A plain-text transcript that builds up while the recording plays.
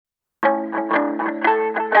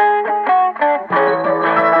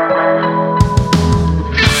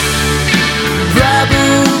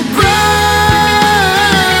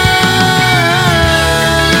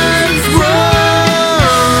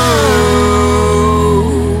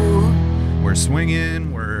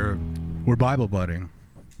We're Bible budding.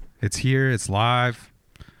 It's here. It's live.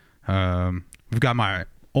 We've got my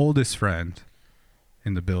oldest friend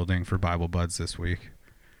in the building for Bible Buds this week.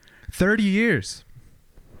 30 years.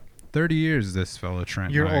 30 years this fellow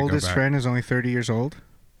Trent. Your and I go oldest back. friend is only 30 years old?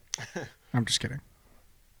 I'm just kidding.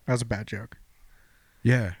 That was a bad joke.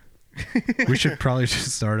 Yeah. We should probably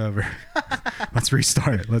just start over. Let's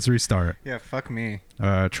restart it. Yeah, fuck me.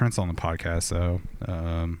 Trent's on the podcast, so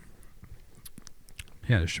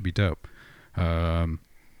yeah, this should be dope.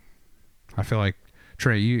 I feel like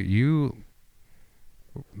Trey, you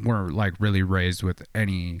weren't like really raised with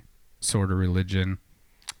any sort of religion,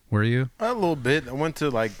 were you? A little bit. I went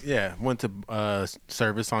to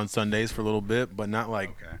service on Sundays for a little bit, but not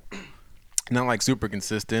like super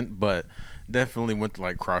consistent, but definitely went to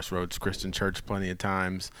like Crossroads Christian Church plenty of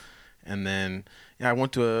times. And then I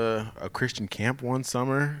went to a Christian camp one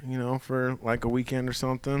summer, for like a weekend or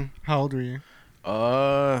something. How old were you?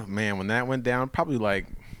 Man, when that went down, probably like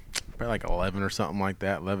 11 or something like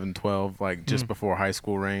that, 11, 12, like just before high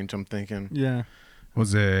school range, I'm thinking. Yeah.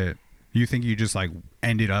 Was it, you think you just like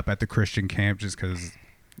ended up at the Christian camp just because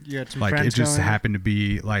You had some like friends it just going? happened to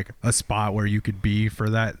be like a spot where you could be for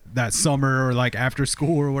that summer or like after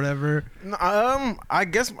school or whatever? I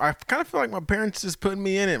guess I kind of feel like my parents just put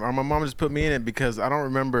me in it, or my mom just put me in it, because I don't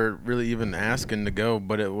remember really even asking to go,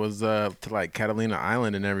 but it was to like Catalina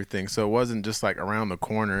Island and everything, so it wasn't just like around the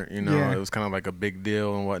corner, Yeah. It was kind of like a big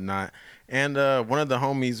deal and whatnot. And one of the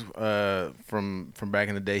homies from back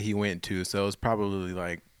in the day, he went too, so it was probably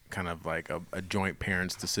like kind of like a joint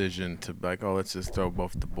parents decision to like, oh, let's just throw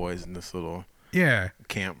both the boys in this little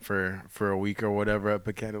camp for a week or whatever up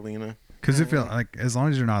at Catalina. Because I feel like as long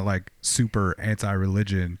as you're not like super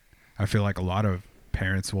anti-religion, I feel like a lot of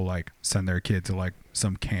parents will like send their kid to like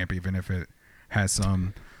some camp, even if it has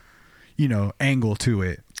some, angle to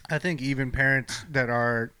it. I think even parents that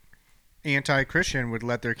are anti-Christian would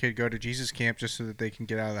let their kid go to Jesus camp just so that they can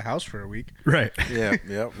get out of the house for a week. Right. Yeah,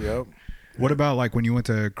 yep. What about like when you went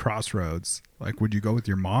to Crossroads? Like, would you go with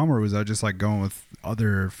your mom, or was that just like going with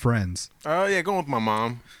other friends? Yeah, going with my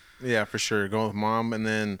mom. Yeah, for sure, going with mom, and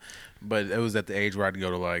then, but it was at the age where I'd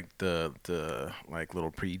go to like the like little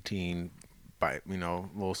preteen,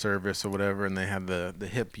 little service or whatever, and they had the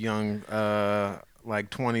hip young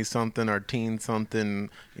like 20 something or teen something,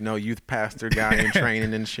 youth pastor guy in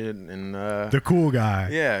training and shit, and The cool guy.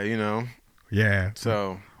 yeah, Yeah.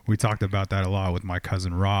 so We talked about that a lot with my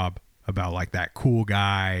cousin Rob, about like that cool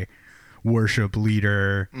guy worship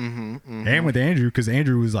leader, and with Andrew, because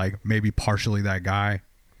Andrew was like maybe partially that guy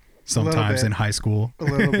sometimes bit. in high school. A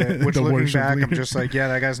little bit. Which The looking worship back, I'm leader. just like, yeah,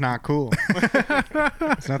 that guy's not cool.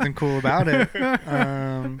 There's nothing cool about it.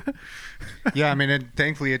 Yeah, I mean,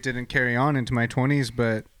 thankfully it didn't carry on into my 20s,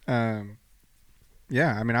 but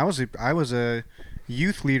yeah, I mean, I was a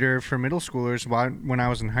youth leader for middle schoolers when I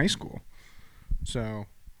was in high school. So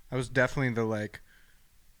I was definitely the like,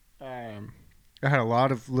 I had a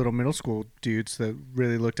lot of little middle school dudes that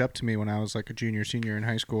really looked up to me when I was like a junior, senior in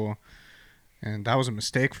high school. And that was a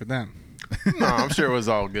mistake for them. no, I'm sure it was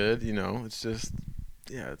all good. It's just,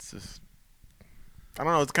 I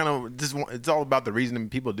don't know. It's kind of just, it's all about the reason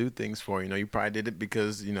people do things for. You probably did it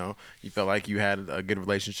because you felt like you had a good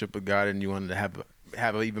relationship with God and you wanted to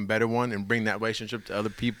have an even better one and bring that relationship to other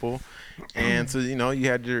people. And so you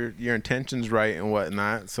had your intentions right and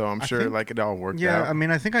whatnot. So I'm sure like it all worked out. Yeah, I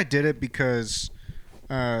mean, I think I did it because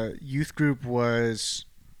youth group was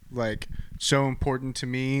like so important to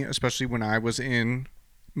me, especially when I was in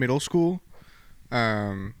middle school,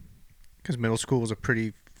 because middle school was a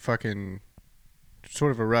pretty fucking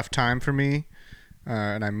sort of a rough time for me,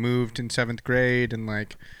 and I moved in 7th grade, and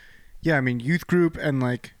like, yeah, I mean, youth group and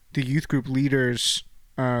like the youth group leaders,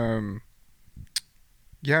 yeah,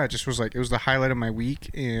 it just was like, it was the highlight of my week.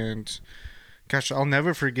 And gosh, I'll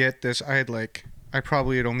never forget this. I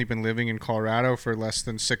probably had only been living in Colorado for less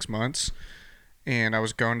than 6 months, and I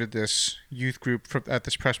was going to this youth group at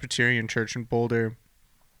this Presbyterian church in Boulder,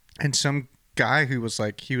 and some guy who was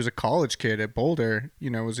like, he was a college kid at Boulder,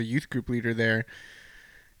 was a youth group leader there,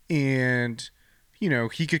 and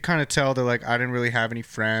he could kind of tell that like I didn't really have any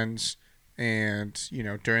friends, and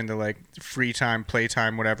during the like free time,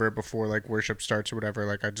 playtime, whatever, before like worship starts or whatever,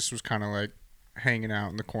 like I just was kind of like hanging out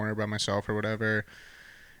in the corner by myself or whatever.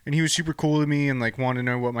 And he was super cool to me and like wanted to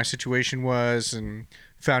know what my situation was, and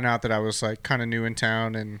found out that I was like kind of new in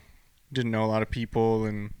town and didn't know a lot of people.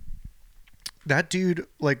 And that dude,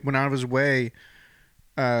 like when I was away,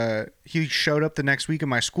 he showed up the next week at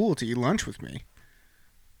my school to eat lunch with me,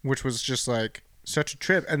 which was just like such a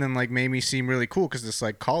trip. And then like made me seem really cool because this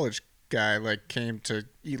like college guy like came to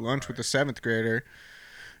eat lunch with a 7th grader.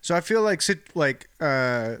 So I feel like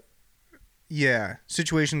yeah,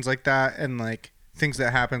 situations like that and like things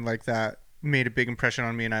that happened like that made a big impression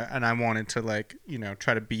on me, and I wanted to like, you know,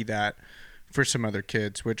 try to be that for some other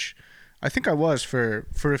kids, which I think I was for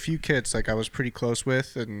a few kids like I was pretty close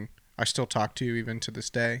with, and I still talk to even to this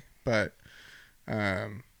day. But yeah,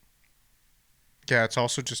 it's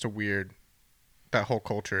also just a weird, that whole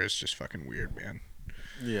culture is just fucking weird, man.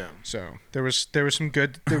 Yeah. So there was some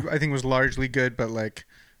good. I think it was largely good, but like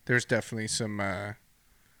there's definitely some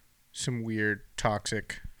weird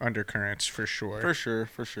toxic undercurrents for sure. For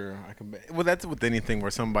sure. Well, that's with anything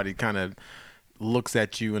where somebody kind of looks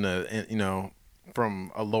at you you know,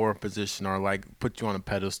 from a lower position, or like put you on a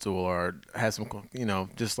pedestal, or has some, you know,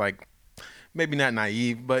 just like maybe not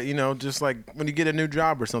naive, but you know, just like when you get a new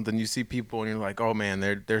job or something, you see people and you're like, oh man,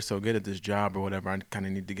 they're so good at this job or whatever. I kind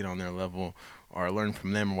of need to get on their level or learn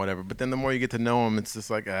from them or whatever. But then the more you get to know them, it's just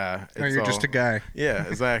like, You're just a guy. Yeah,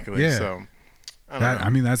 exactly. Yeah. So I don't know. I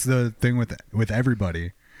mean, that's the thing with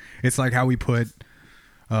everybody. It's like how we put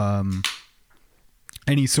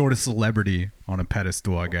any sort of celebrity on a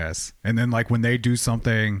pedestal, I guess. And then like when they do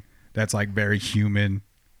something that's like very human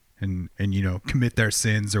and you know, commit their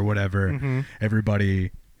sins or whatever,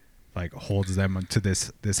 everybody like holds them to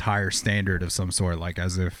this higher standard of some sort, like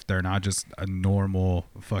as if they're not just a normal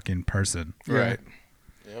fucking person. Right.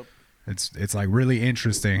 Yep. It's like really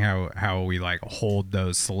interesting how we like hold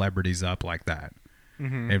those celebrities up like that.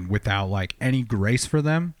 And without like any grace for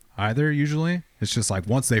them either. Usually it's just like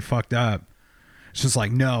once they fucked up, it's just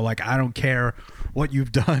like, no, like I don't care what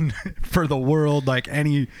you've done for the world, like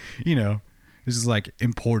any, you know, this is like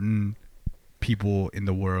important people in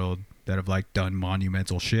the world that have like done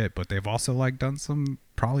monumental shit, but they've also like done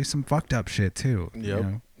probably some fucked up shit too. Yep. You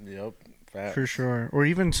know? Yep. Facts. For sure. Or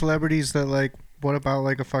even celebrities that like, what about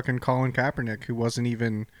like a fucking Colin Kaepernick who wasn't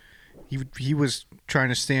even, he was trying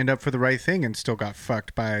to stand up for the right thing and still got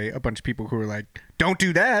fucked by a bunch of people who were like, don't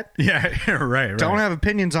do that. Yeah. right. Don't have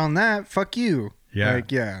opinions on that. Fuck you. Yeah.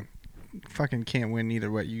 Like, yeah. Fucking can't win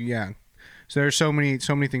either way. Yeah. So there's so many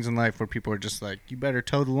things in life where people are just like, you better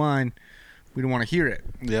toe the line. We don't want to hear it.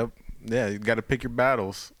 Yep. Yeah, you got to pick your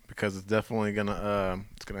battles because it's definitely gonna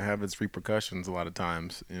have its repercussions a lot of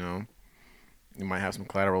times. You know, you might have some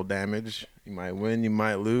collateral damage. You might win. You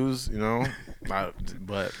might lose. You know,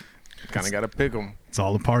 but kind of got to pick them. It's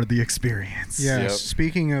all a part of the experience. Yeah. Yep.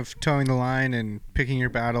 Speaking of towing the line and picking your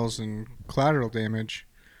battles and collateral damage.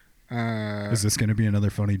 Is this going to be another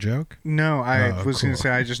funny joke? No, I Oh, was going cool. to say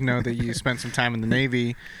I just know that you spent some time in the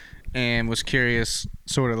Navy, and was curious,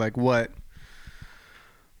 sort of like what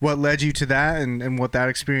led you to that, and what that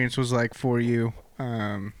experience was like for you.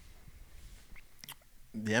 Yeah,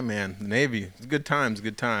 man, the Navy. It's good times.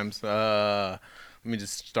 Let me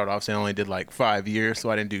just start off saying I only did like 5 years, so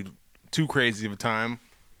I didn't do too crazy of a time.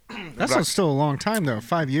 That's not still a long time though.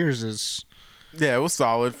 5 years is Yeah, it was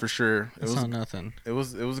solid for sure. that's not nothing. It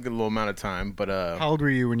was a good little amount of time, but How old were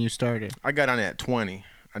you when you started? I got on it at 20.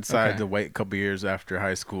 I decided Okay. to wait a couple years after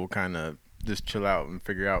high school, kind of just chill out and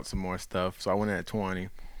figure out some more stuff. So I went in at 20,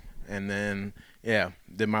 and then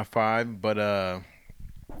did my 5. But I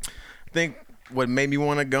think what made me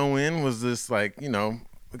want to go in was this, like, you know,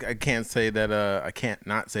 I can't say that I can't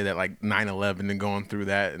not say that, like 9/11 and going through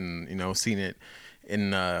that, and you know, seeing it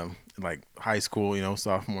in like high school, you know,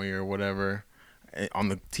 sophomore year or whatever, on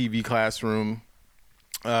the TV classroom,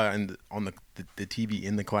 and on the TV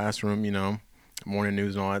in the classroom, you know, morning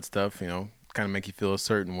news and all that stuff, you know, kind of make you feel a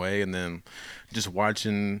certain way. And then just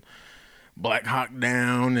watching Black Hawk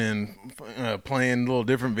Down and playing little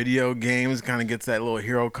different video games kind of gets that little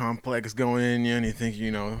hero complex going in you, and you think,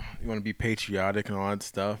 you know, you want to be patriotic and all that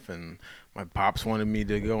stuff. And my pops wanted me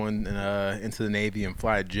to go into the Navy and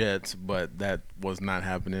fly jets, but that was not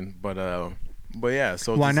happening. But yeah,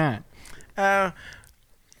 so Why just, not?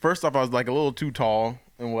 First off, I was like a little too tall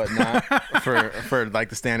and whatnot for like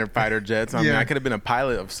the standard fighter jets. I mean, Yeah. I could have been a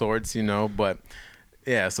pilot of sorts, you know, but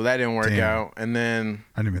yeah, so that didn't work Damn. out. And then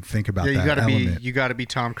I didn't even think about Yeah, that element. you gotta be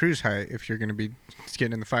Tom Cruise height if you're gonna be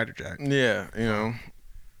getting in the fighter jet. yeah, you know,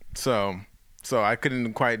 so I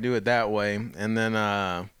couldn't quite do it that way. And then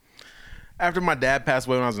after my dad passed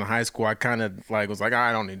away when I was in high school, I kind of like was like,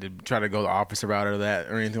 I don't need to try to go the officer route or that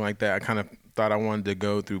or anything like that. I kind of thought I wanted to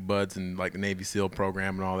go through BUD/S and like the Navy SEAL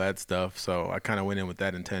program and all that stuff. So I kind of went in with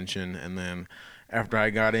that intention. And then after I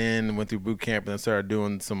got in and went through boot camp and then started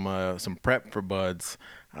doing some prep for BUD/S,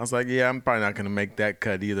 I was like, yeah, I'm probably not going to make that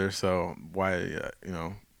cut either. So why, you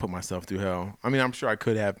know, put myself through hell? I mean, I'm sure I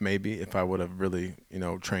could have maybe if I would have really, you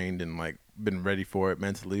know, trained and like been ready for it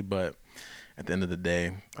mentally. But at the end of the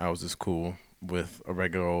day, I was just cool with a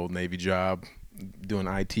regular old Navy job doing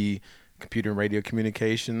IT, computer and radio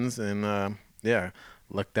communications. And yeah,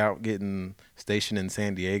 lucked out getting stationed in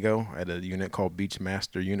San Diego at a unit called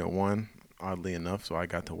Beachmaster Unit 1, oddly enough. So I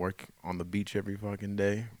got to work on the beach every fucking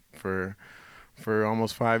day for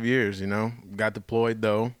almost 5 years, you know. Got deployed,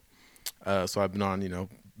 though. So I've been on, you know,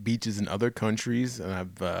 beaches in other countries. And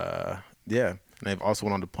I've also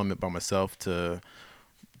went on deployment by myself to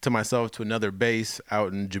another base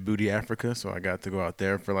out in Djibouti, Africa. So I got to go out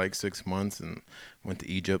there for like 6 months and went to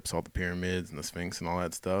Egypt, saw the pyramids and the Sphinx and all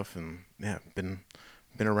that stuff. And yeah, been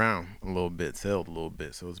around a little bit, sailed a little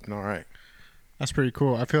bit. So it's been all right. That's pretty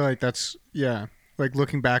cool. I feel like that's, yeah, like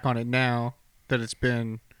looking back on it now that it's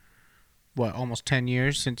been, what, almost 10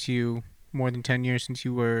 years since you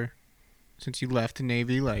left the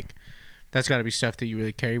Navy. Like, that's got to be stuff that you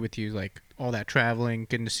really carry with you, like all that traveling,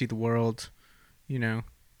 getting to see the world, you know.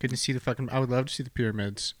 Getting to see I would love to see the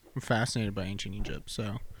pyramids. I'm fascinated by ancient Egypt,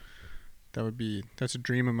 so that's a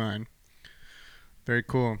dream of mine. Very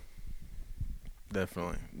cool.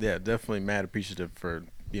 Definitely. Yeah, definitely mad appreciative for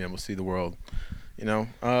being able to see the world. You know,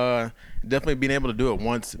 definitely being able to do it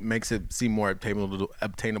once makes it seem more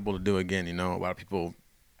obtainable to do again. You know, a lot of people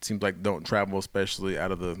seems like don't travel, especially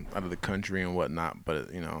out of the country and whatnot.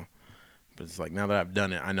 But you know, it's like now that I've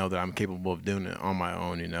done it, I know that I'm capable of doing it on my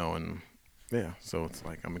own. You know, and yeah, so it's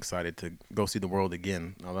like I'm excited to go see the world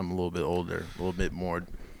again. Now that I'm a little bit older, a little bit more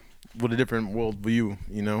with a different world view,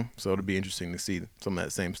 you know. So it'll be interesting to see some of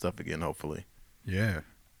that same stuff again, hopefully. Yeah,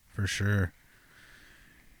 for sure.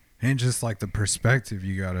 And just like the perspective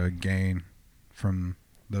you gotta gain from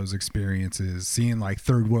those experiences, seeing like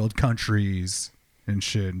third world countries and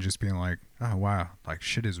shit, and just being like, oh wow, like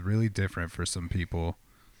shit is really different for some people.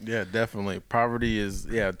 Yeah, definitely. Poverty is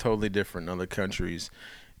totally different in other countries.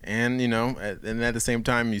 And, you know, at the same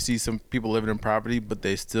time, you see some people living in poverty, but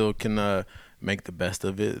they still can make the best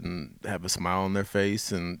of it and have a smile on their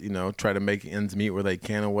face and, you know, try to make ends meet where they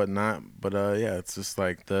can and whatnot. But, it's just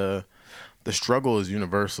like the struggle is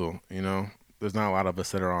universal, you know. There's not a lot of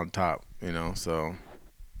us that are on top, you know, so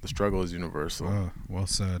the struggle is universal. Oh, well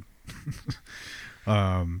said.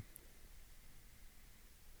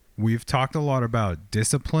 We've talked a lot about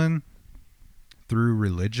discipline through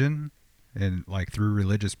religion and like through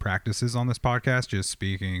religious practices on this podcast, just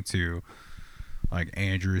speaking to like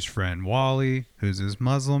Andrew's friend Wally, who's this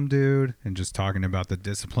Muslim dude, and just talking about the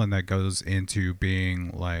discipline that goes into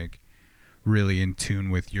being like really in tune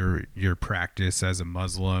with your practice as a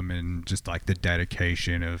Muslim, and just like the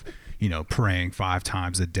dedication of, you know, praying 5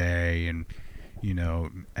 times a day, and you know,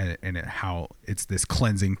 and how it's this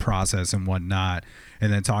cleansing process and whatnot.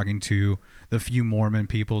 And then talking to the few Mormon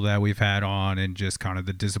people that we've had on, and just kind of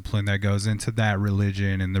the discipline that goes into that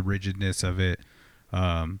religion and the rigidness of it.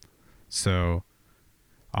 So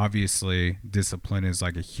obviously discipline is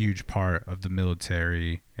like a huge part of the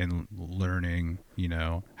military and learning, you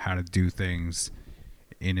know, how to do things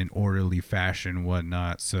in an orderly fashion,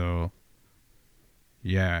 whatnot. So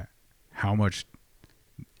yeah, how much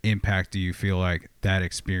impact do you feel like that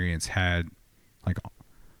experience had like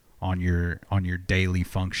on your daily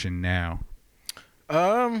function now?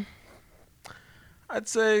 I'd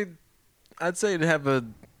say to have a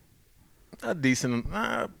decent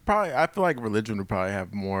probably. I feel like religion would probably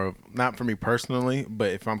have more of, not for me personally, but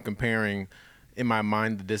if I'm comparing in my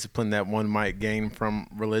mind the discipline that one might gain from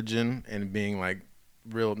religion and being like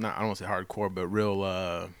real, not, I don't want to say hardcore, but real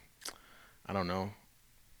I don't know,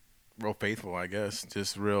 real faithful, I guess,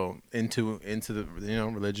 just real into the, you know,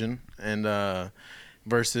 religion, and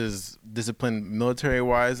versus discipline military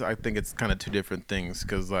wise, I think it's kind of two different things,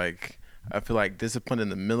 because like I feel like discipline in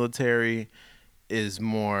the military is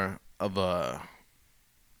more of a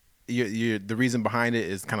the reason behind it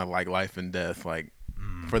is kind of like life and death, like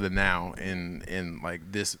for the now, in like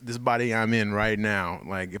this body I'm in right now.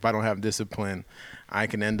 Like if I don't have discipline, I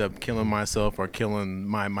can end up killing myself or killing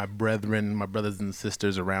my brethren, my brothers and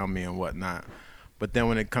sisters around me and whatnot. But then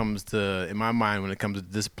when it comes to, in my mind, when it comes to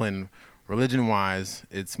discipline, religion wise,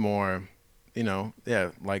 it's more, you know,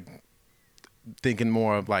 like thinking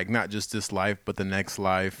more of like not just this life but the next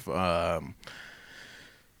life,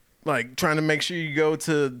 like trying to make sure you go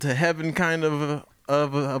to heaven, kind of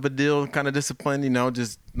a deal, kind of discipline, you know,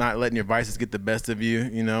 just not letting your vices get the best of you,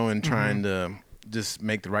 you know, and trying to just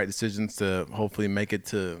make the right decisions to hopefully make it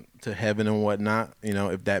to heaven and whatnot, you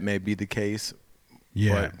know, if that may be the case.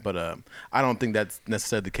 Yeah. But I don't think that's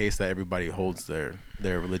necessarily the case that everybody holds their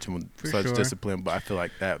religion with For such sure. discipline. But I feel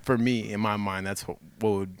like that, for me, in my mind, that's what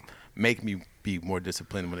would make me be more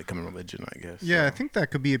disciplined when it comes to religion, I guess. Yeah, So. I think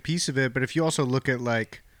that could be a piece of it. But if you also look at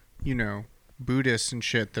like, you know, Buddhists and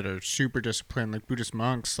shit that are super disciplined, like Buddhist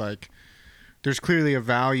monks, like there's clearly a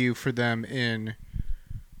value for them in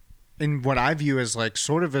in what I view as like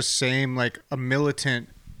sort of a same like a militant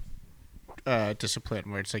discipline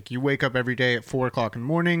where it's like you wake up every day at 4:00 in the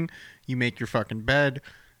morning, you make your fucking bed,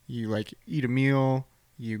 you like eat a meal,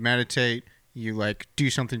 you meditate, you like do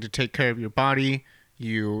something to take care of your body,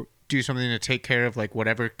 you do something to take care of like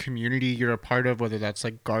whatever community you're a part of, whether that's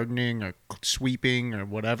like gardening or sweeping or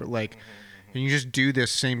whatever, like and you just do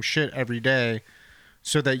this same shit every day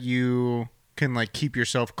so that you can like keep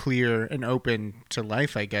yourself clear and open to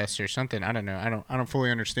life, I guess, or something. I don't know. I don't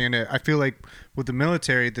fully understand it. I feel like with the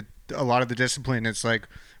military, a lot of the discipline, it's like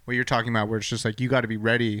what you're talking about, where it's just like you got to be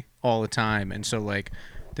ready all the time, and so like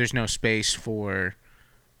there's no space for,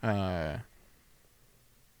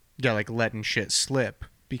 like letting shit slip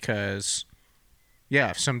because,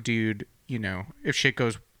 if some dude, if shit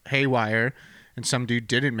goes haywire, and some dude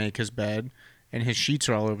didn't make his bed. And his sheets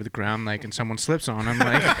are all over the ground, like, and someone slips on him,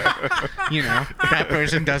 like, that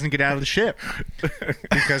person doesn't get out of the ship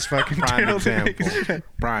because fucking Prime Turtle example. didn't make his bed.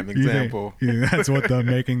 Prime You think- example. that's what the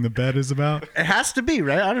making the bed is about? It has to be,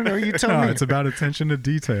 right? I don't know. You tell No, me. it's about attention to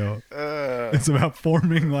detail. It's about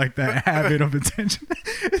forming like that habit of attention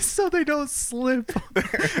so they don't slip.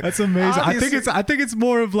 That's amazing. I think it's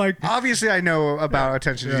more of like Obviously, I know about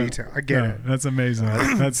attention to detail. I get it. That's amazing.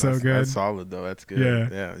 That's so good. That's solid though. That's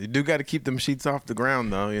good. Yeah. You do got to keep them sheets off the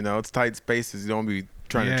ground though. It's tight spaces. You don't be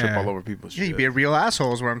trying to trip Yeah. all over people's Yeah, shit. you'd be a real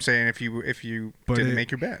asshole, is what I'm saying. If you But didn't it-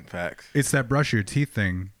 make your bed. Facts. It's that brush your teeth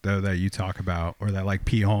thing though that you talk about, or that like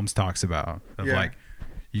P. Holmes talks about, of Yeah. like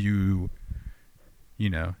you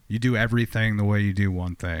do everything the way you do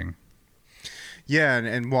one thing. Yeah,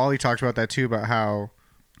 and Wally talked about that too, about how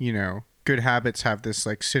good habits have this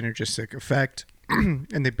like synergistic effect,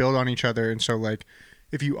 and they build on each other. And so like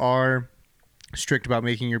if you are strict about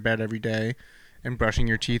making your bed every day and brushing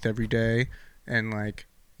your teeth every day and like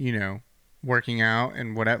working out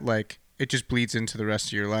and whatever, like it just bleeds into the rest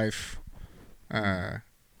of your life, and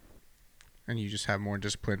you just have more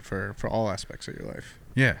discipline for all aspects of your life.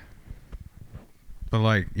 Yeah. But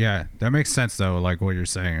like, yeah, that makes sense though, like what you're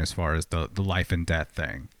saying as far as the life and death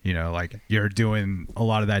thing. Like you're doing a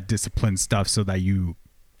lot of that discipline stuff so that you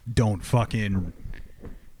don't fucking,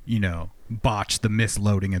 botch the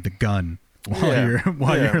misloading of the gun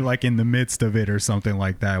while you're like in the midst of it or something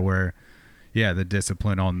like that, where the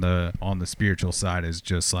discipline on the spiritual side is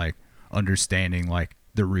just like understanding like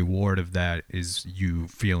the reward of that is you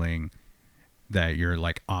feeling that you're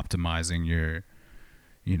like optimizing your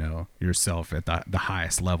yourself at the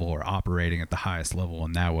highest level, or operating at the highest level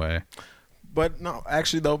in that way. But no,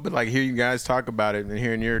 actually though, but like hearing you guys talk about it and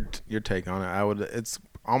hearing your take on it, it's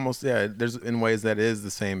almost, there's in ways that is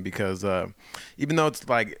the same, because even though it's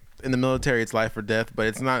like in the military it's life or death, but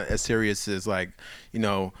it's not as serious as like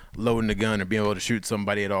loading a gun or being able to shoot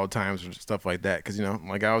somebody at all times or stuff like that, because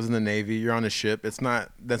like I was in the Navy, you're on a ship, it's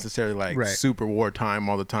not necessarily like Right. super wartime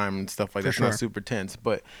all the time and stuff like that. It's sure. not super tense,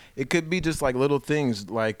 but it could be just like little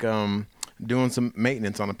things like doing some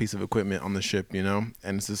maintenance on a piece of equipment on the ship, and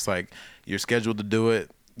it's just like you're scheduled to do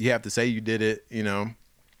it, you have to say you did it,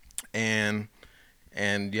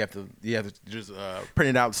 and you have to just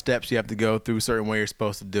print out steps you have to go through, a certain way you're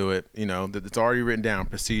supposed to do it. That it's already written down,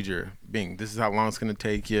 procedure. This is how long it's going to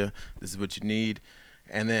take you. This is what you need,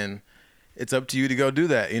 and then it's up to you to go do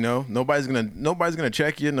that. Nobody's gonna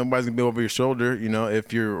check you. Nobody's gonna be over your shoulder.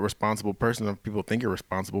 If you're a responsible person, if people think you're a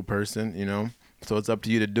responsible person. So it's up to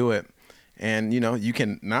you to do it. And you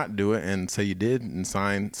can not do it and say you did and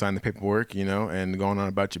sign the paperwork, and going on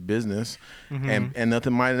about your business, and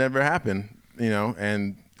nothing might ever happen.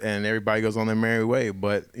 And everybody goes on their merry way.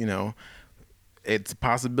 But, it's a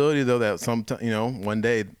possibility, though, that one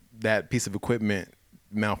day that piece of equipment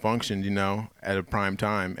malfunctioned, at a prime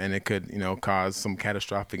time, and it could, cause some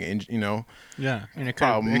catastrophic, Yeah, and it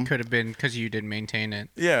problem. could have been because you didn't maintain it.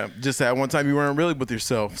 Yeah, just at one time you weren't really with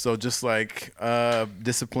yourself. So just like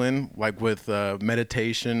discipline, like with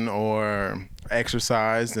meditation or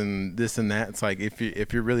exercise and this and that, it's like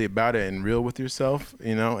if you're really about it and real with yourself,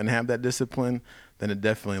 and have that discipline, then it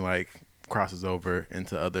definitely like crosses over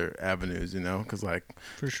into other avenues, because like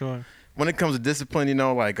For sure. when it comes to discipline,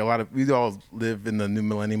 like we all live in the new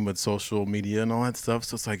millennium with social media and all that stuff.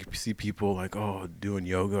 So it's like if you see people like, doing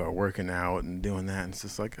yoga or working out and doing that, and it's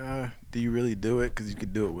just like, do you really do it? Because you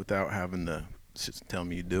could do it without having to just tell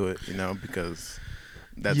me you do it, because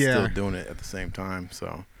that's still doing it at the same time.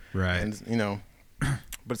 So, Right. and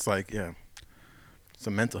but it's like,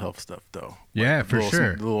 some mental health stuff though. Yeah, Like, for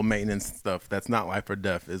sure. Some little maintenance stuff that's not life or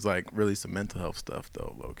death is like really some mental health stuff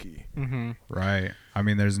though, low key. Mm-hmm. Right. I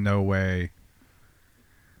mean, there's no way.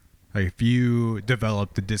 Like, if you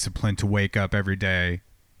develop the discipline to wake up every day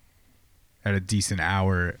at a decent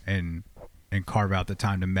hour and and carve out the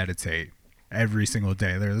time to meditate every single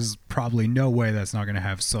day, there's probably no way that's not going to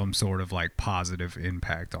have some sort of like positive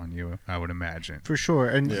impact on you, I would imagine. For sure.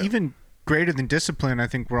 And Yeah. even greater than discipline, I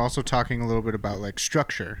think we're also talking a little bit about like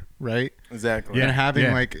structure, right? Exactly. Yeah. And having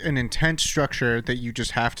yeah. like an intense structure that you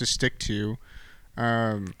just have to stick to.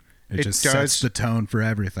 It just sets the tone for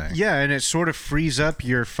everything. Yeah, and it sort of frees up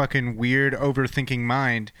your fucking weird overthinking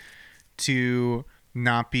mind to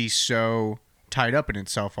not be so tied up in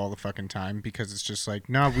itself all the fucking time, because it's just like,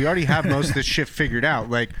 no, we already have most of this shit figured out.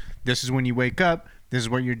 Like, this is when you wake up, this is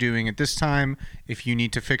what you're doing at this time. If you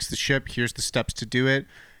need to fix the ship, here's the steps to do it.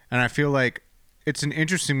 And I feel like it's an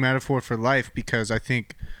interesting metaphor for life, because I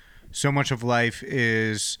think so much of life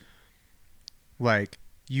is like,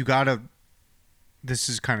 you gotta, this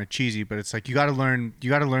is kind of cheesy, but it's like you got to learn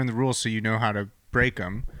the rules so you know how to break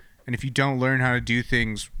them. And if you don't learn how to do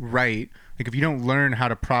things right, like if you don't learn how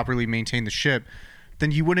to properly maintain the ship,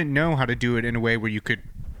 then you wouldn't know how to do it in a way where you could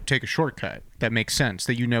take a shortcut that makes sense,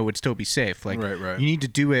 that you know would still be safe. Like Right. you need to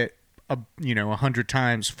do it 100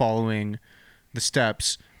 times following the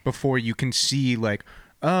steps before you can see like,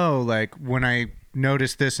 oh, like when I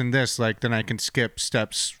notice this and this, like then I can skip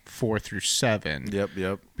steps 4 through 7.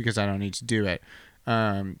 Yep. Because I don't need to do it.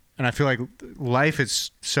 And I feel like life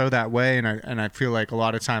is so that way, and I feel like a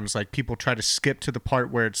lot of times like people try to skip to the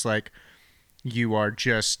part where it's like you are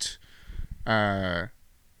just like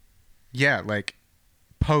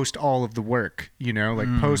post all of the work,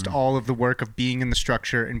 post all of the work of being in the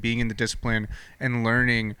structure and being in the discipline and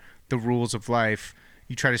learning the rules of life.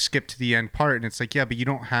 You try to skip to the end part, and it's like, yeah, but you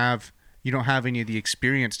don't have any of the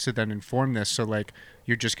experience to then inform this, so like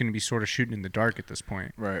you're just going to be sort of shooting in the dark at this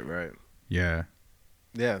point. Right. Yeah.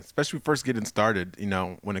 Especially first getting started,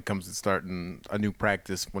 when it comes to starting a new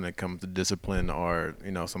practice, when it comes to discipline or,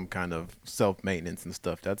 some kind of self-maintenance and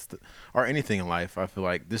stuff. Or anything in life. I feel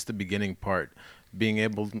like this is the beginning part, being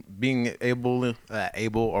able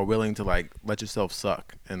or willing to like let yourself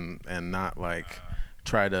suck and not like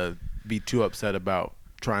try to be too upset about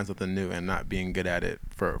trying something new and not being good at it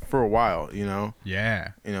for a while, Yeah.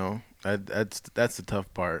 That's the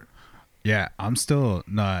tough part. Yeah, I'm still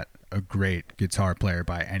not a great guitar player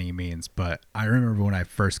by any means, but I remember when I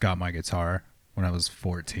first got my guitar when I was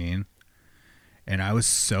 14, and I was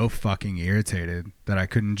so fucking irritated that I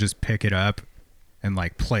couldn't just pick it up and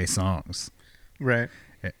like play songs. Right.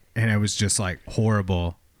 And it was just like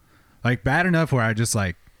horrible. Like bad enough where I just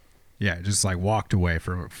like walked away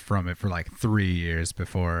from it for like 3 years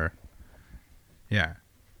before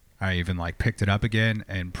I even like picked it up again,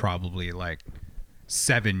 and probably like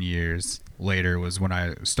 7 years later was when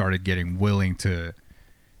I started getting willing to,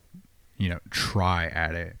 try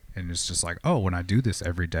at it. And it's just like, oh, when I do this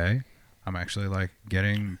every day, I'm actually like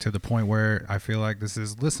getting to the point where I feel like this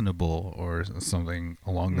is listenable or something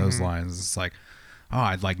along those lines. It's like, oh,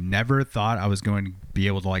 I'd like never thought I was going to be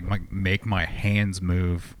able to like make my hands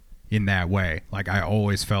move in that way. Like I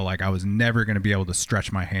always felt like I was never going to be able to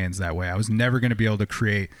stretch my hands that way. I was never going to be able to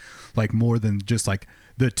create like more than just like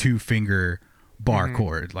the 2-finger bar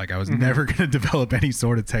chord. Like I was never going to develop any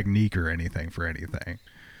sort of technique or anything for anything.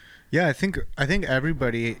 Yeah, I think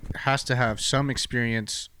everybody has to have some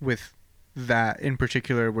experience with that in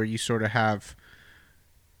particular, where you sort of have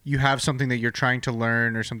something that you're trying to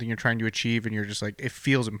learn or something you're trying to achieve, and you're just like, it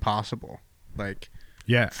feels impossible. Like,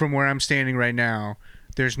 Yeah. from where I'm standing right now,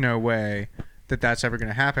 there's no way that that's ever going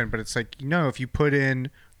to happen. But it's like, if you put in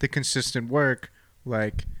the consistent work,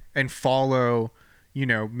 like, and follow,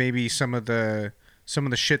 maybe some of the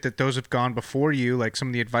shit that those have gone before you, like some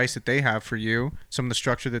of the advice that they have for you, some of the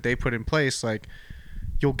structure that they put in place, like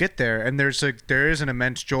you'll get there. And there is an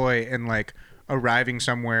immense joy in like arriving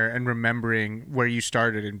somewhere and remembering where you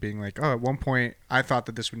started and being like, oh, at one point I thought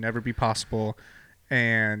that this would never be possible,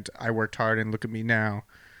 and I worked hard, and look at me now.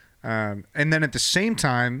 And then at the same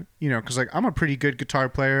time, because like I'm a pretty good guitar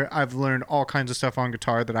player. I've learned all kinds of stuff on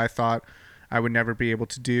guitar that I thought I would never be able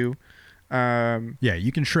to do. Yeah,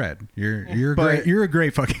 you can shred. You're a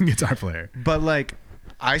great fucking guitar player. But like,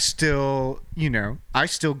 I still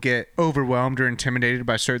get overwhelmed or intimidated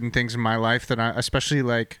by certain things in my life that especially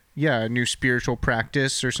like, a new spiritual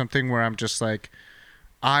practice or something where I'm just like,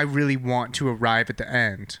 I really want to arrive at the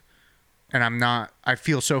end, and I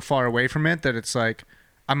feel so far away from it that it's like,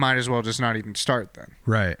 I might as well just not even start then.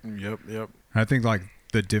 Right. Yep. I think like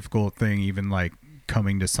the difficult thing, even like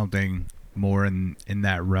coming to something more in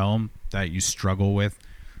that realm that you struggle with,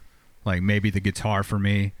 like maybe the guitar for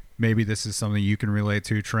me, maybe this is something you can relate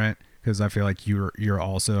to, Trent, because I feel like you're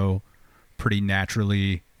also pretty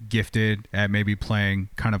naturally gifted at maybe playing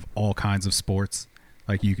kind of all kinds of sports.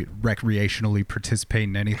 Like you could recreationally participate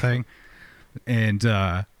in anything. And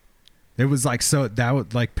it was like, so that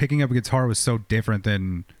was like picking up a guitar was so different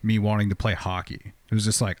than me wanting to play hockey. It was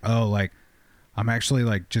just like, oh, like I'm actually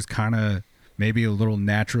like just kind of maybe a little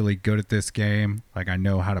naturally good at this game. Like I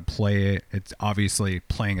know how to play it. It's obviously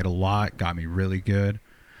playing it a lot got me really good,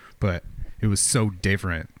 but it was so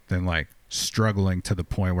different than like struggling to the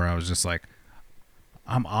point where I was just like,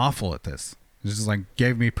 I'm awful at this. It just like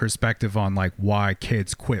gave me perspective on like why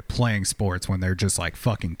kids quit playing sports when they're just like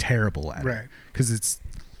fucking terrible at Right. it. Because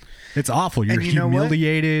it's awful. You're And you know what?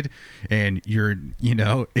 humiliated, and you're, you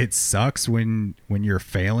know, it sucks when you're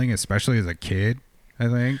failing, especially as a kid, I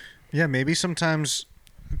think. Yeah, maybe sometimes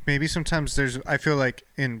there's, I feel like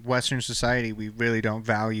in Western society we really don't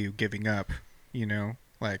value giving up, you know?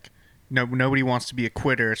 Like nobody wants to be a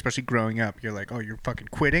quitter, especially growing up. You're like, "Oh, you're fucking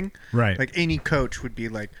quitting?" Right. Like any coach would be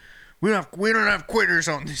like, we don't have quitters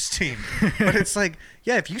on this team. But it's like,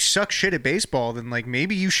 yeah, if you suck shit at baseball, then like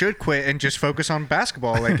maybe you should quit and just focus on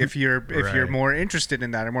basketball. Like if you're Right. more interested in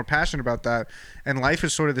that or more passionate about that. And life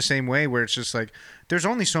is sort of the same way, where it's just like there's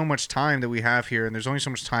only so much time that we have here, and there's only so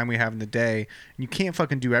much time we have in the day, and you can't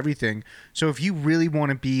fucking do everything. So if you really want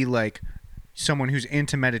to be like someone who's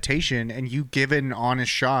into meditation and you give it an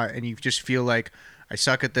honest shot and you just feel like, I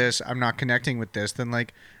suck at this, I'm not connecting with this, then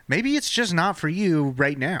like maybe it's just not for you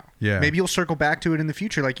right now. Yeah. Maybe you'll circle back to it in the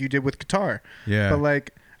future like you did with guitar. Yeah. But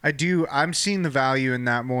like I'm seeing the value in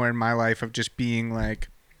that more in my life, of just being like,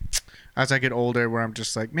 as I get older, where I'm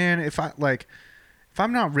just like, man, if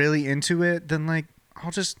I'm not really into it, then like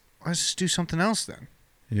let's just do something else then.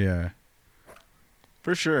 Yeah.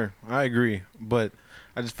 For sure, I agree, but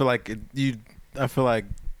I just feel like I feel like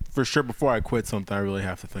for sure before I quit something, I really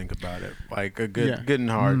have to think about it, like good and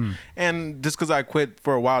hard. And just because I quit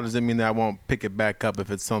for a while doesn't mean that I won't pick it back up if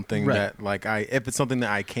it's something Right. that if it's something that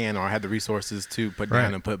I can or I have the resources to put Right.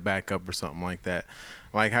 down and put back up or something like that.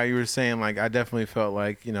 Like how you were saying, like I definitely felt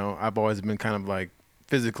like, you know, I've always been kind of like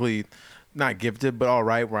physically not gifted, but all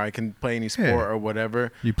right, where I can play any sport Yeah. or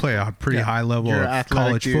whatever. You play a pretty Yeah. high level You're of athletic,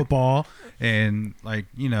 college dude. football, and like,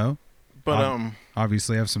 you know, But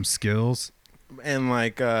obviously have some skills. and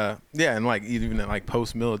like and like even at like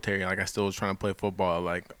post military, like I still was trying to play football at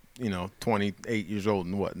like, you know, 28 years old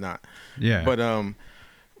and whatnot. Yeah.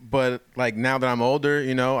 But like now that I'm older,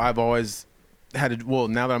 you know, I've always had to, well,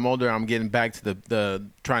 now that I'm older, I'm getting back to the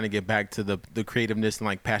trying to get back to the creativeness and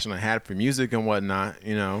like passion I had for music and whatnot,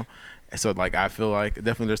 you know. So like I feel like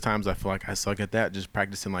definitely there's times I feel like I suck at that, just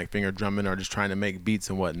practicing like finger drumming or just trying to make beats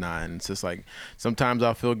and whatnot. And it's just like sometimes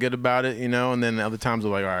I'll feel good about it, you know, and then other times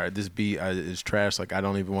I'm like, all right, this beat is trash. Like I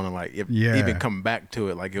don't even want to like even come back to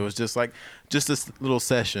it. Like it was just this little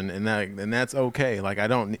session, and that's okay. Like I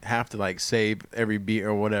don't have to like save every beat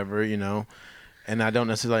or whatever, you know. And I don't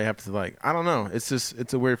necessarily have to like, I don't know. It's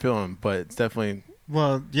a weird feeling, but it's definitely.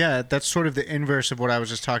 Well, yeah, that's sort of the inverse of what I was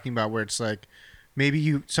just talking about, where it's like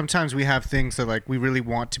maybe sometimes we have things that like we really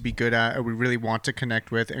want to be good at or we really want to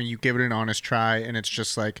connect with, and you give it an honest try, and it's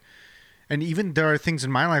just like, and even there are things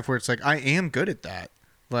in my life where it's like I am good at that.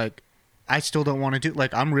 Like I still don't want to do,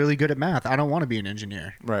 like I'm really good at math. I don't want to be an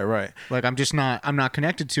engineer. Right. Like I'm not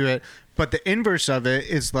connected to it. But the inverse of it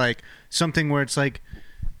is like something where it's like,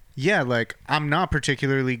 yeah, like I'm not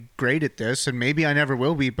particularly great at this, and maybe I never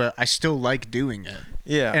will be, but I still like doing it.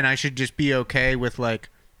 Yeah. And I should just be okay with like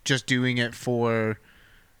just doing it for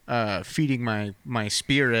feeding my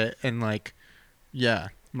spirit and like, yeah,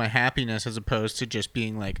 my happiness, as opposed to just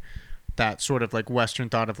being like that sort of like Western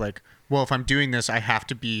thought of like, well, if I'm doing this, I have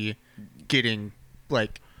to be getting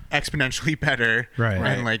like exponentially better, Right.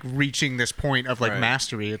 and like reaching this point of like Right.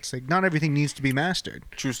 mastery. It's like not everything needs to be mastered.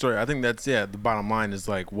 True story. I think that's the bottom line is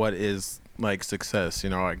like what is like success, you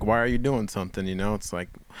know, like why are you doing something, you know? It's like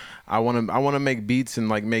I want to make beats and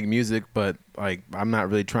like make music, but like I'm not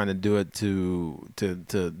really trying to do it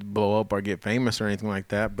to blow up or get famous or anything like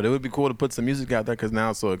that, but it would be cool to put some music out there cuz now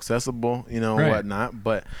it's so accessible, you know, Right. and whatnot,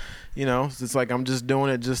 but you know, it's like I'm just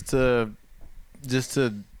doing it just to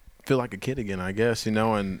feel like a kid again, I guess, you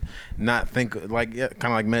know, and not think like kind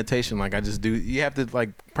of like meditation. Like I just do. You have to like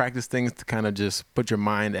practice things to kind of just put your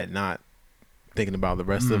mind at not thinking about the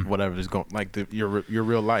rest of whatever is going, like your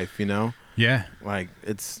real life, you know. Yeah. Like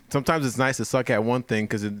sometimes it's nice to suck at one thing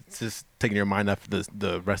because it's just taking your mind off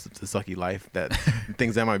the rest of the sucky life, that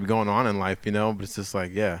things that might be going on in life, you know. But it's just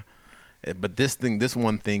like, yeah. But this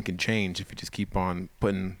one thing can change if you just keep on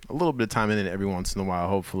putting a little bit of time in it every once in a while,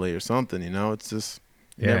 hopefully, or something, you know. It's just.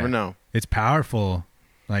 You never know. It's powerful,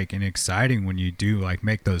 like, and exciting when you do like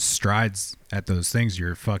make those strides at those things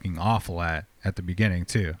you're fucking awful at the beginning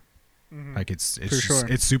too. Like it's For just, sure.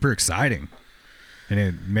 it's super exciting, and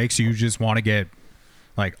it makes you just want to get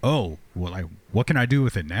like, oh, well, like what can I do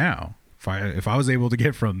with it now? If I was able to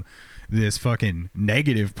get from this fucking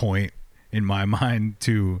negative point in my mind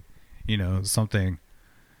to, something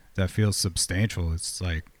that feels substantial. It's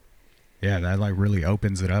like, yeah, that like really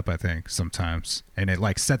opens it up, I think, sometimes. And it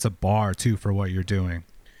like sets a bar too for what you're doing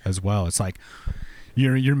as well. It's like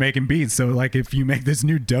you're making beats, so like if you make this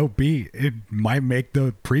new dope beat, it might make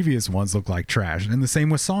the previous ones look like trash. And the same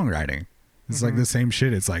with songwriting. It's like the same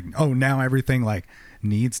shit. It's like, oh, now everything like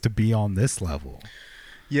needs to be on this level.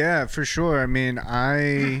 Yeah, for sure. I mean,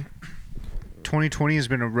 2020 has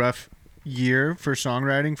been a rough year for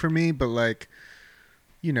songwriting for me, but like,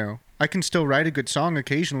 I can still write a good song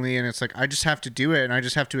occasionally, and it's like I just have to do it, and I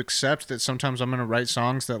just have to accept that sometimes I'm gonna write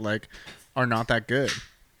songs that like are not that good,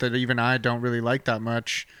 that even I don't really like that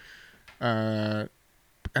much, and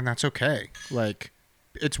that's okay. Like,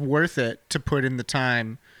 it's worth it to put in the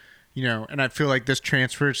time, and I feel like this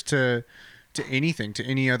transfers to anything, to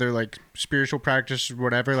any other like spiritual practice or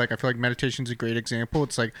whatever. Like, I feel like meditation's a great example.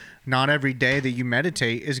 It's like not every day that you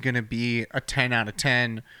meditate is gonna be a 10 out of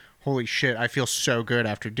 10. Holy shit, I feel so good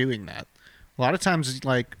after doing that. A lot of times,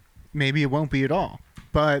 like, maybe it won't be at all,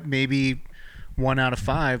 but maybe 1 out of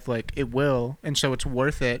 5, like, it will. And so it's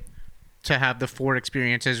worth it to have the 4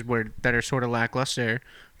 experiences that are sort of lackluster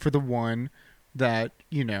for the one that,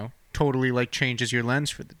 totally, like, changes your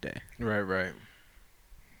lens for the day. Right.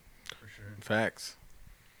 For sure. Facts.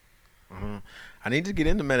 I need to get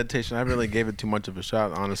into meditation. I really gave it too much of a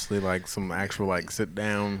shot, honestly. Like some actual like sit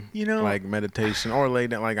down, like meditation or lay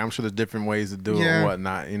down. Like I'm sure there's different ways to do it and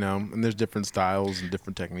whatnot, and there's different styles and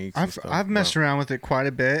different techniques. I've messed around with it quite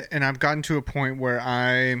a bit, and I've gotten to a point where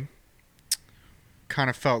I kind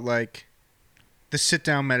of felt like the sit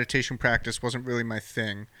down meditation practice wasn't really my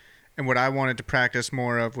thing, and what I wanted to practice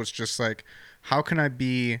more of was just like how can I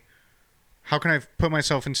put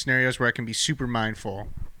myself in scenarios where I can be super mindful,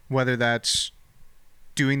 whether that's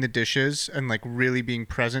doing the dishes and like really being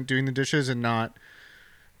present doing the dishes and not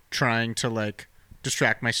trying to like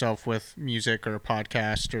distract myself with music or a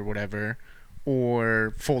podcast or whatever,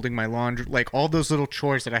 or folding my laundry, like all those little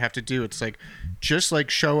chores that I have to do. It's like just like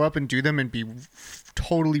show up and do them and be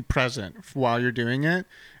totally present while you're doing it.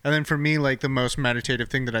 And then for me, like the most meditative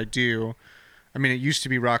thing that I do, I mean, it used to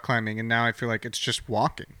be rock climbing, and now I feel like it's just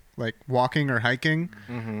walking or hiking.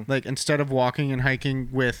 Like instead of walking and hiking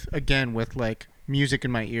with like music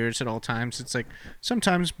in my ears at all times, it's like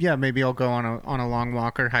sometimes maybe I'll go on a long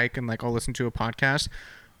walk or hike and like I'll listen to a podcast,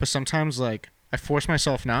 but sometimes like I force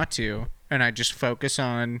myself not to, and I just focus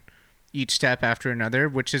on each step after another,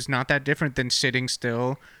 which is not that different than sitting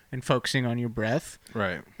still and focusing on your breath.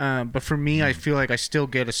 Right. But for me, I feel like I still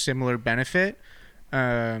get a similar benefit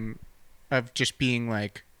of just being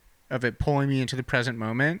like, of it pulling me into the present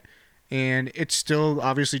moment. And it's still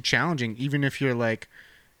obviously challenging, even if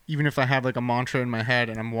I have like a mantra in my head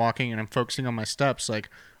and I'm walking and I'm focusing on my steps, like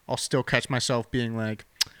I'll still catch myself being like,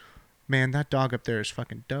 man, that dog up there is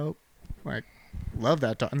fucking dope. Like, love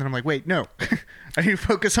that dog. And then I'm like, wait, no, I need to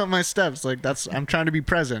focus on my steps. Like I'm trying to be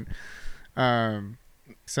present.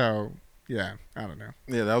 So yeah, I don't know.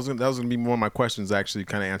 Yeah, that was gonna be one of my questions. Actually,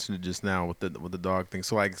 kind of answered it just now with the dog thing.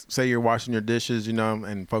 So like, say you're washing your dishes,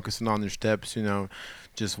 and focusing on your steps,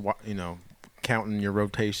 just counting your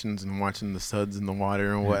rotations and watching the suds in the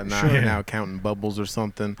water and whatnot. Sure. And now counting bubbles or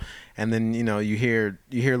something, and then you hear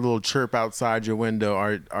a little chirp outside your window.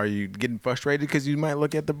 Are you getting frustrated because you might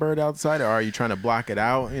look at the bird outside, or are you trying to block it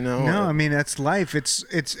out? No, I mean that's life. It's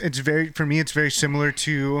very, for me, it's very similar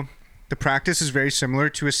to. The practice is very similar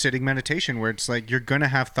to a sitting meditation, where it's like you're going to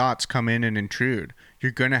have thoughts come in and intrude.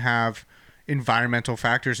 You're going to have environmental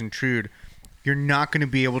factors intrude. You're not going to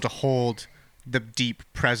be able to hold the deep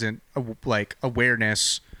present like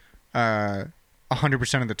awareness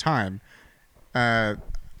 100% of the time.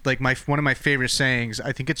 Like one of my favorite sayings,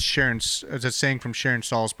 I think it's a saying from Sharon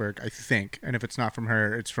Salzberg, I think. And if it's not from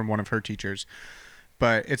her, it's from one of her teachers.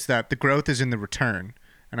 But it's that the growth is in the return.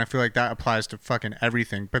 And I feel like that applies to fucking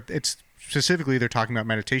everything. But it's specifically, they're talking about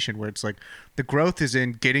meditation, where it's like the growth is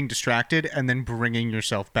in getting distracted and then bringing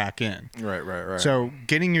yourself back in. Right. So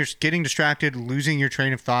getting distracted, losing your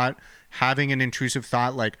train of thought, having an intrusive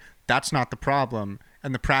thought, like that's not the problem.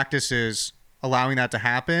 And the practice is allowing that to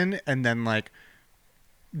happen and then like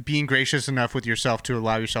being gracious enough with yourself to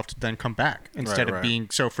allow yourself to then come back instead of being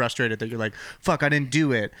so frustrated that you're like, fuck, I didn't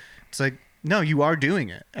do it. It's like, no, you are doing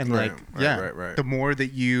it. And the more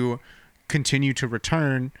that you continue to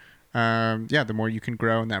return, the more you can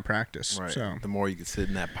grow in that practice. Right. So the more you can sit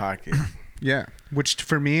in that pocket. Yeah. Which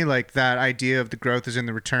for me, like that idea of the growth is in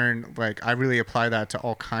the return, like I really apply that to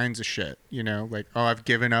all kinds of shit, like, oh, I've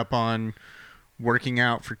given up on working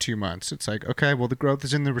out for 2 months. It's like, okay, well the growth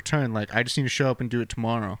is in the return. Like I just need to show up and do it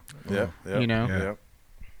tomorrow. Yeah. Yeah.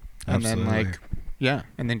 And Absolutely. then like, yeah,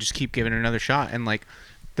 and then just keep giving it another shot. And like,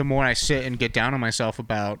 the more I sit and get down on myself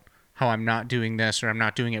about how I'm not doing this or I'm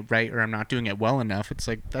not doing it right or I'm not doing it well enough, it's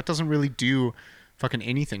like that doesn't really do fucking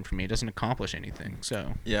anything for me. It doesn't accomplish anything.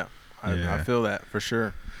 So Yeah. I Yeah. feel that for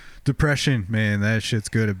sure. Depression, man, that shit's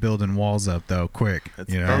good at building walls up though, quick.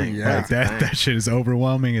 That's You the know, thing. yeah. like That's the that thing. that shit is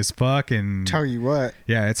overwhelming as fuck, and tell you what,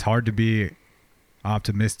 yeah, it's hard to be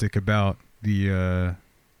optimistic about the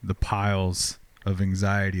piles of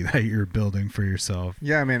anxiety that you're building for yourself.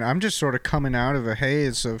 yeah, I mean, I'm just sort of coming out of a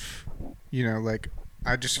haze of, you know, like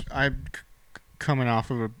I'm coming off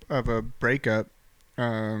of a breakup,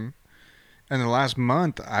 and the last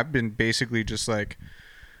month I've been basically just like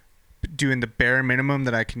doing the bare minimum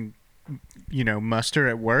that I can, you know, muster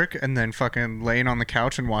at work, and then fucking laying on the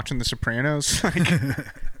couch and watching The Sopranos, like,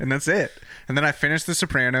 and that's it. And then I finished The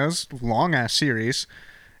Sopranos, long ass series,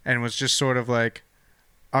 and was just sort of like,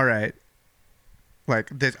 all right, like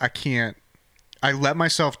this, I can't. I let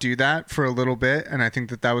myself do that for a little bit, and I think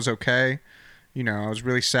that was okay. You know, I was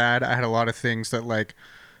really sad. I had a lot of things that like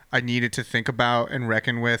I needed to think about and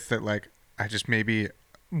reckon with that like I just maybe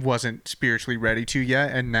wasn't spiritually ready to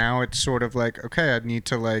yet. And now it's sort of like, okay, I need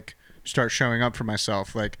to like start showing up for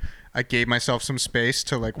myself. Like I gave myself some space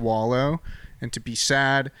to like wallow and to be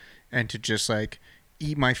sad and to just like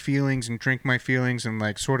eat my feelings and drink my feelings and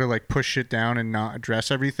like sort of like push it down and not address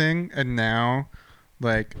everything. And now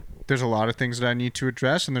like there's a lot of things that I need to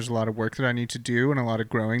address, and there's a lot of work that I need to do, and a lot of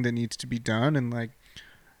growing that needs to be done, and like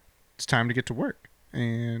it's time to get to work.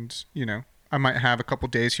 And you know, I might have a couple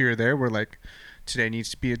days here or there where like today needs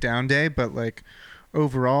to be a down day, but like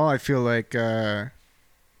overall I feel like yeah,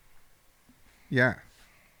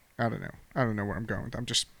 I don't know where I'm going with. I'm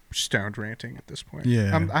just stoned ranting at this point.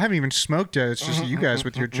 Yeah. I haven't even smoked yet. It's just you guys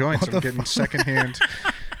with your joints. What I'm the getting secondhand,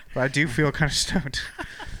 but I do feel kind of stoned.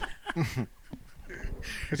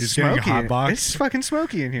 It's getting a hot box. It's fucking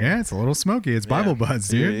smoky in here. Yeah, it's a little smoky. It's Bible buds,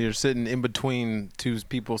 dude. You're sitting in between two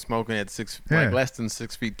people smoking at Yeah. like less than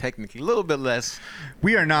 6 feet, technically, a little bit less.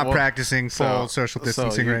 We are not Well, practicing full so- social so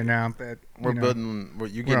distancing you- right now, but We're you know, building. You we're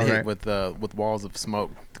get all hit right. with walls of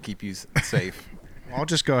smoke to keep you safe. I'll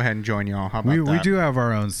just go ahead and join y'all. How about We that? do have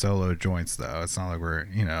our own solo joints though. It's not like we're,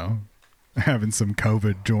 you know, having some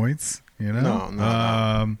COVID joints, you know?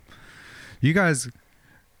 No. You guys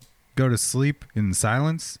go to sleep in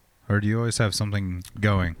silence, or do you always have something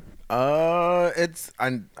going? It's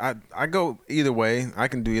I go either way. I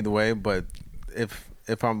can do either way, but if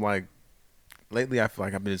I'm like lately, I feel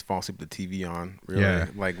like I've been just falling asleep with the TV on, really, Yeah.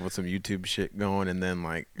 like with some YouTube shit going, and then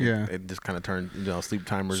like Yeah. it just kind of turns sleep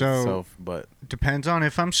timers So- itself. But Depends on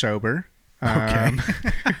if I'm sober. Okay.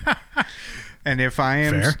 And if I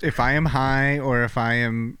am Fair. if I am high or if I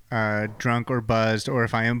am drunk or buzzed or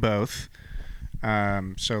if I am both.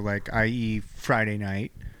 So like i.e. Friday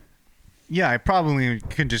night. Yeah, I probably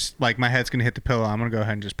can just like my head's gonna hit the pillow. I'm gonna go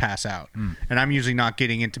ahead and just pass out. And I'm usually not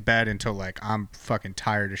getting into bed until like I'm fucking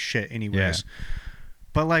tired as shit anyways. Yeah.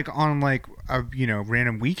 But like on like a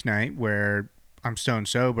random weeknight where I'm stone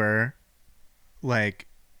sober, like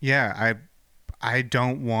yeah, I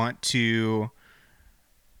don't want to.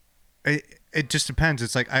 It just depends.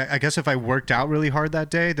 It's like I guess if I worked out really hard that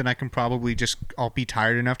day, then I can probably I'll be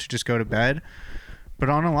tired enough to just go to bed. But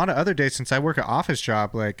on a lot of other days, since I work an office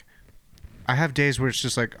job, like I have days where it's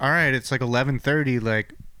just like, all right, it's like 11:30,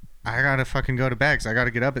 like I gotta fucking go to bed 'cause I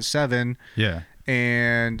gotta get up at 7. Yeah.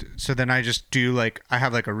 And so then I just do like I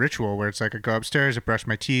have like a ritual where it's like I go upstairs, I brush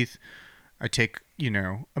my teeth, I take a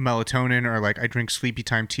melatonin or like I drink sleepy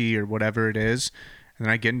time tea or whatever it is, and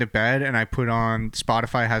then I get into bed and I put on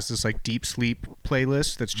Spotify has this like deep sleep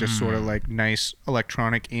playlist that's just sort of like nice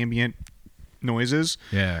electronic ambient noises.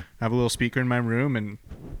 Yeah. I have a little speaker in my room, and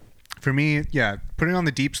for me, yeah, putting on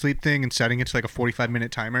the deep sleep thing and setting it to like a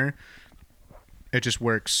 45-minute timer, it just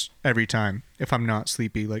works every time. If I'm not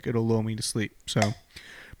sleepy, like it'll lull me to sleep. So,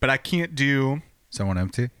 but I can't do. Someone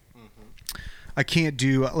empty? I can't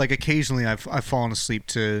do like occasionally I've fallen asleep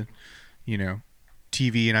to,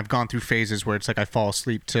 TV, and I've gone through phases where it's like I fall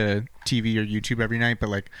asleep to TV or YouTube every night, but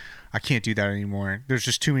like I can't do that anymore. There's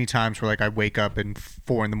just too many times where like I wake up at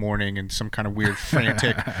 4 a.m. and some kind of weird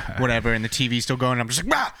frantic whatever, and the TV's still going. And I'm just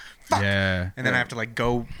like, ah, fuck. Yeah. And then I have to like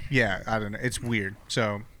go. Yeah, I don't know. It's weird.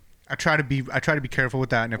 So I try to be careful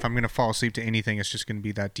with that. And if I'm gonna fall asleep to anything, it's just gonna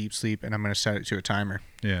be that deep sleep, and I'm gonna set it to a timer.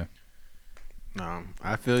 Yeah. no,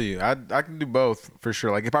 I feel you. I can do both for sure.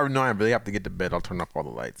 Like if I know I really have to get to bed, I'll turn off all the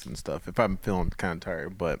lights and stuff. If I'm feeling kind of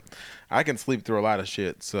tired, but I can sleep through a lot of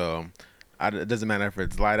shit. So. It doesn't matter if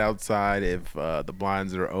it's light outside, if the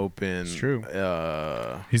blinds are open. It's true.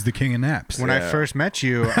 He's the king of naps. When I Yeah. first met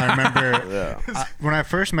you, I remember. Yeah. When I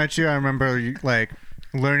first met you, I remember like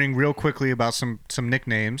learning real quickly about some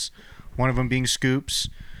nicknames. One of them being Scoops,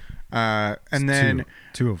 and then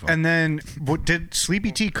two of them. And then, what did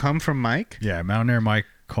Sleepy T come from Mike? Yeah, Mountaineer Mike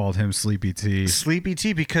called him Sleepy T. Sleepy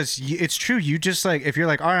T, because it's true. You just like, if you're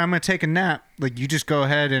like, all right, I'm gonna take a nap. Like, you just go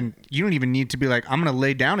ahead and you don't even need to be like, I'm gonna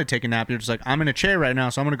lay down and take a nap. You're just like, I'm in a chair right now,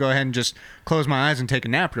 so I'm gonna go ahead and just close my eyes and take a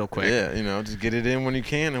nap real quick. Yeah, just get it in when you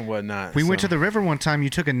can and whatnot. We went to the river one time.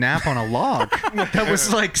 You took a nap on a log that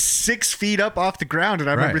was like 6 feet up off the ground, and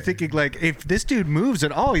I remember Right. thinking, like, if this dude moves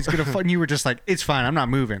at all, he's gonna. And you were just like, it's fine. I'm not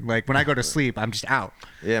moving. Like, when I go to sleep, I'm just out.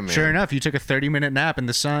 Yeah, man. Sure enough, you took a 30-minute nap in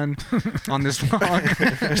the sun on this log.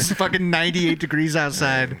 It's fucking 98 degrees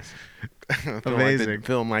outside. Amazing.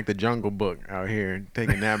 Feeling like the Jungle Book out here,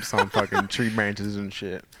 taking naps on fucking tree branches and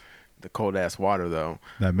shit. The cold ass water though.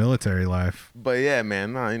 That military life. But yeah,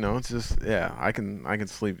 man, no, it's just I can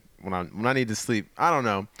sleep when I need to sleep. I don't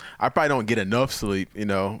know. I probably don't get enough sleep,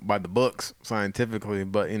 by the books scientifically,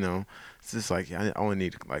 but it's just like I only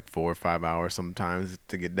need like 4 or 5 hours sometimes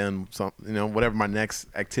to get done something, whatever my next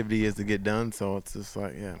activity is to get done. So it's just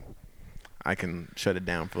like, I can shut it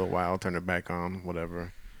down for a while, turn it back on,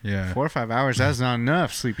 whatever. Yeah. 4 or 5 hours, that's not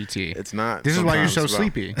enough, Sleepy T. It's not. This is why you're so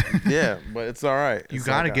sometimes, sleepy. Yeah, but it's all right. You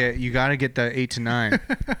gotta get the 8 to 9.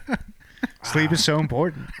 Sleep is so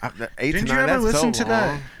important. 8 Didn't to 9, you ever that's listen so to that?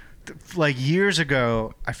 long. Like years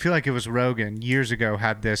ago, I feel like it was Rogan. Years ago,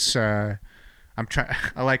 had this. I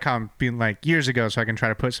like how I'm being like years ago, so I can try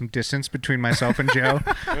to put some distance between myself and Joe,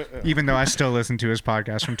 even though I still listen to his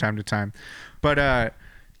podcast from time to time. But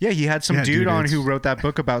yeah, he had some dude on who wrote that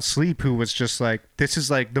book about sleep, who was just like, this is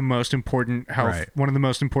like the most important health, Right. one of the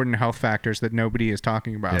most important health factors that nobody is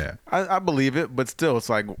talking about. Yeah. I believe it, but still, it's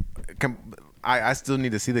like I still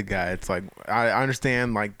need to see the guy. It's like I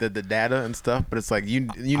understand like the data and stuff, but it's like you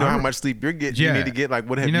know how much sleep you're getting. Yeah. You need to get like,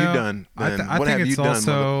 what have you done? Then? I What think have you it's done?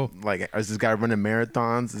 also Like, is this guy running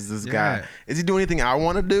marathons? Is this guy? Yeah. Is he doing anything I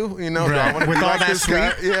want to do? Do I want to With be all like that this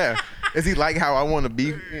guy? Yeah. Is he like how I want to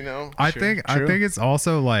be? I think it's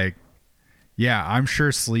also like, yeah, I'm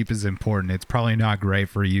sure sleep is important. It's probably not great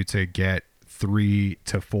for you to get 3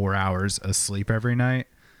 to 4 hours of sleep every night.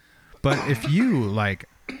 But if you like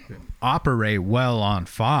operate well on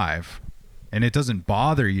 5 and it doesn't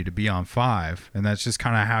bother you to be on 5 and that's just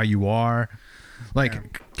kind of how you are,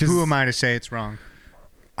 like, 'cause Who am I to say it's wrong?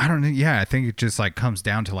 I don't know. Yeah, I think it just like comes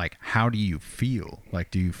down to like, how do you feel?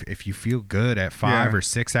 Like, if you feel good at 5 or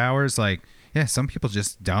 6 hours, like, yeah, some people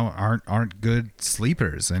just aren't good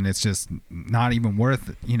sleepers, and it's just not even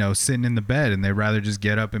worth sitting in the bed, and they'd rather just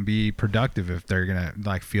get up and be productive if they're gonna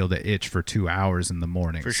like feel the itch for 2 hours in the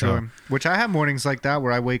morning. For sure. Which I have mornings like that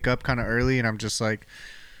where I wake up kind of early and I'm just like,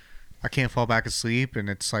 I can't fall back asleep, and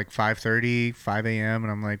it's like 5:30, 5 a.m.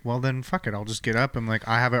 and I'm like, well then fuck it, I'll just get up. I'm like,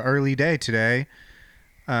 I have an early day today.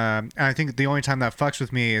 And I think the only time that fucks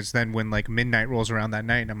with me is then when like midnight rolls around that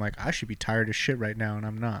night and I'm like, I should be tired as shit right now, and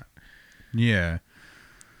I'm not. Yeah.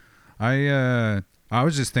 I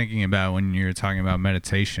was just thinking about when you were talking about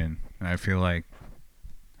meditation, and I feel like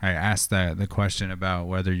I asked the question about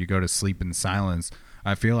whether you go to sleep in silence.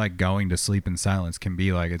 I feel like going to sleep in silence can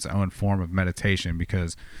be like its own form of meditation,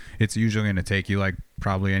 because it's usually going to take you like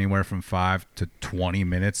probably anywhere from 5 to 20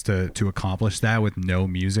 minutes to accomplish that with no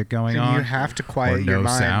music going on. You have to quiet or your no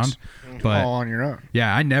mind sound. But all on your own.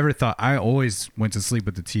 yeah, I always went to sleep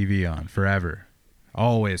with the TV on forever.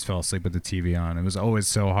 Always fell asleep with the TV on. It was always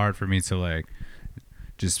so hard for me to like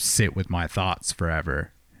just sit with my thoughts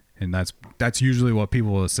forever. And that's usually what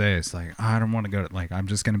people will say. It's like, I don't want to go to, like, I'm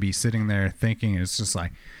just going to be sitting there thinking. And it's just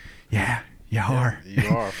like, yeah, you are. You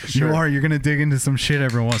are, for sure. You are. You're going to dig into some shit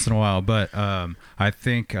every once in a while. But I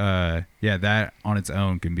think, that on its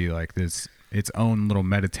own can be like its own little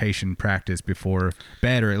meditation practice before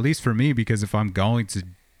bed, or at least for me, because if I'm going to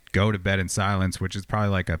go to bed in silence, which is probably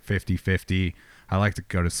like a 50-50, I like to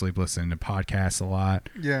go to sleep listening to podcasts a lot.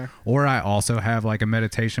 Yeah. Or I also have like a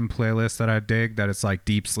meditation playlist that I dig, that it's like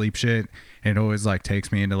deep sleep shit. And it always like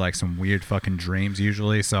takes me into like some weird fucking dreams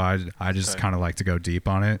usually. So I just kind of like to go deep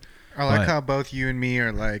on it. I like how both you and me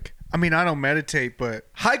are like, I mean, I don't meditate, but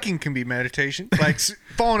hiking can be meditation. Like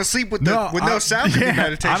falling asleep with no sound can be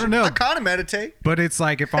meditation. I don't know. I kind of meditate. But it's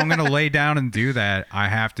like, if I'm going to lay down and do that, I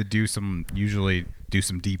have to usually do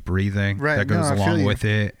some deep breathing that goes along with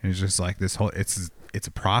it. And it's just like this whole, it's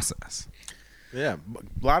a process. Yeah,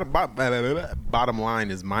 bottom line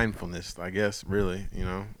is mindfulness, I guess. Really,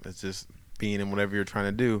 it's just being in whatever you're trying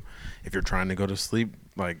to do. If you're trying to go to sleep,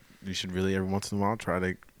 like, you should really every once in a while try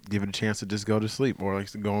to give it a chance to just go to sleep, or like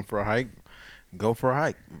going for a hike. go for a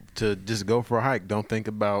hike. To just go for a hike. Don't think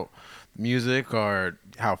about music or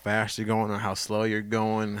how fast you're going or how slow you're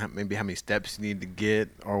going, maybe how many steps you need to get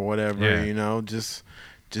or whatever. Yeah. You know, just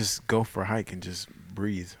go for a hike and just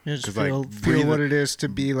breathe. Yeah, just 'Cause, feel breathe- what it is to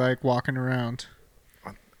be like walking around.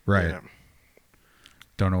 Right. Yeah.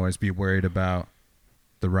 Don't always be worried about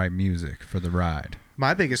the right music for the ride.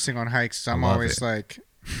 My biggest thing on hikes is I'm love always it. like,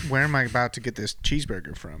 where am I about to get this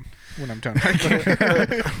cheeseburger from when I'm done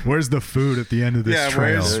hiking? Where's the food at the end of this yeah,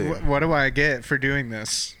 trail? what do I get for doing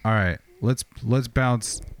this? All right, let's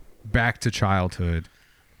bounce back to childhood.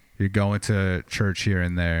 You're going to church here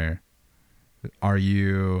and there. Are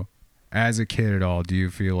you, as a kid at all, do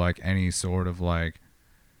you feel like any sort of like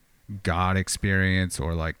God experience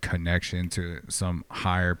or like connection to some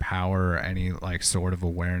higher power or any like sort of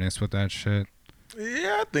awareness with that shit?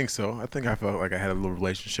 Yeah, I think so. I think I felt like I had a little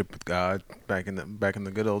relationship with God back in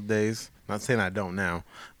the good old days. Not saying I don't now,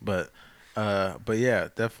 but yeah,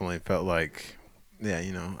 definitely felt like, yeah,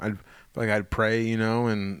 you know, I'd pray, you know,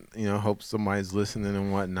 and you know, hope somebody's listening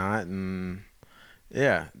and whatnot, and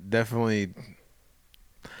yeah, definitely,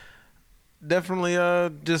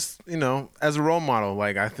 just, you know, as a role model,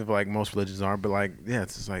 like I feel like most religions are, but like, yeah,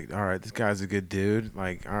 it's just like, all right, this guy's a good dude.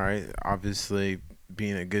 Like, all right, obviously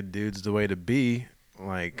being a good dude's the way to be,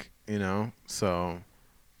 like, you know, so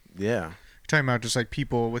yeah. You're talking about just like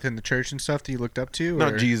people within the church and stuff that you looked up to? No,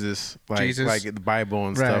 or? Jesus, Jesus? like the Bible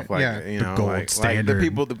and Right, stuff, like, yeah. you The know, gold like standard. the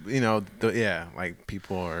people, you know, like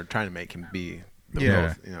people are trying to make him be the Yeah.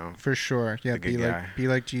 most, you know, For sure. Yeah, The good guy. be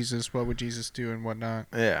like Jesus. What would Jesus do and whatnot?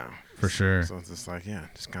 yeah, For sure. So it's just like, yeah,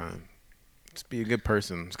 just kind of, just be a good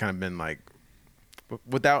person. It's kind of been like,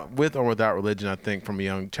 with or without religion, I think from a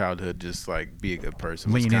young childhood, just like be a good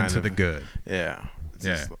person. It's Lean kind into of- the good. Yeah, it's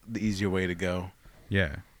Yeah. just the easier way to go.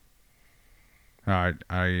 Yeah. All right.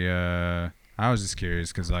 I was just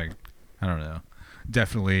curious because, like, I don't know.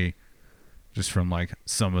 Definitely just from, like,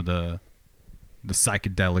 some of the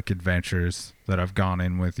psychedelic adventures that I've gone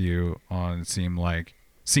in with you on seemed like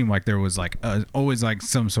there was, like, always, like,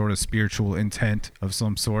 some sort of spiritual intent of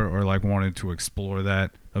some sort or, like, wanted to explore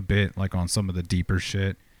that a bit, like, on some of the deeper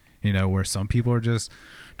shit, you know, where some people are just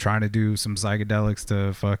trying to do some psychedelics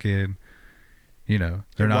to fucking... You know,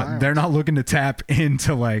 they're not looking to tap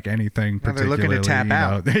into like anything No, they're particularly. looking to tap you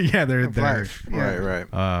know. out Yeah, they're of life. Yeah.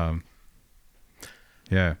 Right.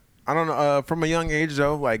 Yeah. I don't know. From a young age,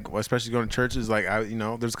 though, like especially going to churches, like you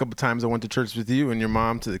know, there's a couple times I went to church with you and your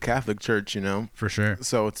mom to the Catholic church, you know. For sure.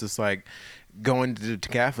 So it's just like going to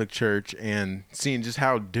Catholic church and seeing just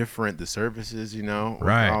how different the service is, you know, with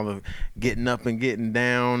Right. all the getting up and getting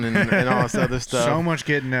down and all this other stuff. So much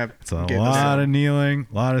getting up. It's a getting lot up. of kneeling,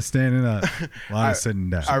 a lot of standing up, a lot of sitting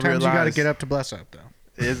down. I Sometimes you got to realized- get up to bless up, though.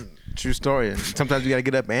 It's a true story. And sometimes you got to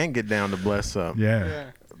get up and get down to bless up.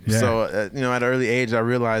 Yeah. Yeah. So, you know, at an early age, I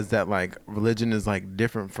realized that like religion is like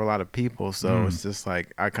different for a lot of people. So it's just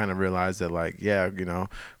like, I kind of realized that like, yeah, you know,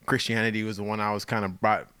 Christianity was the one I was kind of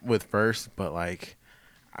brought with first, but like,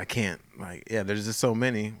 I can't like, yeah, there's just so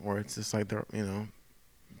many where it's just like, they're, you know,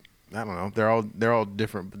 I don't know. They're all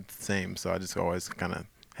different, but the same. So I just always kind of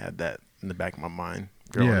had that in the back of my mind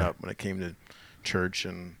growing Yeah. up when it came to church.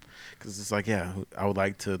 And because it's like, yeah, I would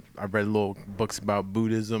like to, I read little books about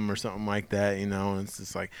Buddhism or something like that, you know, and it's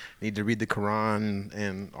just like, need to read the Quran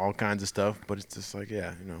and all kinds of stuff. But it's just like,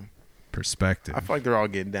 yeah, you know, Perspective. I feel like they're all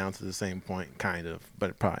getting down to the same point, kind of,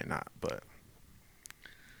 but probably not. But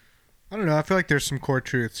I don't know. I feel like there's some core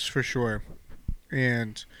truths for sure,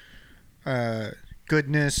 and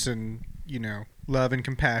goodness, and you know, love and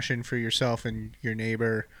compassion for yourself and your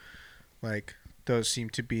neighbor. Like those seem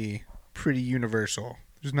to be pretty universal.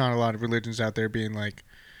 There's not a lot of religions out there being like,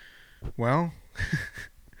 well,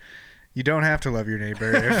 you don't have to love your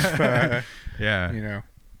neighbor if yeah. you know.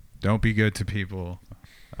 Don't be good to people.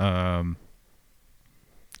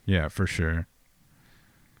 Yeah, for sure.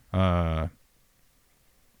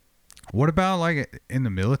 What about like in the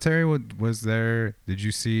military? Was there? Did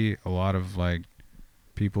you see a lot of like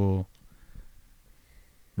people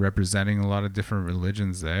representing a lot of different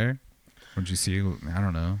religions there? Would you see? I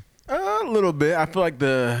don't know. a little bit. I feel like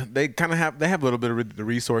they have a little bit of the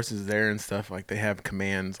resources there and stuff. Like they have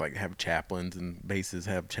commands, like have chaplains, and bases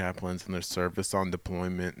have chaplains in their service on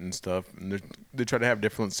deployment and stuff. And they try to have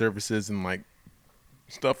different services and like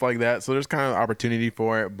stuff like that. So there's kind of opportunity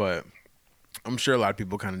for it, but I'm sure a lot of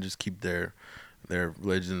people kind of just keep their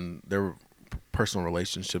religion, their personal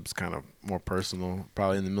relationships kind of more personal,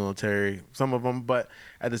 probably in the military, some of them. But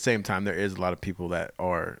at the same time, there is a lot of people that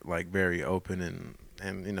are like very open and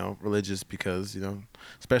you know, religious because, you know,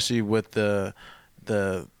 especially with the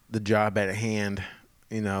job at hand,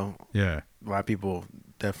 you know, Yeah. a lot of people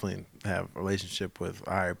definitely have a relationship with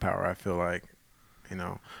a higher power. I feel like, you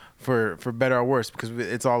know, for better or worse, because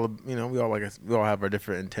it's all, you know, we all have our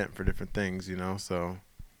different intent for different things, you know. So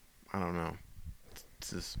I don't know.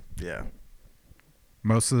 It's just, yeah.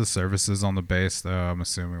 Most of the services on the base, though, I'm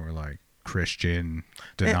assuming were like Christian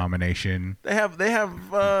denomination. They have.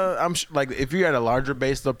 Like if you're at a larger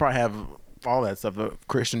base, they'll probably have all that stuff. A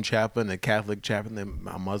Christian chaplain, a Catholic chaplain,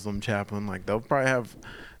 a Muslim chaplain. Like they'll probably have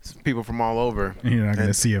people from all over. You're not going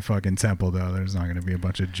to see a fucking temple, though. There's not going to be a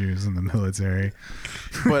bunch of Jews in the military.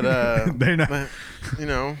 But they're not. But, you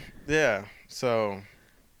know, yeah. So,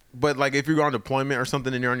 but like if you're on deployment or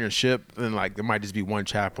something and you're on your ship, then like there might just be one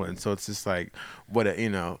chaplain. So it's just like what, you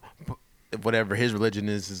know, whatever his religion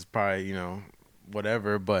is probably, you know,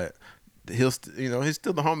 whatever. But he's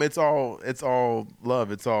still the home. It's all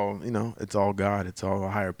love. It's all, you know, it's all God. It's all a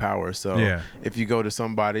higher power. So Yeah. if you go to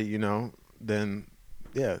somebody, you know, then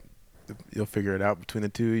yeah, you'll figure it out between the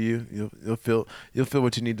two of you. You'll feel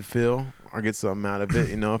what you need to feel or get something out of it,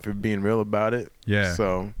 you know, if you're being real about it. Yeah.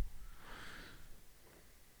 So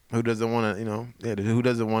who doesn't want to, you know, who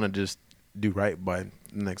doesn't want to just do right by the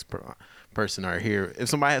next person or hear? If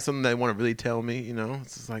somebody has something they want to really tell me, you know,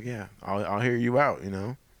 it's just like, yeah, I'll hear you out, you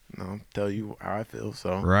know, and I'll tell you how I feel.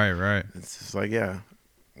 So Right. it's just like, yeah,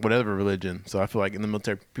 whatever religion. So I feel like in the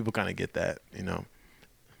military, people kind of get that, you know.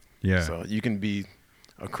 Yeah. So you can be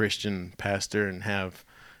a Christian pastor and have,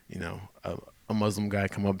 you know, a Muslim guy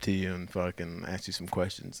come up to you and fucking ask you some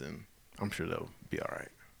questions, and I'm sure they'll be all right.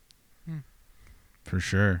 For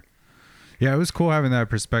sure. Yeah, it was cool having that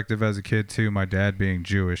perspective as a kid too. My dad being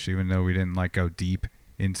Jewish, even though we didn't like go deep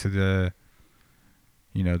into the,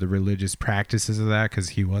 you know, the religious practices of that because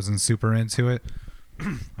he wasn't super into it.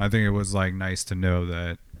 I think it was like nice to know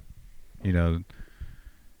that, you know,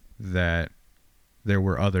 that there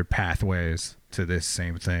were other pathways to this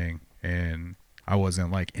same thing, and I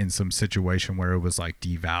wasn't like in some situation where it was like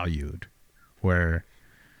devalued, where,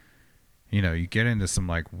 you know, you get into some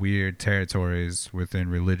like weird territories within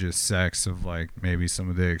religious sects of like maybe some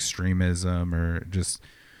of the extremism or just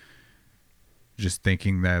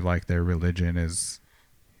thinking that like their religion is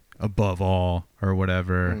above all or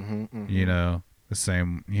whatever. You know, the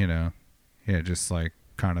same, you know, yeah, just like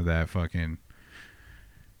kind of that fucking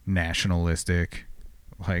nationalistic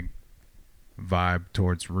like vibe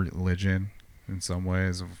towards religion in some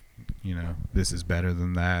ways of, you know, this is better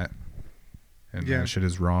than that and Yeah. that shit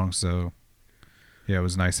is wrong. So yeah, it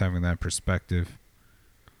was nice having that perspective.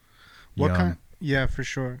 Yeah, for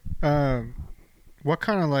sure. What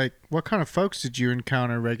kind of folks did you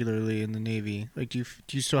encounter regularly in the Navy? Like, do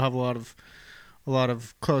you still have a lot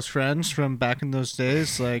of close friends from back in those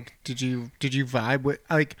days? Like, did you vibe with,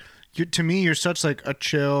 like, to me, you're such like a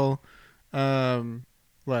chill,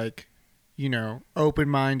 like, you know,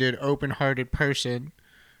 open-minded, open-hearted person.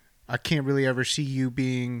 I can't really ever see you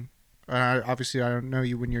being, obviously I don't know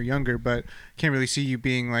you when you're younger, but can't really see you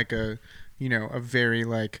being like a, you know, a very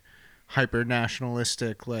like hyper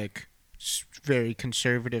nationalistic, like very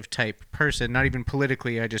conservative type person. Not even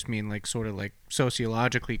politically, I just mean like sort of like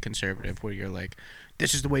sociologically conservative, where you're like,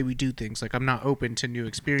 this is the way we do things. Like, I'm not open to new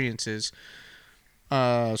experiences.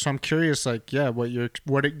 So I'm curious, like, yeah, what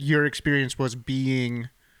your experience was being,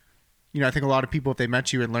 you know, I think a lot of people, if they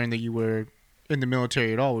met you and learned that you were in the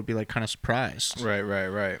military at all, would be like kind of surprised.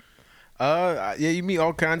 Right. Yeah, you meet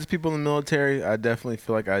all kinds of people in the military. I definitely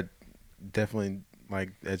feel like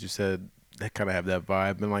like, as you said, they kind of have that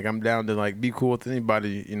vibe, and like I'm down to like be cool with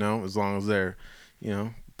anybody, you know, as long as they're, you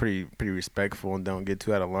know, pretty respectful and don't get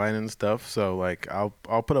too out of line and stuff. So like I'll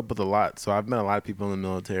put up with a lot. So I've met a lot of people in the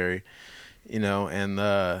military, you know, and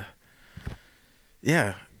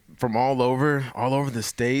yeah, from all over the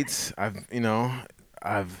states. I'm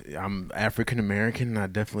African American, and I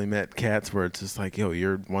definitely met cats where it's just like, yo,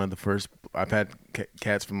 you're one of the first. I've had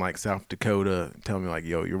cats from like South Dakota tell me like,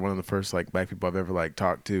 yo, you're one of the first like black people I've ever like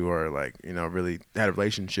talked to or like, you know, really had a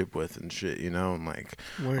relationship with and shit, you know, and like,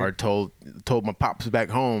 or told my pops back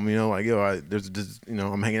home, you know, like, yo, there's just, you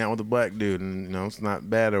know, I'm hanging out with a black dude, and you know, it's not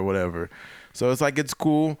bad or whatever. So it's like, it's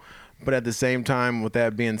cool, but at the same time, with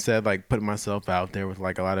that being said, like putting myself out there with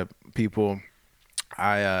like a lot of people,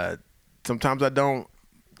 I sometimes I don't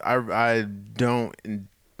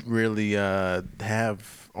really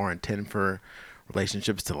have or intend for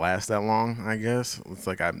relationships to last that long. I guess it's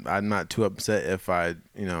like I'm not too upset if I,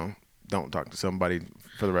 you know, don't talk to somebody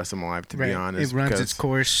for the rest of my life, to be honest. It runs its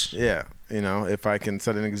course. Yeah, you know, if I can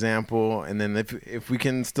set an example, and then if we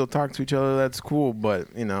can still talk to each other, that's cool. But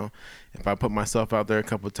you know, if I put myself out there a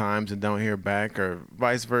couple of times and don't hear back, or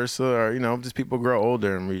vice versa, or you know, just people grow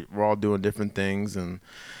older and we're all doing different things, and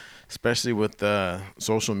especially with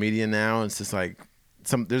social media now, it's just like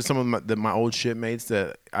there's some of my old shipmates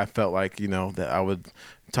that I felt like, you know, that I would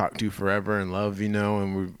talk to forever and love, you know,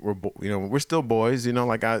 and we're still boys, you know,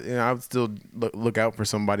 like I would still look out for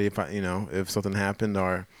somebody if something happened,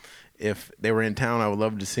 or if they were in town, I would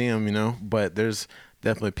love to see them, you know. But there's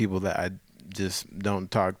definitely people that I just don't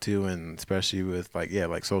talk to, and especially with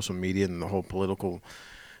like social media and the whole political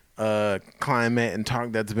climate and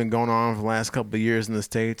talk that's been going on for the last couple of years in the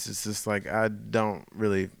States. It's just like I don't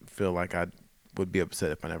really feel like I would be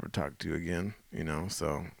upset if I never talked to you again, you know.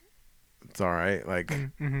 So it's all right. Like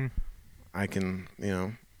Mm-hmm. I can, you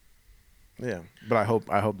know, yeah. But I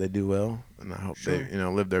hope they do well, and I hope Sure. they, you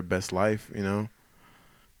know, live their best life, you know.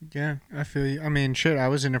 Yeah, I feel you. I mean, shit, I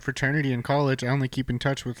was in a fraternity in college. I only keep in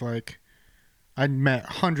touch with I met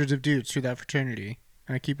hundreds of dudes through that fraternity.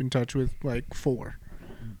 And I keep in touch with 4.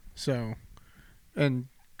 So, and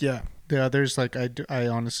yeah, the others, I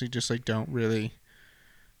honestly just don't really,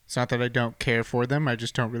 it's not that I don't care for them. I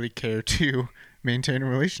just don't really care to maintain a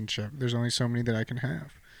relationship. There's only so many that I can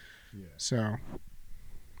have. Yeah. So,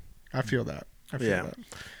 I feel that. I feel Yeah. that.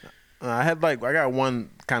 I got one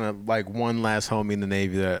last homie in the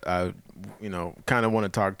Navy that I, you know, kind of want to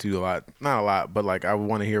talk to a lot. Not a lot, but I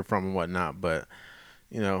want to hear from and whatnot. But,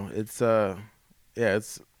 you know, it's I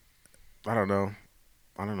don't know.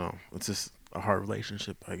 It's just a hard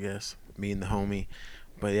relationship, I guess. Me and the homie,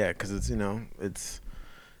 but yeah, because it's, you know, it's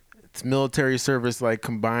military service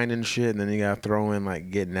combined and shit, and then you gotta throw in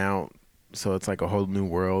getting out, so it's a whole new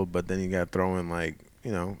world. But then you gotta throw in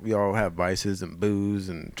you know, we all have vices and booze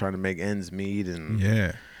and trying to make ends meet and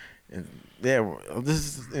Yeah. and yeah,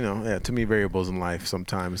 this is, you know, yeah, too many variables in life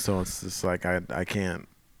sometimes. So it's just I can't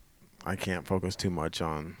focus too much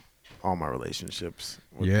on all my relationships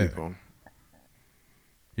with people.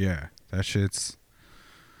 Yeah, that shit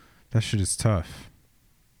is tough.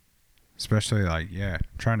 Especially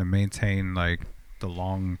trying to maintain the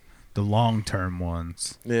long term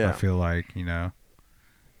ones. Yeah. I feel you know,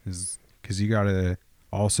 is because you gotta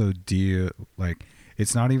also deal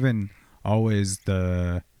it's not even always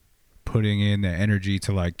the putting in the energy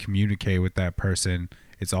to communicate with that person.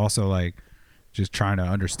 It's also just trying to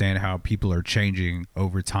understand how people are changing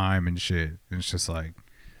over time and shit. And it's just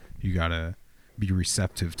you gotta be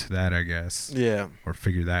receptive to that, I guess. Yeah. Or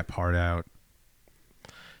figure that part out.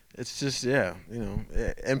 It's just, yeah, you know,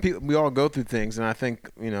 and we all go through things, and I think,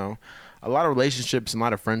 you know, a lot of relationships and a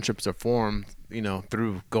lot of friendships are formed, you know,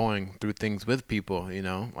 through going through things with people, you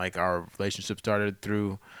know, our relationship started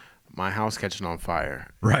through my house catching on fire,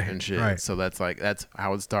 right, and shit. Right. So that's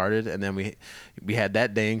how it started, and then we had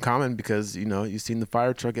that day in common because, you know, you seen the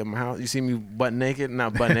fire truck at my house, you see me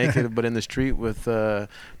not butt naked, but in the street with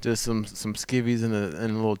just some skivvies and a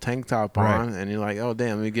little tank top on, and you're like, oh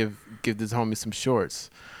damn, let me give this homie some shorts.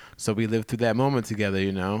 So we lived through that moment together,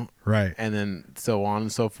 you know, right, and then so on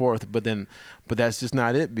and so forth. But that's just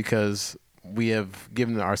not it, because we have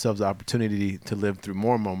given ourselves the opportunity to live through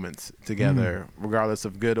more moments together, regardless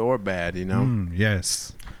of good or bad, you know?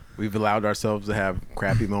 Yes. We've allowed ourselves to have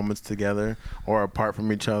crappy moments together or apart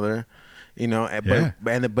from each other, you know,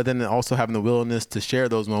 but then also having the willingness to share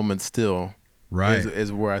those moments still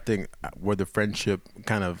is where I think where the friendship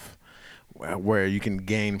kind of, where you can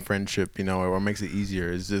gain friendship, you know, or makes it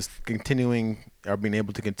easier, is just continuing or being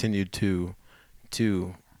able to continue to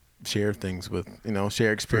share things with, you know,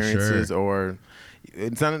 share experiences, or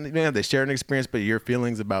it's not, you don't have to share an experience, but your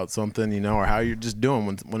feelings about something, you know, or how you're just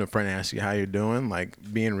doing when a friend asks you how you're doing,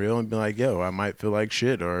 being real and be like, yo, I might feel like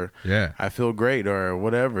shit, or I feel great, or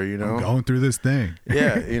whatever, you know, I'm going through this thing.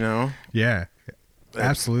 Yeah, you know. Yeah,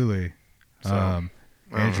 absolutely. So,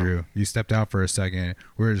 Andrew, you stepped out for a second.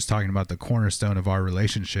 We were just talking about the cornerstone of our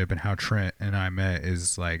relationship and how Trent and I met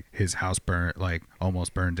is his house burnt,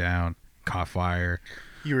 almost burned down, caught fire.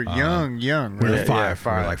 You were young. We were five.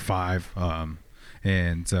 Yeah, We were 5.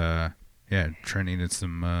 And Trent needed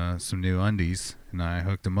some new undies, and I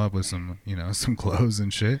hooked him up with some clothes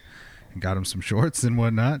and shit, and got him some shorts and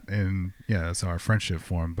whatnot. And yeah, that's how our friendship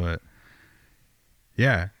formed. But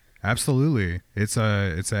yeah, absolutely, it's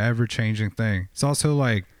an ever changing thing. It's also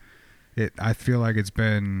I feel like it's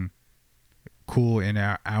been cool in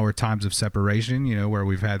our times of separation, you know, where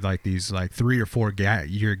we've had these 3 or 4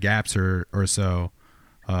 year gaps or so.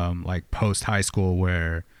 Post high school,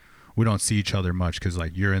 where we don't see each other much because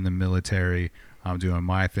you're in the military, I'm doing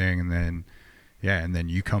my thing, and then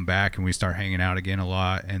you come back and we start hanging out again a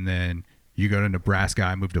lot, and then you go to Nebraska,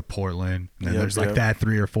 I moved to Portland, and then there's that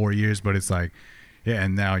 3 or 4 years, but it's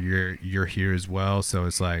and now you're here as well, so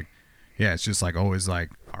it's it's just always all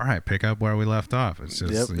right, pick up where we left off. It's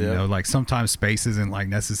just you know, sometimes space isn't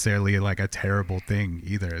necessarily a terrible thing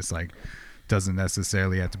either. It's doesn't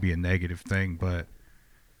necessarily have to be a negative thing, but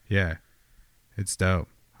Yeah, it's dope.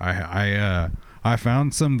 I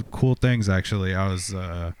found some cool things actually. I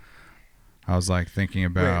was like thinking Wait,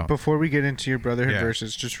 about. before we get into your brotherhood Yeah.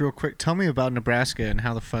 verses, just real quick, tell me about Nebraska and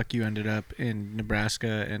how the fuck you ended up in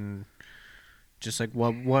Nebraska, and just like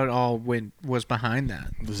what all was behind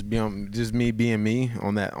that. Just me being me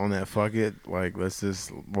on that fuck it. Like, let's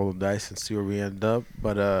just roll the dice and see where we end up.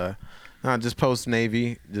 But no, just post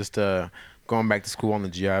Navy, just going back to school on the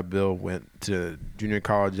GI Bill. Went to junior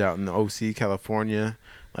college out in the OC, California.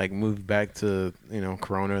 Like, moved back to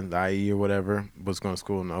Corona, the IE or whatever. Was going to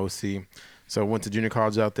school in the OC. So went to junior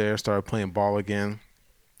college out there. Started playing ball again,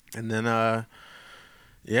 and then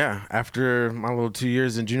yeah, after my little 2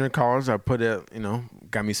 years in junior college, I put it,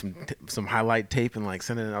 got me some highlight tape and like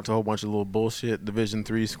sending it out to a whole bunch of little bullshit Division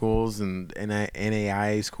III schools and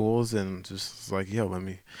NAIA schools, and just was like, yo, let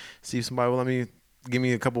me see if somebody will let me give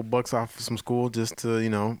me a couple bucks off of some school just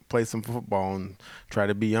to play some football and try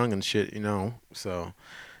to be young and shit, So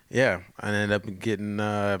yeah, I ended up getting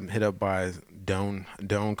hit up by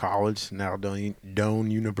Doane College, now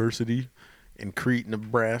Doane University in Crete,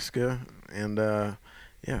 Nebraska, and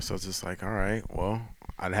yeah, so it's just like, all right, well,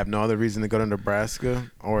 I'd have no other reason to go to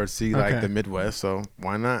Nebraska or see like Okay. the Midwest, so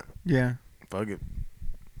why not? Yeah. Fuck it.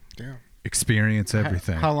 Yeah. Experience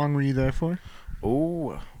everything. How long were you there for?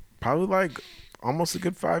 Oh, probably like almost a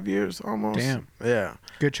good 5 years, almost. Damn. Yeah.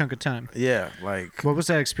 Good chunk of time. Yeah, like. What was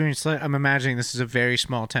that experience like? I'm imagining this is a very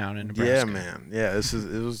small town in Nebraska. Yeah, man. Yeah,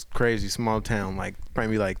 it was crazy. Small town, like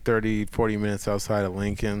probably like 30, 40 minutes outside of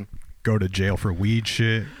Lincoln. Go to jail for weed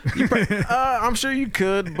shit. I'm sure you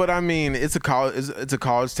could, but I mean, it's a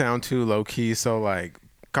college town too, low key. So like,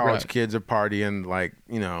 college Right. kids are partying. Like,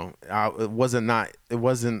 it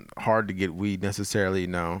wasn't hard to get weed necessarily,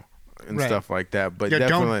 and Right. stuff like that. But Yeah,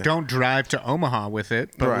 definitely don't drive to Omaha with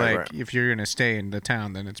it, but Right, like right. if you're gonna stay in the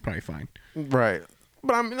town, then it's probably fine. right.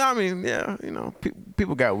 But I mean, yeah,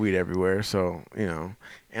 people got weed everywhere. So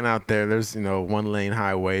and out there's one lane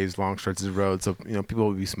highways, long stretches of roads. So people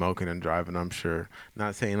will be smoking and driving. I'm sure.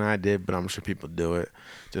 Not saying I did, but I'm sure people do it.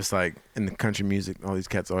 Just like in the country music, all these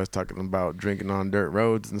cats always talking about drinking on dirt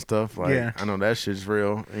roads and stuff. Like, Yeah. I know that shit's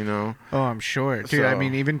real. Oh, I'm sure, dude. I So-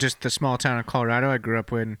 mean, even just the small town of Colorado I grew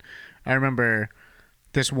up in. I remember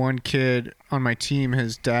this one kid on my team.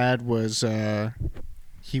 His dad was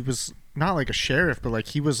he was not like a sheriff, but like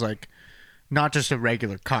he was like not just a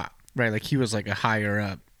regular cop, right? Like he was like a higher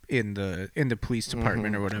up in the police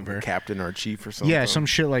department or whatever. Captain or chief or something. Yeah, some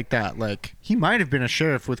shit like that. Like he might have been a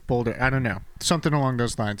sheriff with Boulder. I don't know, something along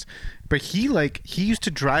those lines. But he used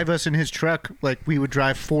to drive us in his truck. Like we would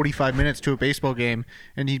drive 45 minutes to a baseball game,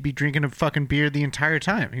 and he'd be drinking a fucking beer the entire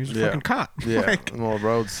time. He was a Yeah. fucking cop. Yeah, Like, little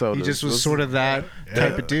road sodas. he just was sort of that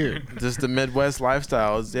type of dude. Just the Midwest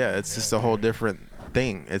lifestyle is, it's just a whole different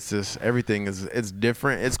thing. It's just everything it's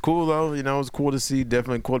different. It's cool though, it's cool to see,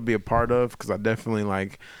 definitely cool to be a part of, because I definitely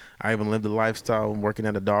I even lived a lifestyle working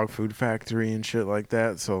at a dog food factory and shit like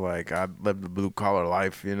that. So like I lived the blue collar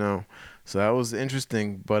life, So that was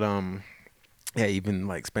interesting. But yeah, even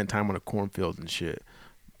like spent time on a cornfield and shit.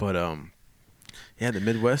 But yeah, the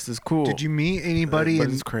Midwest is cool. Did you meet anybody But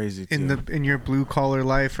it's crazy too. in your blue collar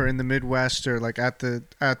life or in the Midwest or like at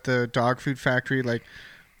the dog food factory? Like,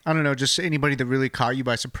 I don't know, just anybody that really caught you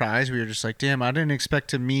by surprise where you're just like, damn, I didn't expect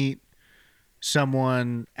to meet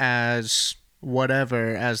someone as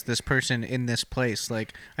whatever as this person in this place.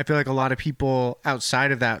 Like, I feel like a lot of people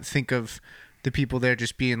outside of that think of the people there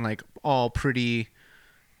just being like all pretty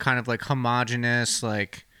kind of like homogenous,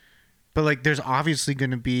 like, but like there's obviously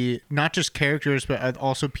going to be not just characters but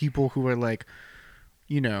also people who are like,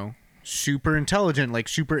 super intelligent, like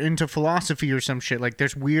super into philosophy or some shit. Like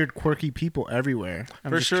there's weird quirky people everywhere.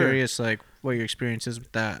 I'm For just sure. curious like what your experience is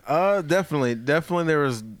with that. Definitely there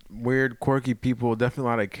was weird, quirky people, definitely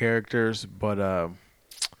a lot of characters, but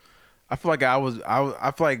I feel like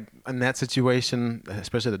I feel like in that situation,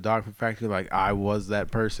 especially the dog food factory, like I was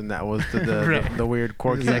that person that was the Right. the weird,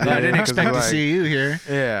 quirky. Like, I didn't dude, 'cause, expect to like, see you here.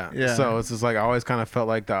 Yeah. Yeah. So it's just like I always kind of felt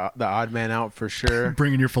like the odd man out for sure.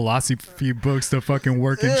 Bringing your philosophy books to fucking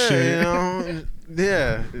work and shit.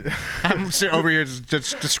 Yeah. I'm over here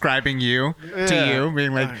just describing you to Yeah. you,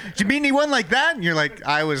 being like, did you meet anyone like that? And you're like,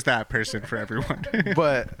 I was that person for everyone.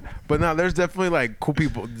 but no, there's definitely like cool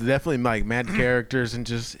people, definitely like mad characters, and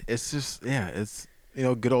it's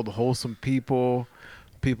good old wholesome people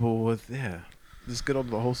with just good old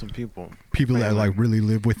wholesome people. People that Man, like really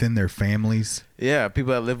live within their families. Yeah,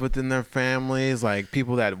 people that live within their families, like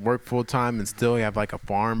people that work full time and still have like a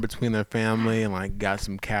farm between their family and like got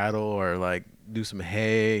some cattle or like do some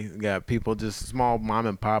hay. You got people just small mom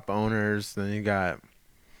and pop owners. Then you got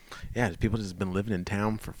just people just been living in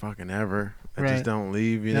town for fucking ever. that Right. just don't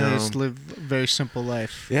leave. You Yeah, know, they just live a very simple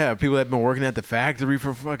life. yeah, people that have been working at the factory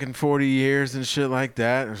for fucking 40 years and shit like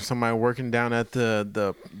that, or somebody working down at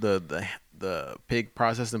the pig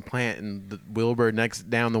processing plant in the Wilbur next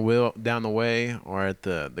down the way, or at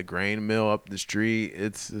the grain mill up the street.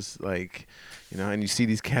 It's just like, you know, and you see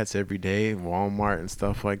these cats every day, Walmart and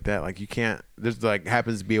stuff like that. Like you can't. There's like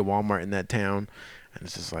happens to be a Walmart in that town. And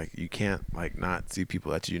it's just like you can't like not see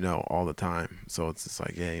people that you know all the time. So it's just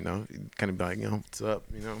like, yeah, you know, you kind of be like, you know, what's up?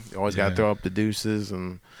 You know, you always got Yeah. to throw up the deuces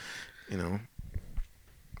and, you know,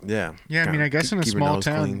 yeah. Yeah, I mean, kinda I guess in a keep your small nose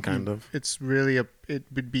town, clean, kind of. it's really it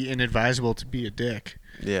would be inadvisable to be a dick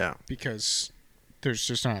Yeah, because there's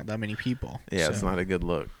just not that many people. yeah, so. it's not a good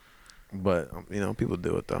look, but you know, people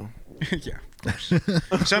do it though. Yeah, of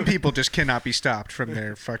course. Some people just cannot be stopped from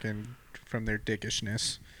their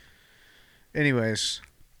dickishness. Anyways,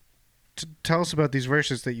 tell us about these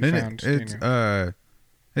verses that you And found.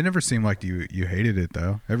 it never seemed like you hated it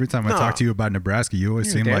though. Every time I No. talk to you about Nebraska, you always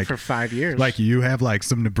You were seem there like for 5 years. you have like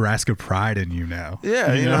some Nebraska pride in you now.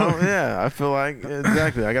 Yeah, you know, yeah. I feel like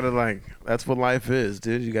exactly. I gotta like that's what life is,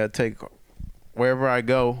 dude. You gotta take wherever I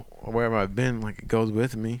go or wherever I've been, like it goes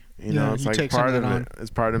with me. You Yeah, know, it's you like take some part of of it it. on.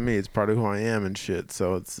 It's part of me. It's part of who I am and shit.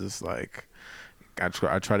 So it's just like I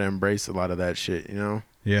try to embrace a lot of that shit. You know.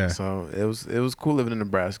 Yeah. So it was cool living in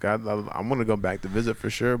Nebraska. I want to go back to visit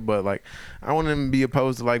for sure, but like I wouldn't be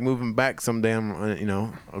opposed to like moving back someday. You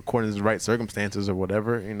know, according to the right circumstances or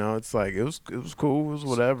whatever. You know, it's like it was cool. It was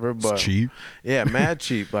whatever. But It's cheap. yeah, mad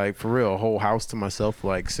cheap. Like for real, a whole house to myself for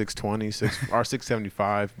like $620 or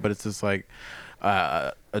 $675. But it's just like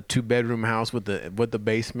a 2-bedroom house with the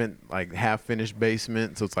basement, like half finished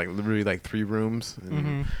basement. So it's like literally like 3 rooms.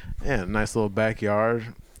 And, yeah, nice little backyard.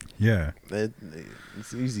 Yeah.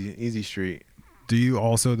 It's easy street. Do you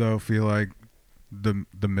also though feel like the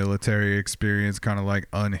military experience kind of like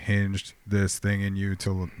unhinged this thing in you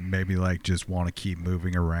to maybe like just want to keep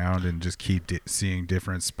moving around and just keep seeing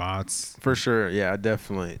different spots? For sure, yeah,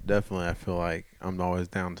 definitely. I feel like I'm always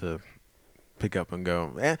down to pick up and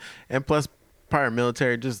go, and plus, prior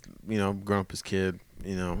military, just you know, growing up as a kid,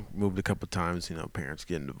 you know, moved a couple times, you know, parents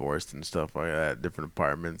getting divorced and stuff like that, different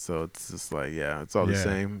apartments. So it's just like, yeah, it's all the Yeah.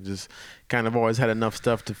 same. Just kind of always had enough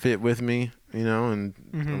stuff to fit with me, you know, and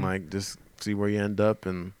like just see where you end up.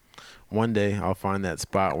 And one day I'll find that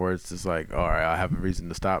spot where it's just like, all right, I have a reason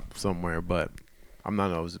to stop somewhere, but I'm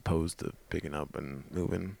not always opposed to picking up and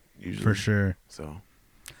moving usually. For sure. So,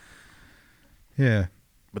 Yeah.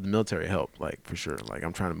 but the military helped, like for sure. Like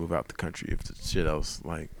I'm trying to move out the country if the shit else,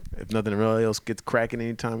 like if nothing really else gets cracking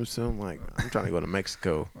anytime soon. Like I'm trying to go to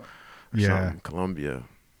Mexico, or Yeah. something, Colombia,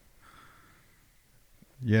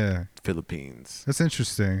 Yeah. Philippines, That's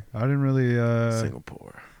interesting. I didn't really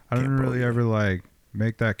Singapore. I didn't really Cambodia. ever like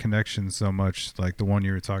make that connection so much, like the one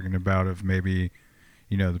you were talking about of maybe,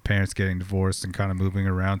 you know, the parents getting divorced and kind of moving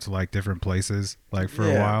around to like different places like for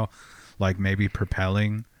a Yeah. while, like maybe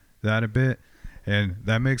propelling that a bit. And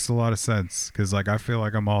that makes a lot of sense because like I feel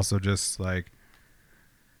like I'm also just like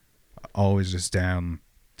always just down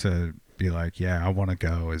to be like, yeah, I want to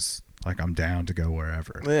go, is like I'm down to go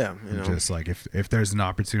wherever. Yeah, you know. Just like if there's an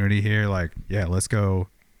opportunity here, like yeah, let's go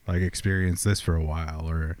like experience this for a while,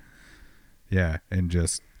 or yeah, and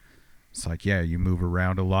just it's like yeah, you move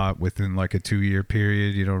around a lot within like a 2-year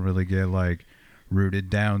period. You don't really get like rooted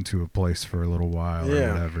down to a place for a little while or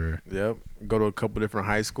Yeah. whatever. Yep. Go to a couple different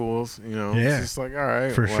high schools, you know. Yeah. It's just like, all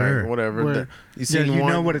right, For like, sure. whatever. Where- You yeah, seen you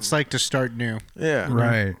one? know what it's like to start new. Yeah.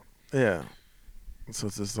 Right. Yeah. So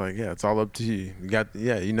it's just like, yeah, it's all up to you. You got,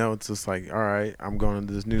 yeah, you know, it's just like, all right, I'm going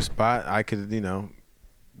to this new spot. I could, you know,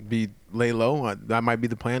 lay low. That might be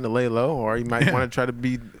the plan, to lay low, or you might want to try to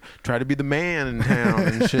be the man in town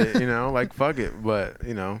and shit. You know, like fuck it. But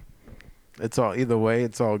you know, it's all either way.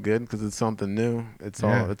 It's all good because it's something new. It's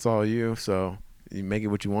all you. So you make it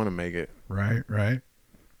what you want to make it. Right. Right.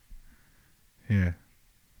 Yeah.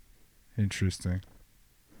 Interesting.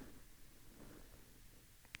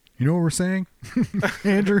 You know what we're saying,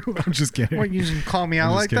 Andrew? I'm just kidding. What, you just call me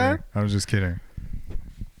I'm out just like kidding. that? I was just kidding.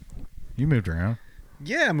 You moved around.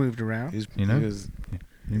 Yeah, I moved around. You know? He was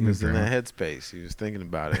You moved in around. that headspace. He was thinking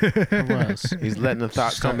about it. I was. He's letting the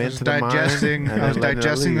thought come I was into the mind. digesting. and I was then letting it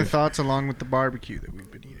digesting the leave. thoughts along with the barbecue that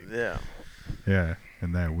we've been eating. Yeah. Yeah,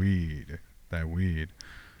 and that weed.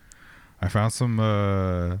 I found some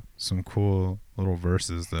cool little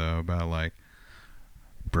verses though about like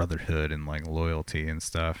brotherhood and like loyalty and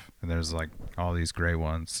stuff. And there's like all these great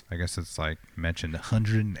ones. I guess it's like mentioned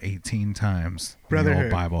 118 times in the Brotherhood.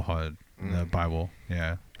 old Bible HUD. The Bible,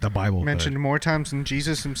 yeah, the Bible Mentioned more times than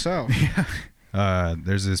Jesus himself.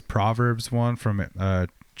 There's this Proverbs one from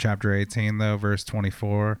chapter 18 though, verse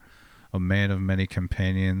 24. a man of many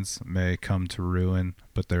companions may come to ruin,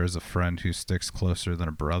 but there is a friend who sticks closer than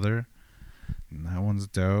a brother. And that one's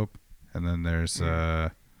dope. And then there's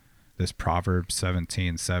this Proverbs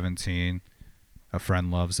 17:17. A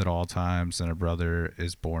friend loves at all times, and a brother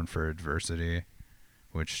is born for adversity.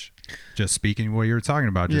 Which, just speaking what you were talking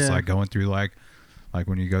about, just Yeah. like going through like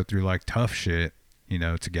when you go through like tough shit, you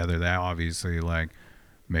know, together, that obviously like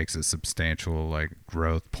makes a substantial like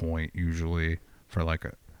growth point usually for like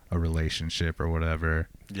a relationship or whatever.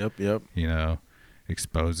 Yep. You know,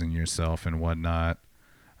 exposing yourself and whatnot.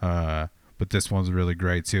 But this one's really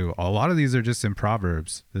great too. A lot of these are just in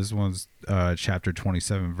Proverbs. This one's chapter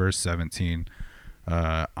 27, verse 17.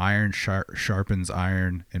 Iron sharpens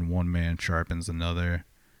iron, and one man sharpens another.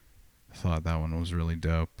 I thought that one was really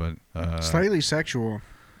dope, but Slightly sexual.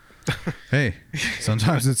 hey,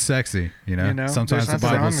 sometimes it's sexy, you know. You know, Sometimes there's the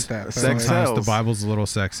nothing wrong Bible's with that, but Sex sometimes the sells. Bible's a little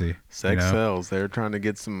sexy. Sex you know? sells. They're trying to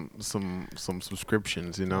get some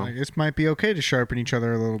subscriptions, you know. Like, it might be okay to sharpen each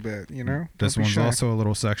other a little bit, you know? This Don't be one's shy. also a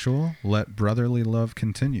little sexual. Let brotherly love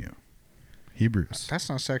continue. Hebrews. That's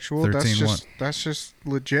not sexual. 13:1. That's just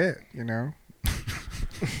legit, you know?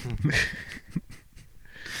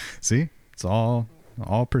 See, it's all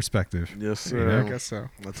perspective. Yes, You sir. know? I guess so.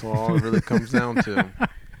 That's all it really comes down to.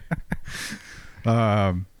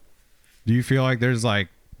 Do you feel like there's like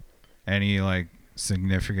any like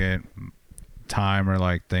significant time or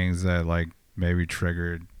like things that like maybe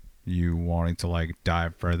triggered you wanting to like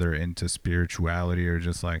dive further into spirituality, or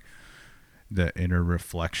just like the inner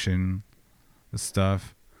reflection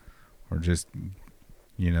stuff, or just,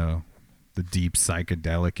 you know, the deep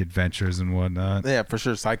psychedelic adventures and whatnot? Yeah, for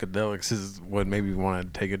sure. Psychedelics is what made me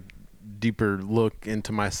want to take a deeper look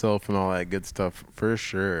into myself and all that good stuff. For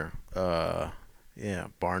sure. Yeah,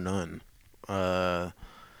 bar none.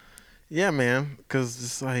 Yeah, man. Because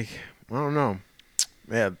it's like, I don't know.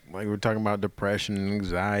 Yeah, like we were talking about depression and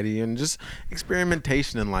anxiety and just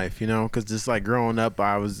experimentation in life, you know, because just like growing up,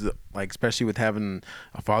 I was like, especially with having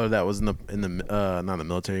a father that was in the not in the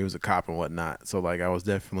military, he was a cop and whatnot. So like I was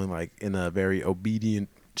definitely like in a very obedient,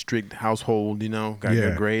 strict household, you know, got Yeah,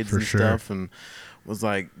 good grades for and sure. stuff, and was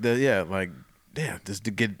like, just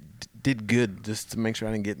to did good just to make sure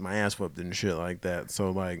I didn't get my ass whooped and shit like that.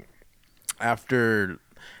 So like after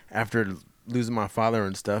losing my father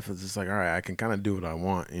and stuff, it's just like, all right, I can kind of do what I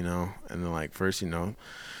want, you know. And then like first, you know,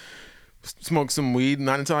 smoke some weed,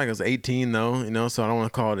 not until like I was 18 though, you know, so I don't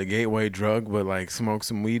want to call it a gateway drug, but like smoke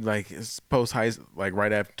some weed like it's post high, like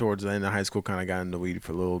right after towards the end of high school, kind of got into weed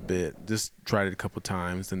for a little bit, just tried it a couple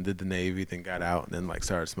times, then did the Navy, then got out, and then like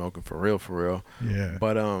started smoking for real. Yeah.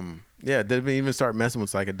 But yeah, didn't even start messing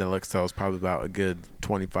with psychedelics till I was probably about a good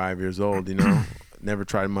 25 years old, you know. Never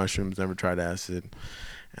tried mushrooms, never tried acid.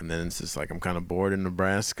 And then it's just like I'm kind of bored in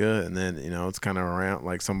Nebraska, and then, you know, it's kind of around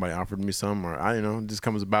like somebody offered me some, or I, you know, it just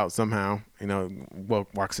comes about somehow, you know,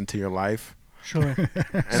 walks into your life. Sure.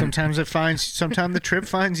 Sometimes the trip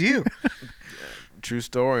finds you. True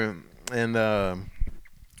story. And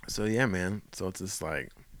so yeah, man. So it's just like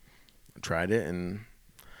I tried it, and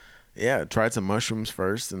yeah, tried some mushrooms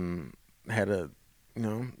first, and had a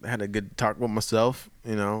good talk with myself,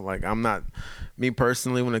 you know, like I'm not, me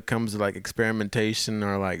personally, when it comes to like experimentation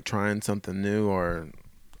or like trying something new, or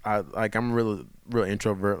I'm real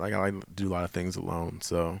introvert. Like I like to do a lot of things alone.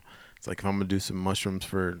 So it's like if I'm gonna do some mushrooms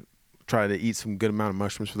try to eat some good amount of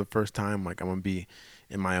mushrooms for the first time, like I'm gonna be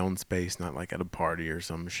in my own space, not like at a party or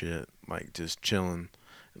some shit, like just chilling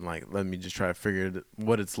and like let me just try to figure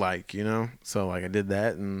what it's like, you know. So like I did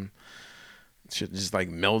that, and shit just like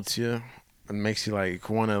melts you and makes you like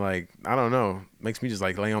want to, like, I don't know, makes me just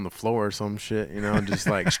like lay on the floor or some shit, you know, and just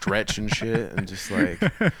like stretch and shit, and just like,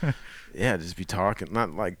 yeah, just be talking,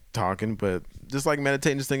 not like talking, but just like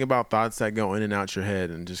meditating, just thinking about thoughts that go in and out your head,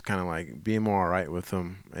 and just kind of like being more all right with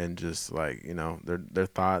them, and just like, you know, their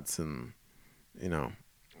thoughts, and, you know,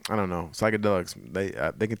 I don't know, psychedelics,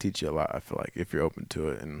 they can teach you a lot, I feel like, if you're open to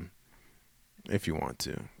it and if you want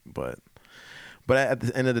to. But at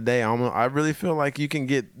the end of the day, I really feel like you can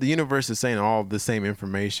get, the universe is saying all the same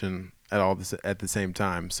information at the same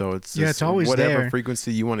time. So it's just, it's always whatever there.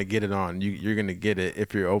 frequency you want to get it on, you're gonna get it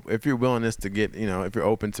if you're willingness to get, you know, if you're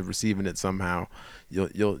open to receiving it somehow,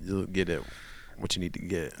 you'll get it what you need to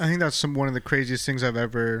get. I think that's one of the craziest things I've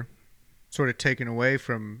ever sort of taken away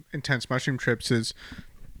from intense mushroom trips is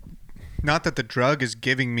not that the drug is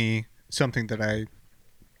giving me something that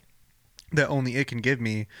only it can give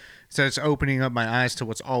me. So it's opening up my eyes to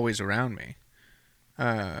what's always around me,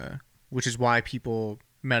 which is why people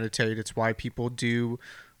meditate. It's why people do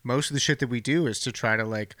most of the shit that we do, is to try to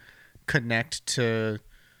like connect to,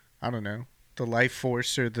 I don't know, the life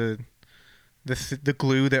force or the the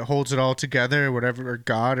glue that holds it all together, or whatever, or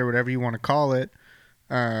God, or whatever you want to call it.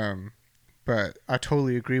 But I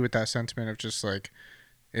totally agree with that sentiment of just like,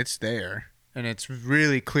 it's there. And it's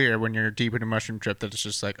really clear when you're deep in a mushroom trip that it's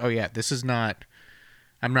just like, oh yeah, this is not,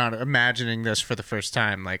 I'm not imagining this for the first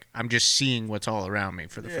time. Like, I'm just seeing what's all around me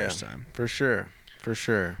for the first time. For sure.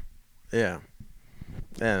 Yeah.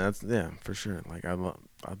 For sure. Like, I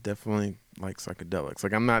definitely like psychedelics.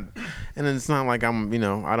 Like, I'm not, and it's not like I'm,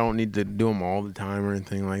 I don't need to do them all the time or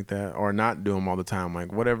anything like that, or not do them all the time.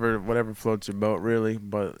 Like, whatever floats your boat, really.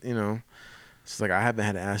 But, it's like I haven't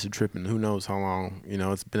had an acid trip in who knows how long.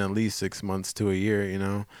 It's been at least 6 months to a year,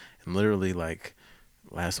 and literally, like,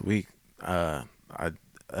 last week,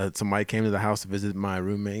 somebody came to the house to visit my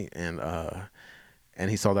roommate, and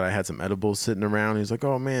he saw that I had some edibles sitting around. He was like,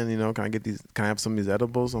 "Oh man, can I have some of these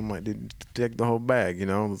edibles?" I'm like, "Dude, take the whole bag."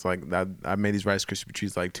 It's like I made these Rice Krispie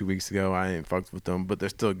treats like 2 weeks ago. I ain't fucked with them, but they're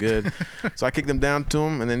still good. So I kicked them down to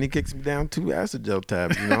him, and then he kicks me down 2 acid gel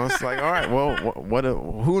tabs. It's like, all right, well,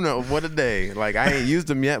 who knows? What a day! Like, I ain't used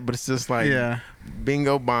them yet, but it's just like,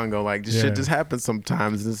 bingo bongo. Like, shit just happens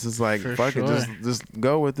sometimes. It's just like, fuck it, just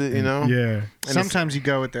go with it. Yeah. And sometimes you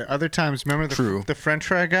go with it. Other times, remember the French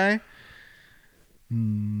fry guy?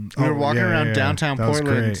 We were walking around downtown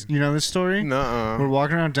Portland. You know this story? Nuh-uh. We're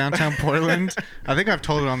walking around downtown Portland. I think I've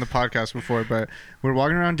told it on the podcast before, but we're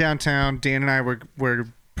walking around downtown. Dan and I were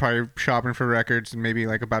probably shopping for records and maybe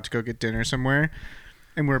like about to go get dinner somewhere.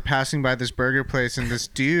 And we're passing by this burger place, and this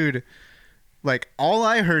dude, like, all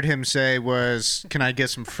I heard him say was, "Can I get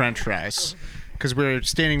some French fries?" Because we're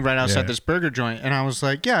standing right outside this burger joint. And I was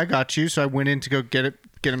like, "Yeah, I got you." So I went in to go get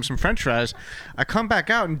him some French fries. I come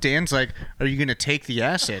back out, and Dan's like, "Are you going to take the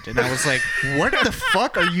acid?" And I was like, what the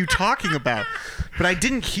fuck are you talking about? But I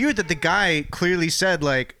didn't hear that the guy clearly said,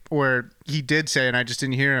 like, or he did say, and I just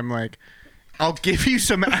didn't hear him, like, "I'll give you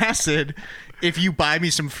some acid if you buy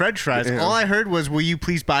me some French fries." Yeah. All I heard was, "Will you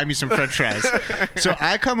please buy me some French fries?" So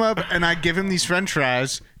I come up and I give him these French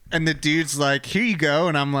fries, and the dude's like, "Here you go."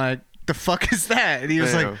 And I'm like, "The fuck is that?" And he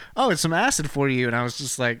was like, "Oh, it's some acid for you." And I was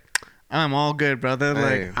just like, "I'm all good, brother."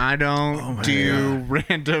 Like, I don't do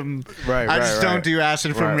random. I just don't do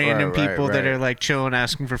acid from random people that are like chilling,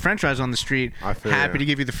 asking for French fries on the street. Happy to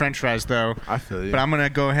give you the French fries, though. I feel you. But I'm gonna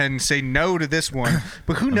go ahead and say no to this one.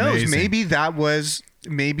 But who knows? Maybe that was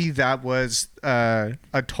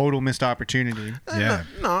a total missed opportunity. Yeah.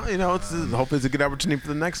 No, hopefully it's a good opportunity for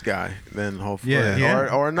the next guy. Then hopefully,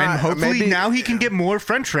 or not. And hopefully maybe, now he can get more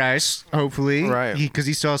French fries. Hopefully, right? Because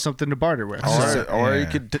he still has something to barter with. Or he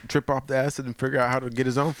could trip off the acid and figure out how to get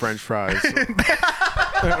his own French fries. So,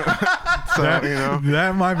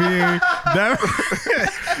 that might be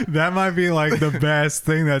that might be like the best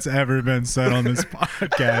thing that's ever been said on this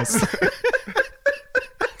podcast.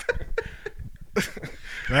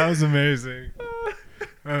 That was amazing.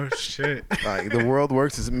 Oh shit! Like, the world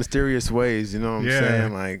works in mysterious ways. You know what I'm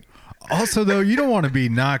saying? Like, also though, you don't want to be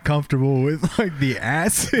not comfortable with like the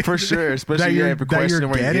acid for sure, especially if you're questioning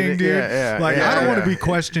where you get it. Dude. I don't want to be yeah.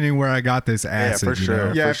 questioning where I got this acid. For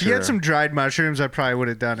sure. Yeah, if you had some dried mushrooms, I probably would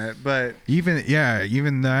have done it. But even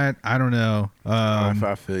that, I don't know.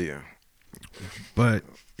 I feel you. But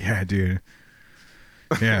yeah, dude.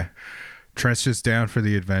 Yeah. Trent's just down for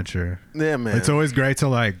the adventure. Yeah, man. It's always great to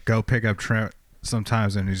like go pick up Trent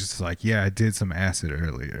sometimes, and he's just like, "Yeah, I did some acid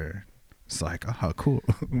earlier." It's like, "Oh, cool.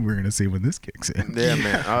 We're gonna see when this kicks in." Yeah,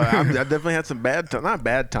 man. I definitely had some not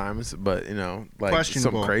bad times, but like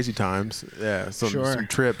some crazy times. Yeah, some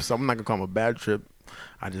trips. I'm not gonna call them a bad trip.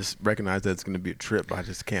 I just recognize that it's gonna be a trip. I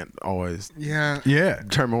just can't always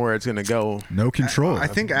determine where it's gonna go. No control. I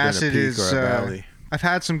think acid is. I've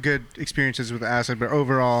had some good experiences with acid, but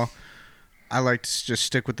overall, I like to just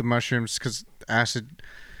stick with the mushrooms because acid.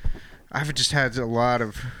 I've just had a lot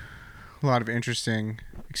of interesting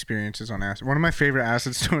experiences on acid. One of my favorite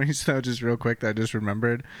acid stories, though, just real quick, that I just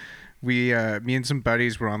remembered. Me and some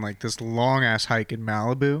buddies were on like this long ass hike in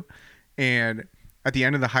Malibu, and at the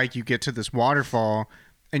end of the hike, you get to this waterfall,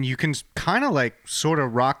 and you can kind of like sort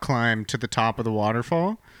of rock climb to the top of the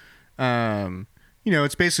waterfall.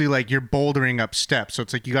 It's basically like you're bouldering up steps. So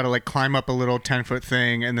it's like you got to like climb up a little 10-foot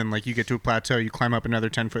thing, and then like you get to a plateau, you climb up another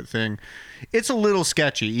 10-foot thing. It's a little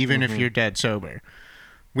sketchy, even if you're dead sober.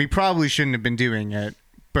 We probably shouldn't have been doing it,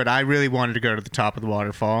 but I really wanted to go to the top of the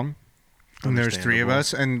waterfall. And there's 3 of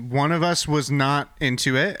us, and one of us was not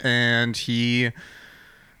into it. And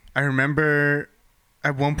I remember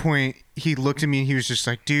at one point he looked at me and he was just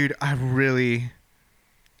like, "Dude,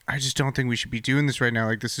 I just don't think we should be doing this right now.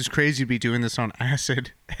 Like, this is crazy to be doing this on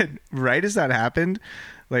acid." And right as that happened,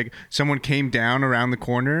 like someone came down around the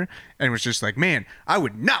corner and was just like, man, I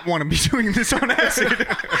would not want to be doing this on acid.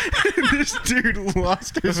 And this dude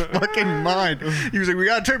lost his fucking mind. He was like, we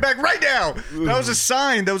gotta turn back right now. That was a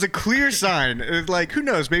sign. That was a clear sign. It was like, who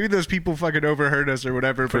knows, maybe those people fucking overheard us or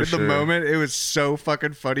whatever, but For in the sure. moment it was so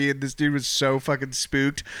fucking funny, and this dude was so fucking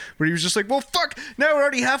spooked, but he was just like, well, fuck, now we're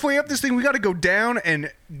already halfway up this thing, we gotta go down.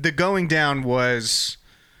 And the going down was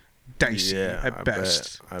dicey at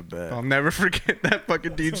best. I bet. I'll never forget that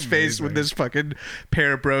fucking dude's face when amazing. this fucking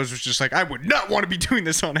pair of bros was just like, I would not want to be doing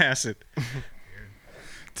this on acid.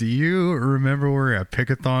 Do you remember we were at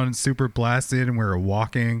Pickathon, super blasted, and we were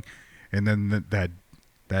walking, and then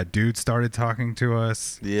that dude started talking to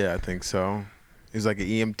us? Yeah, I think so. He's like an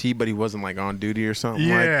EMT, but he wasn't like on duty or something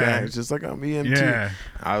like Yeah. that. It's just like, I'm EMT. Yeah.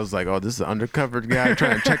 I was like, oh, this is an undercover guy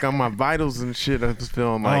trying to check on my vitals and shit. I was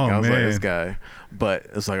feeling like, Oh, I was like, man. this guy. But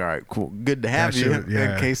it's like, all right, cool. Good to have That you. shit,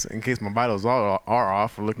 yeah. In case my vitals are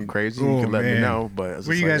off or looking crazy, Oh, you can let me man. know. But it's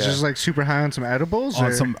Were just you guys yeah. just like super high on some edibles?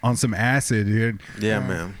 On or? some acid, dude. Yeah,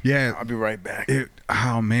 man. Yeah. I'll be right back.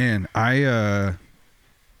 Oh man, I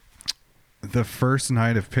the first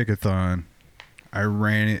night of Pickathon, I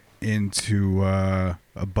ran it into a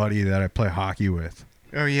buddy that I play hockey with,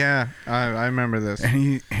 Oh yeah, I remember this.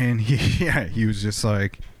 and he yeah, he was just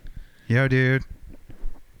like, "Yo, dude,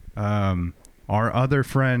 our other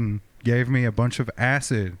friend gave me a bunch of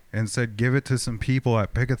acid and said give it to some people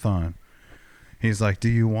at Pickathon." He's like, "Do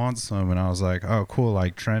you want some?" And I was like, "Oh, cool."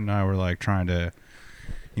 Like Trent and I were like trying to,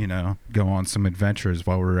 you know, go on some adventures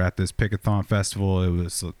while we were at this Pickathon festival. It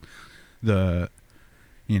was the,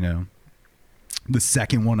 you know, the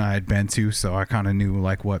second one I had been to, so I kind of knew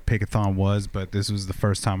like what Pickathon was, but this was the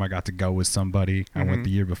first time I got to go with somebody. I went Mhm. the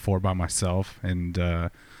year before by myself, and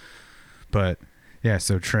but yeah,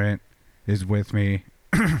 so Trent is with me,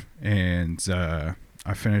 and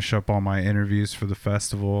I finish up all my interviews for the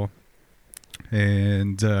festival,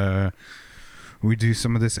 and we do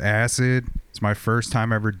some of this acid. It's my first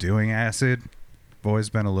time ever doing acid. I've always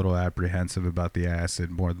been a little apprehensive about the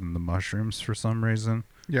acid more than the mushrooms for some reason.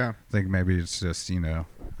 Yeah, I think maybe it's just, you know,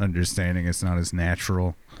 understanding it's not as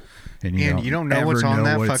natural. And and you don't know what's ever on know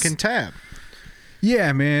that what's- fucking tab.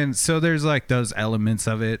 Yeah, man. So there's like those elements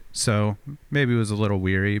of it. So maybe it was a little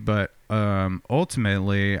weary, but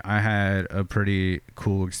ultimately I had a pretty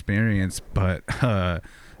cool experience. But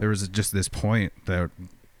there was just this point that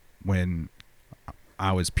when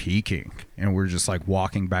I was peaking and we're just like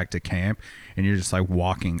walking back to camp and you're just like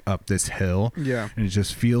walking up this hill. Yeah. And it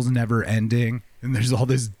just feels never ending. And there's all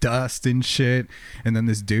this dust and shit. And then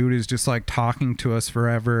this dude is just like talking to us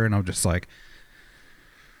forever. And I'm just like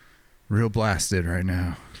real blasted right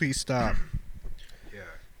now. Please stop.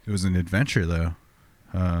 It was an adventure though.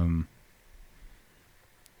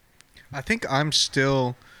 I think I'm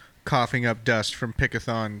still coughing up dust from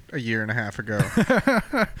Pickathon a year and a half ago.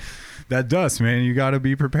 That dust, man. You got to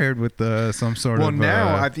be prepared with some sort Well, of.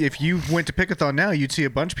 now, if you went to Pickathon now, you'd see a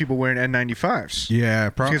bunch of people wearing N95s. yeah,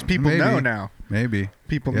 Because people know now. Maybe.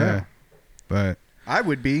 People Yeah. know. But I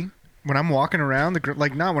would be. When I'm walking around,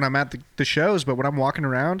 like not when I'm at the shows, but when I'm walking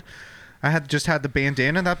around, I had just had the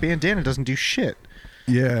bandana. That bandana doesn't do shit.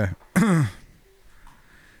 yeah.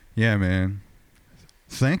 Yeah, man.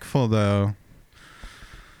 Thankful though.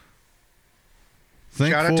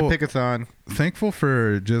 Shout out to Pickathon. Thankful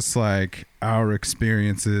for just like our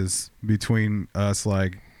experiences between us,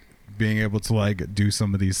 like being able to like do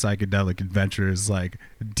some of these psychedelic adventures like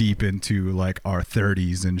deep into like our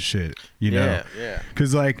 30s and shit, you know? Yeah.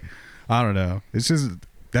 Because like I don't know, it's just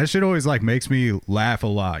that shit always like makes me laugh a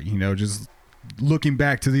lot, you know, just looking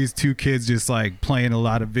back to these two kids just like playing a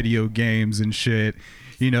lot of video games and shit,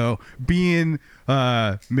 you know, being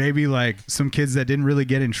maybe like some kids that didn't really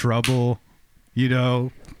get in trouble, you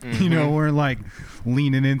know. You know, weren't like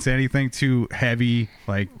leaning into anything too heavy,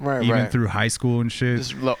 like Right, even right. through high school and shit.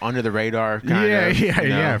 Just look under the radar kind Yeah, of.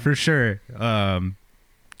 yeah, for sure.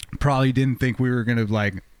 Probably didn't think we were gonna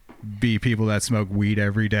like be people that smoke weed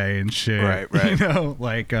every day and shit. Right. You know,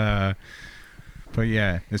 like but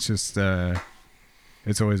yeah, it's just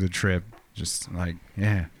it's always a trip. Just like,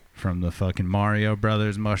 yeah, from the fucking Mario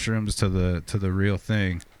Brothers mushrooms to the real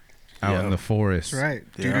thing out in Yeah. the forest. That's right.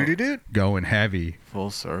 Yeah. Do. Going heavy. Full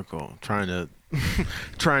circle. Trying to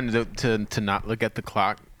not look at the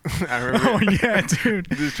clock. I remember Oh yeah, dude.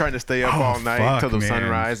 just trying to stay up Oh, all night fuck, till the man.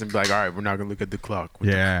 sunrise and be like, all right, we're not gonna look at the clock.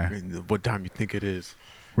 Yeah. What time you think it is?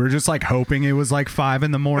 We're just like hoping it was like 5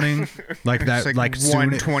 a.m, like that, It's like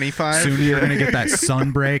soon, 1:25. soon you're gonna get that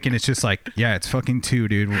sun break, and it's just like, yeah, it's fucking 2,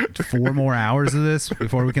 dude. 4 more hours of this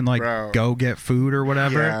before we can like Bro. go get food or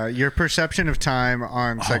whatever. Yeah, your perception of time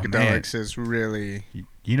on Oh, psychedelics is really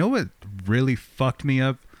You know what really fucked me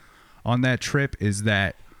up on that trip is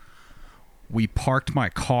that we parked my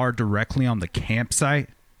car directly on the campsite.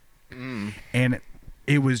 And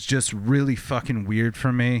it was just really fucking weird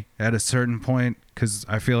for me at a certain point because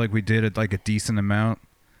I feel like we did it like a decent amount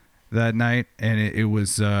that night. And it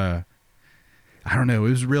was, I don't know, it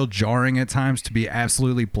was real jarring at times to be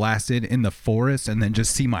absolutely blasted in the forest and then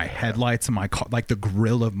just see my headlights in my car, like the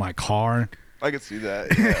grill of my car. I could see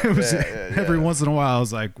that. Yeah, It was, yeah. every once in a while, I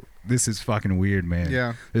was like, this is fucking weird, man.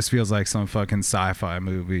 Yeah. This feels like some fucking sci-fi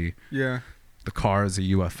movie. Yeah. The car is a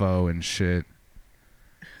UFO and shit.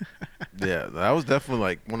 Yeah, that was definitely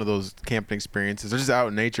like one of those camping experiences. They're just out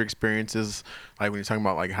in nature experiences. Like when you're talking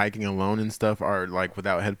about like hiking alone and stuff, or like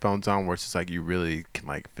without headphones on, where it's just like you really can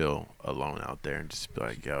like feel alone out there and just be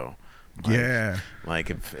like, yo. Like, Yeah. Like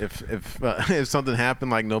if something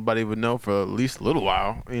happened, like nobody would know for at least a little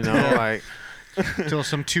while, you know, like. Until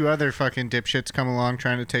some two other fucking dipshits come along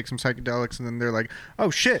trying to take some psychedelics, and then they're like, "Oh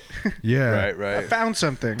shit, Yeah. I found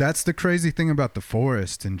something." That's the crazy thing about the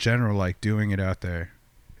forest in general, like doing it out there,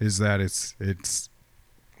 is that it's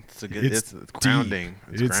It's a good. It's grounding.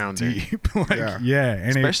 Deep. It's grounding. deep. Like, Yeah.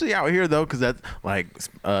 and Especially out here though, because that's like,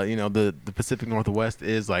 you know, the Pacific Northwest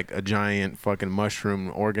is like a giant fucking mushroom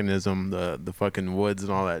organism, the fucking woods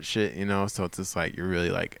and all that shit, you know. So it's just like you're really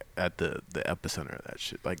like at the epicenter of that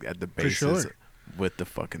shit, like at the basis sure. with the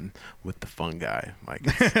fungi, like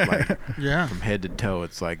it's like Yeah. from head to toe,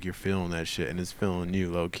 it's like you're feeling that shit and it's feeling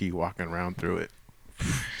you low key walking around through it.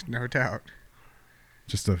 No doubt.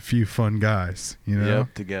 just a few fun guys, you know,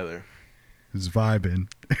 Yep, together. just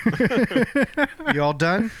vibing. You all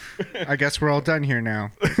done? I guess we're all done here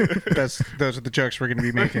now. Those are the jokes we're going to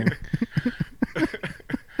be making.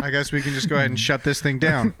 I guess we can just go ahead and shut this thing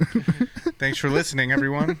down. Thanks for listening,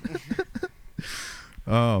 everyone.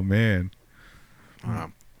 Oh man.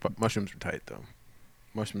 But mushrooms are tight though.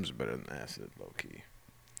 Mushrooms are better than acid, low key.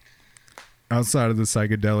 Outside of the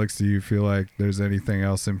psychedelics, do you feel like there's anything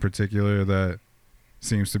else in particular that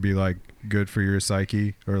seems to be like good for your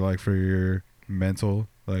psyche or like for your mental,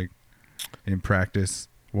 like in practice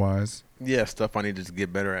wise? Yeah, stuff I need to just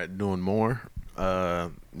get better at doing more. Yeah,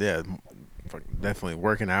 definitely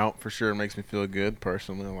working out for sure makes me feel good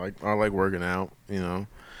personally. I like working out, you know.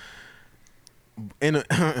 And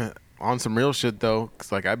on some real shit though,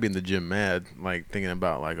 'cause like I'd be in the gym mad, like thinking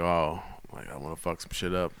about like, oh, like I want to fuck some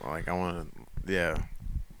shit up, like I want to, yeah.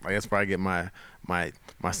 Like that's where I get my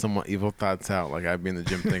somewhat evil thoughts out. Like I'd be in the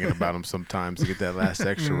gym thinking about them sometimes to get that last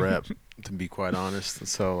extra rep. To be quite honest, and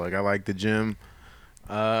so like I like the gym.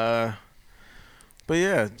 But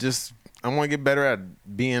yeah, just I want to get better at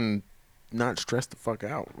being not stressed the fuck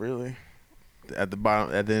out. Really, at the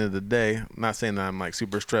end of the day, I'm not saying that I'm like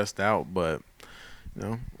super stressed out, but you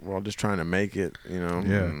know, we're all just trying to make it. You know,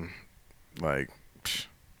 Yeah. And, like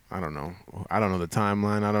I don't know the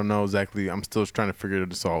timeline. I don't know exactly. I'm still trying to figure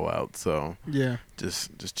this all out. So Yeah.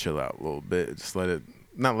 just chill out a little bit. Just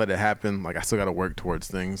not let it happen. Like I still got to work towards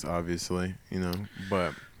things, obviously. You know,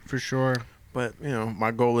 but. For sure. But, you know,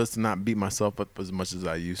 my goal is to not beat myself up as much as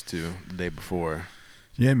I used to the day before.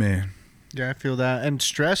 Yeah, man. Yeah, I feel that. And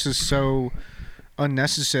stress is so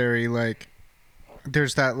unnecessary. Like,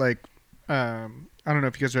 there's that, like, I don't know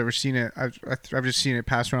if you guys have ever seen it. I've just seen it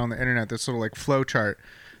pass around on the internet. This little, like, flow chart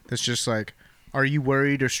that's just like, are you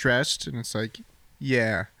worried or stressed? And it's like,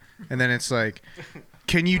 yeah. And then it's like,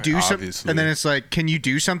 can you do something? Obviously. And then it's like, can you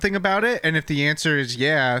do something about it? And if the answer is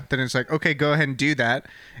yeah, then it's like, okay, go ahead and do that.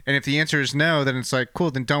 And if the answer is no, then it's like, cool,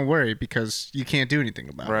 then don't worry because you can't do anything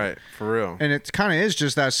about it. Right, for real. And it kind of is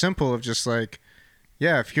just that simple of just like,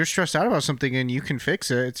 yeah, if you're stressed out about something and you can fix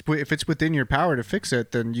it, if it's within your power to fix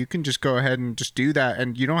it, then you can just go ahead and just do that.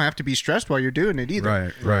 And you don't have to be stressed while you're doing it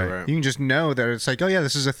either. Right. You can just know that it's like, oh, yeah,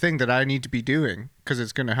 this is a thing that I need to be doing because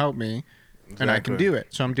it's going to help me and I can Exactly. do it.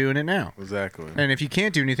 So I'm doing it now. Exactly. And if you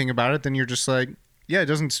can't do anything about it, then you're just like, yeah,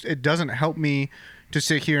 it doesn't help me to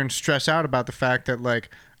sit here and stress out about the fact that, like,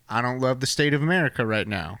 I don't love the state of America right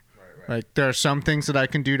now. Right. Like, there are some things that I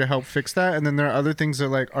can do to help fix that, and then there are other things that,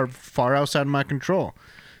 like, are far outside of my control.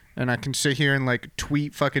 And I can sit here and, like,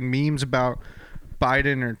 tweet fucking memes about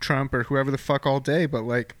Biden or Trump or whoever the fuck all day, but,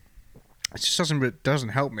 like, it just doesn't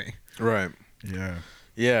help me. Right. Yeah.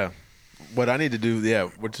 Yeah. What I need to do,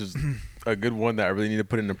 which is a good one that I really need to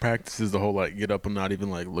put into practice is the whole, like, get up and not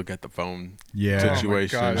even, like, look at the phone Yeah.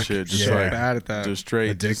 situation Oh my and gosh, shit. Just, yeah. like, bad at that. just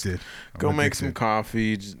straight. just Addicted. go I'm make some addicted.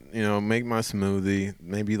 coffee, just, you know, make my smoothie,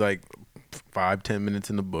 maybe, like, 5-10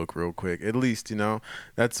 minutes in the book real quick. At least, you know.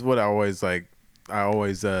 That's what I always, like,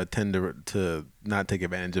 tend to not take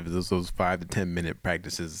advantage of those 5 to 10 minute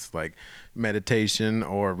practices, like meditation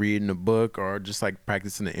or reading a book or just like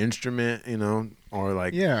practicing an instrument, you know, or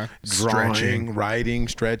like Yeah. drawing, Stretching. writing,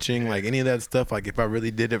 stretching, like any of that stuff. Like if I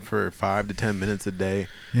really did it for 5 to 10 minutes a day,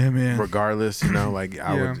 Yeah, man. regardless, you know, like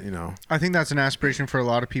I Yeah. would, you know, I think that's an aspiration for a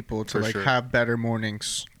lot of people to For like sure. have better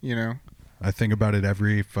mornings, you know? I think about it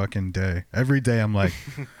every fucking day. Every day I'm like,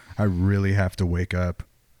 I really have to wake up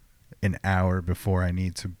an hour before I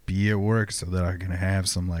need to be at work so that I can have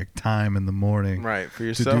some like time in the morning right, for to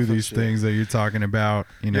yourself. do and these shit. things that you're talking about.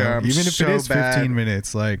 You know, Yeah, I'm even if so it is 15 bad.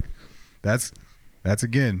 minutes, like that's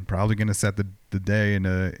again probably going to set the day in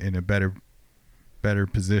a better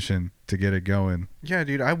position to get it going. Yeah,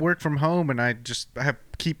 dude, I work from home and I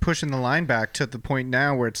keep pushing the line back to the point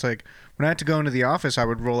now where it's like when I had to go into the office, I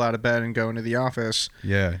would roll out of bed and go into the office.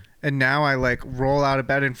 Yeah. And now I like roll out of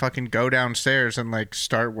bed and fucking go downstairs and like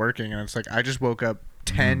start working. And it's like I just woke up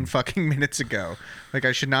 10 fucking minutes ago. Like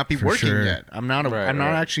I should not be For working sure. yet. I'm not Right, I'm not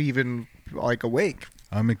right. actually even like awake.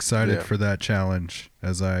 I'm excited Yeah. for that challenge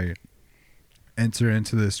as I enter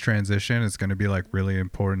into this transition. It's going to be like really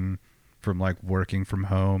important from like working from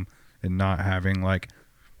home and not having like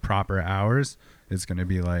proper hours. It's going to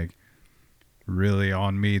be like really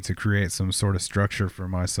on me to create some sort of structure for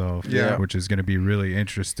myself, Yeah. which is going to be really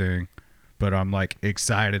interesting. But I'm like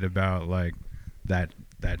excited about like that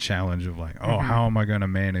challenge of like, oh, how am I going to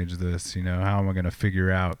manage this? You know, how am I going to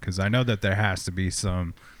figure out? Because I know that there has to be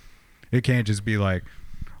some. It can't just be like,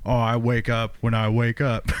 oh, I wake up when I wake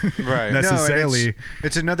up. Right. Necessarily. No, and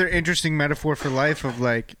it's another interesting metaphor for life of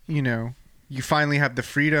like, you know, you finally have the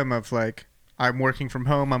freedom of like, I'm working from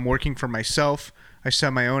home. I'm working for myself. I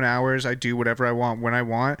set my own hours. I do whatever I want when I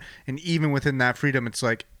want. And even within that freedom, it's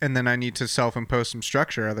like, and then I need to self-impose some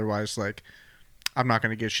structure. Otherwise, like, I'm not going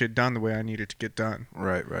to get shit done the way I need it to get done.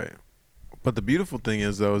 Right, right. But the beautiful thing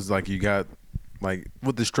is though is like you got like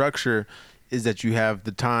with the structure is that you have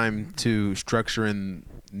the time to structure in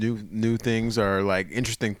new things or like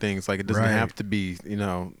interesting things. Like it doesn't Right. have to be, you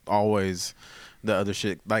know, always the other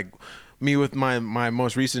shit. Like me with my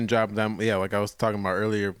most recent job that like I was talking about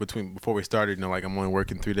earlier before we started, you know, like I'm only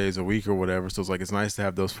working 3 days a week or whatever. So it's like it's nice to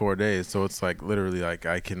have those 4 days. So it's like literally like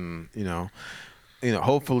I can, you know,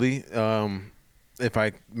 hopefully if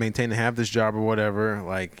I maintain to have this job or whatever,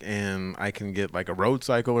 like, and I can get like a road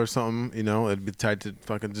cycle or something, you know, it'd be tight to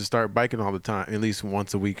fucking just start biking all the time, at least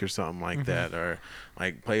once a week or something like that, or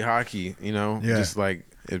like play hockey, you know, Yeah. just like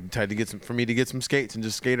it'd be tight to for me to get some skates and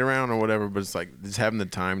just skate around or whatever. But it's like just having the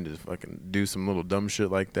time to fucking do some little dumb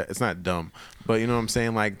shit like that. It's not dumb, but you know what I'm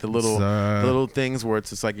saying, like the little It's, little things where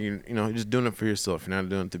it's just like you know you're just doing it for yourself. You're not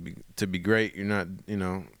doing it to be great. You're not, you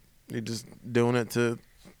know, you're just doing it to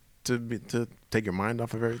take your mind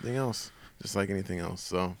off of everything else, just like anything else.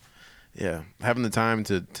 So, yeah, having the time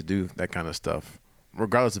to do that kind of stuff,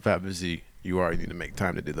 regardless of how busy you are, you need to make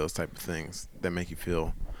time to do those type of things that make you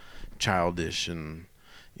feel childish and,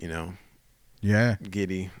 you know, Yeah.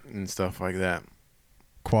 giddy and stuff like that.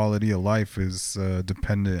 Quality of life is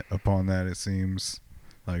dependent upon that, it seems.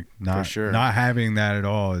 Like not sure. not having that at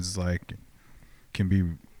all is like can be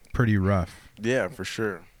pretty rough. Yeah, for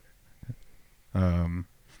sure.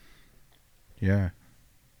 Yeah.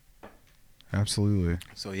 Absolutely.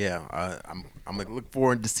 So yeah, I'm like look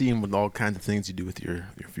forward to seeing what all kinds of things you do with your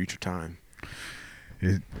future time.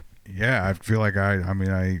 Yeah, I feel like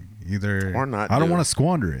I either Or not I don't do. want to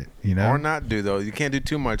squander it, you know. Or not do though. You can't do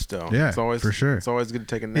too much though. Yeah, it's always for sure. It's always good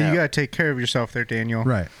to take a Yeah, nap. you got to take care of yourself there, Daniel.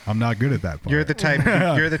 Right. I'm not good at that part. You're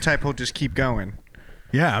the type who'll just keep going.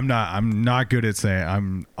 Yeah, I'm not good at saying.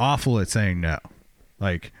 I'm awful at saying no.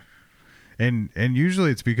 Like and usually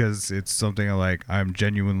it's because it's something like I'm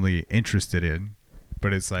genuinely interested in,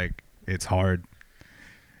 but it's like it's hard.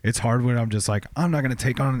 It's hard when I'm just like I'm not going to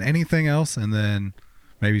take on anything else and then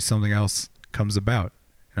maybe something else comes about.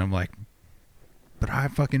 And I'm like, but I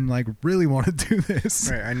fucking like really want to do this.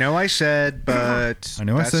 Right. I know I said, but I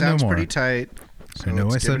know I that said no sounds more. pretty tight. So I know I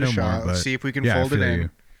let's give said it a no shot. more, but Let's see if we can yeah, fold I it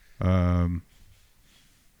feel in. you.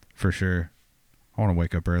 For sure. I want to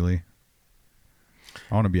wake up early.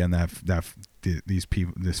 I want to be on these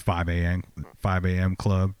people, this 5 a.m.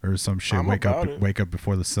 club or some shit. I'm Wake about it. up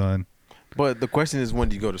before the sun. But the question is, when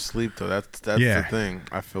do you go to sleep though? That's Yeah. the thing.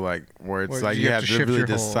 I feel like where it's Well, like you you have have to to shift really your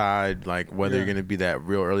whole- decide like whether you're Yeah. gonna be that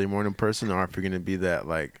real early morning person or if you're gonna be that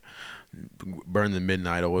like burn the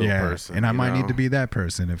midnight oil Yeah, person. and I you might need know? to be that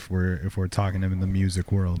person if we're talking in the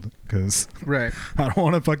music world, because Right. I don't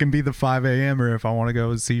want to fucking be the 5 a.m. or if I want to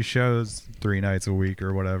go see shows 3 nights a week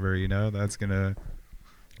or whatever. You know, that's So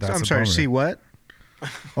I'm a sorry. bummer. See what?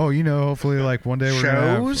 Oh, you know, hopefully like one day we're gonna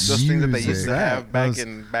have Shows? those things that they used music. to have Those-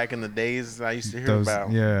 back in the days I used to hear those,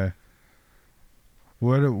 about. yeah.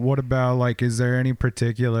 What about like? Is there any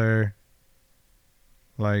particular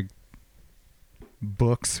like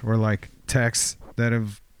books or like texts that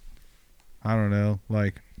have, I don't know,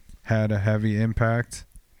 like had a heavy impact?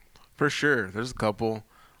 For sure, there's a couple.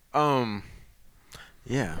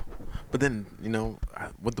 Yeah, but then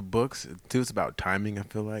with the books too, it's about timing. I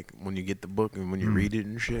feel like when you get the book and when you read it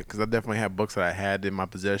and shit. Because I definitely have books that I had in my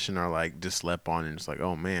possession or like just slept on, and it's like,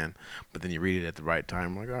 oh man. But then you read it at the right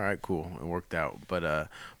time, like, all right, cool, it worked out. But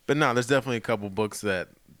no, there's definitely a couple books that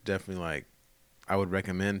definitely like I would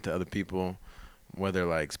recommend to other people, whether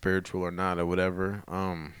like spiritual or not or whatever.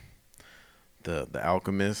 The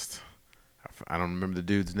Alchemist. I don't remember the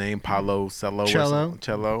dude's name. Paulo Coelho.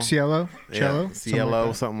 Cello. Cielo,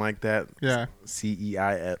 Something something like that. Yeah.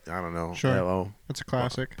 CEI. I don't know. Sure. L-O. That's a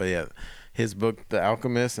classic. But yeah, his book, The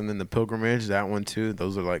Alchemist, and then The Pilgrimage, that one too.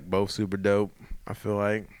 Those are like both super dope, I feel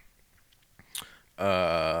like.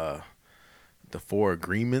 The Four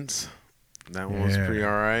Agreements. That one was pretty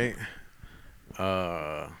all right.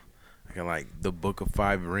 I got like The Book of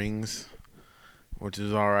Five Rings, which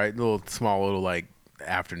is all right. Small little like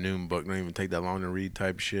afternoon book. Don't even take that long to read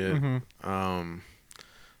type shit. Mm-hmm.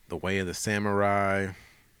 The Way of the Samurai.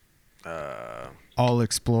 All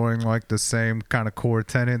exploring like the same kind of core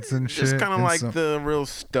tenets and shit. Just kind of and like the real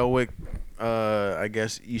stoic, I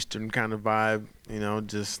guess, Eastern kind of vibe.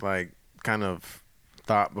 Just like kind of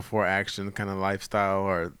thought before action kind of lifestyle,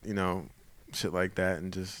 or shit like that.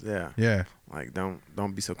 And just yeah. like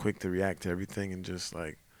don't be so quick to react to everything, and just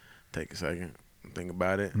like take a second and think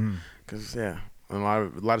about it. Because in a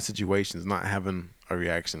lot of situations, not having a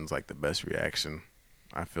reaction is like the best reaction.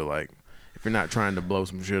 I feel like if you're not trying to blow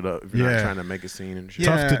some shit up, if you're not trying to make a scene and shit.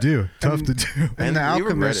 Tough to do. And The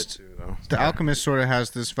Alchemist, too, though. The Alchemist sort of has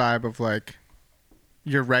this vibe of like,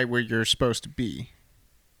 you're right where you're supposed to be,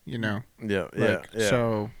 Yeah.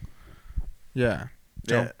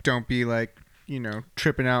 So, don't be like,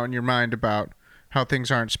 tripping out in your mind about how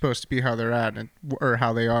things aren't supposed to be how they're at, or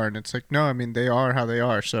how they are, and it's like, no, I mean they are how they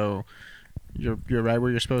are. So you're right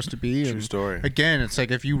where you're supposed to be. True and story. Again, it's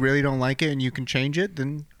like if you really don't like it and you can change it,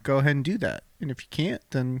 then go ahead and do that. And if you can't,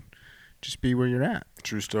 then just be where you're at.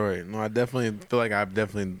 True story. No, I definitely feel like I've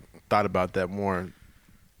definitely thought about that more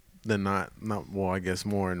than not. Well, I guess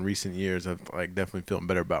more in recent years. I've like definitely feeling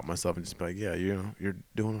better about myself and just be like, yeah, you're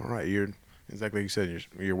doing all right. You're exactly like you said.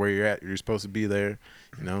 You're where you're at. You're supposed to be there.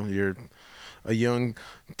 You're a young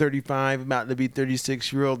 35 about to be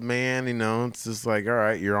 36-year-old man. It's just like, all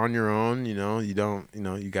right, you're on your own. You don't,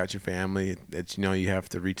 you got your family that you have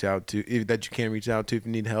to reach out to, that you can reach out to if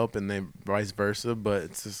you need help, and then vice versa. But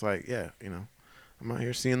it's just like, I'm out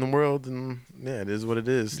here seeing the world, and it is what it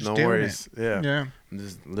is. Just no doing worries. it. Yeah, I'm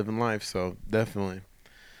just living life. So definitely.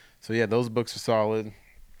 So yeah, those books are solid.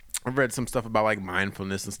 I've read some stuff about like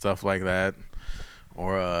mindfulness and stuff like that,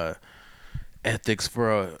 or ethics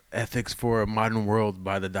for a modern world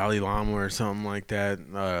by the Dalai Lama or something like that.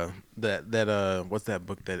 What's that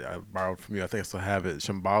book that I borrowed from you? I think I still have it.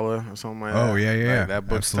 Shambhala or something like that. Oh yeah. Like, that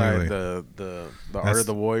book's absolutely. tied. The art of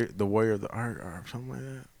the warrior of the art, or something like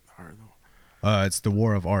that. The art of the It's The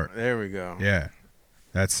War of Art. There we go. Yeah,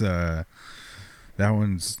 that's that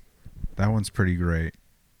one's pretty great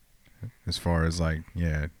as far as like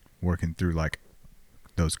working through like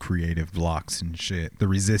those creative blocks and shit. The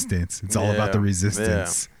resistance. It's all about the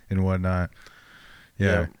resistance and whatnot.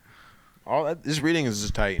 Yeah. All that, this reading is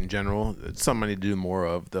just tight in general. It's something I need to do more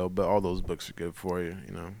of though. But all those books are good for you.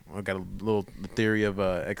 I got a little theory of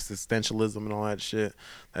existentialism and all that shit.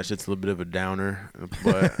 That shit's a little bit of a downer,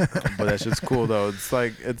 but that shit's cool though. It's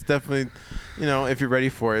like it's definitely, if you're ready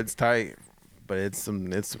for it, it's tight. But it's some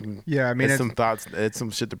thoughts. It's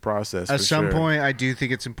some shit to process. At some point, I do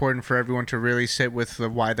think it's important for everyone to really sit with the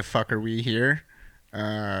why the fuck are we here,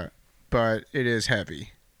 but it is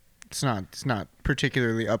heavy. It's not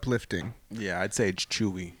particularly uplifting. Yeah, I'd say it's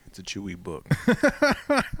chewy. It's a chewy book.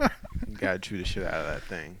 You gotta chew the shit out of that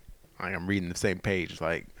thing. Like I'm reading the same page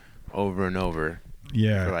like over and over.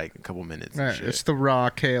 Yeah. For like a couple minutes. Right, And shit. it's the raw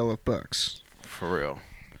kale of books. For real.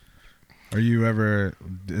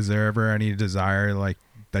 Is there ever any desire like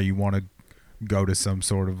that you want to go to some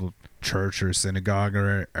sort of church or synagogue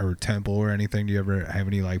or temple or anything? Do you ever have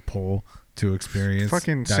any like pull to experience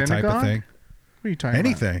Fucking that synagogue? type of thing? What are you talking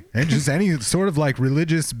Anything. And just any sort of like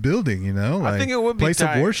religious building, like I think it would be place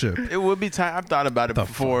tight. of worship. It would be tight. I've thought about it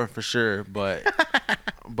before for sure, but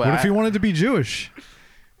What if you wanted to be Jewish?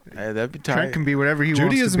 that'd be about? Trent tight. can be whatever he wants to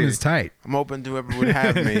Judaism be. is tight. I'm open to whoever would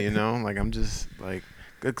have me. Like I'm just like.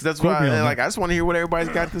 Because that's Quote what me on I that. just want to hear what everybody's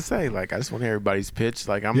got to say. Like I just want to hear everybody's pitch.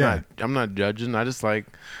 Like I'm not judging. I just want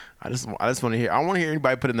to hear. I want to hear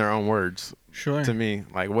anybody put in their own words. Sure. to me.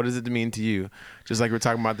 Like, what does it mean to you? Just like we're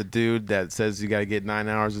talking about the dude that says you got to get 9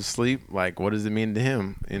 hours of sleep. Like, what does it mean to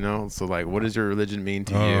him? You know? So, like, what does your religion mean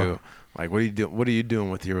to you? Like, what are you doing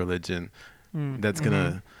with your religion? That's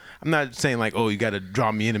gonna. I'm not saying like, oh, you got to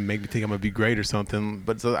draw me in and make me think I'm gonna be great or something.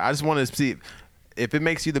 But so I just want to see if it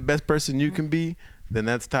makes you the best person you can be. Then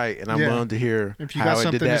that's tight, and I'm Yeah. willing to hear If you how got I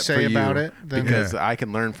something did to that say for about you, it, then because I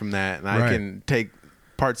can learn from that, and I Right. can take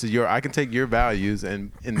parts of I can take your values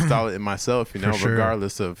and install it in myself, you know, For sure.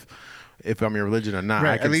 regardless of if I'm your religion or not. I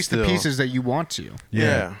right. can At least still, the pieces that you want to.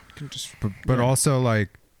 Yeah. You can just, But yeah. also, like,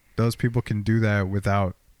 those people can do that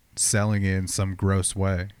without selling it in some gross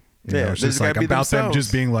way. You Yeah, know, it's they just just like gotta be about them themselves.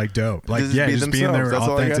 just being like dope. Like, Just yeah, be just being their themselves. That's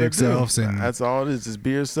all you gotta authentic do. selves. And That's all it is. Just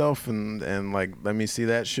be yourself, and like let me see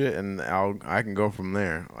that shit, and I can go from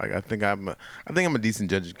there. Like I think I'm a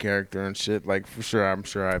decent judge of character and shit. Like for sure, I'm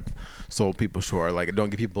sure I've sold people short. Like I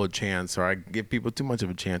don't give people a chance, or I give people too much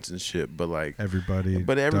of a chance and shit. But like everybody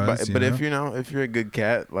everybody, does, but you know? if you're a good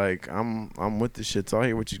cat, like I'm with the shit. So I'll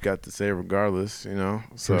hear what you got to say regardless, you know.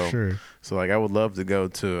 So For sure. so like I would love to go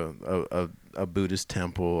to a Buddhist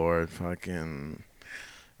temple or fucking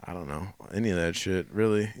I don't know any of that shit.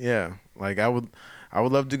 Really, yeah. Like I would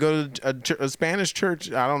love to go to a Spanish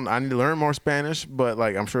church. I need to learn more Spanish, but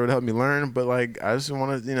like I'm sure it'd help me learn. But like I just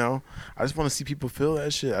want to, I just want to see people feel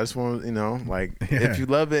that shit. I just want to, like Yeah. if you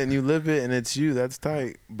love it and you live it and it's you, that's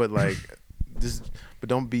tight. But like but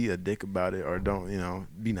don't be a dick about it, or don't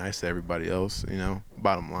be nice to everybody else.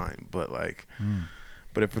 Bottom line. But like.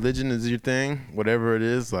 But if religion is your thing, whatever it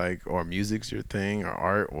is, like, or music's your thing, or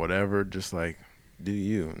art, whatever, just like do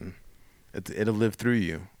you, and it'll live through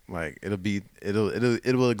you. Like it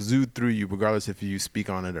will exude through you, regardless if you speak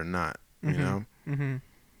on it or not. You know. Mm-hmm.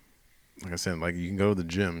 Like I said, like you can go to the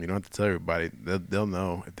gym. You don't have to tell everybody. They'll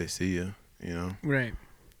know if they see you. Right.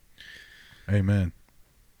 Amen.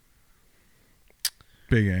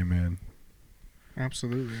 Big amen.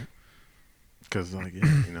 Absolutely. Because like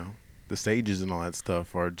the sages and all that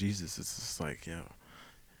stuff are Jesus. It's just like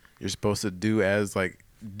you're supposed to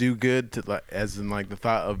do good to like, as in like the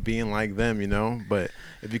thought of being like them, but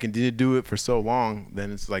if you continue to do it for so long,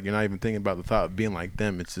 then it's like you're not even thinking about the thought of being like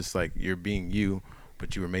them. It's just like you're being you,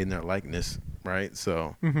 but you were made in their likeness, right?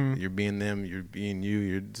 So you're being them, you're being you,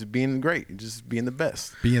 you're just being great, you're just being the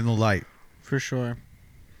best. Be in the light. For sure.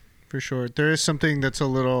 There is something that's a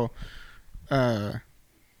little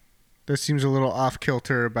that seems a little off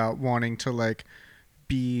kilter about wanting to like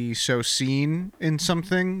be so seen in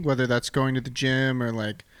something, whether that's going to the gym or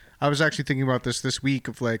like I was actually thinking about this week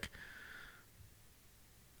of like,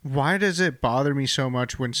 why does it bother me so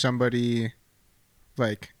much when somebody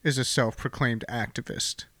like is a self-proclaimed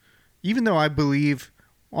activist? Even though I believe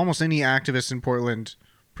almost any activist in Portland,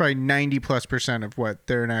 probably 90+% of what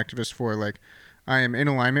they're an activist for, like I am in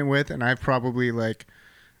alignment with, and I've probably like,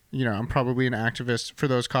 I'm probably an activist for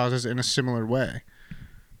those causes in a similar way.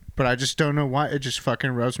 But I just don't know why it just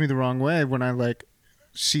fucking rubs me the wrong way when I like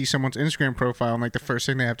see someone's Instagram profile and like the first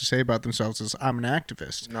thing they have to say about themselves is I'm an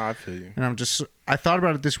activist. No, I feel you. And I thought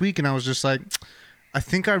about it this week and I was just like, I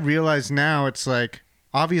think I realize now it's like,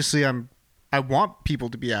 obviously I want people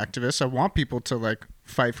to be activists. I want people to like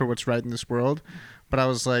fight for what's right in this world. But I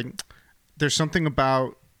was like, there's something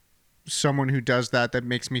about someone who does that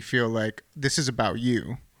makes me feel like this is about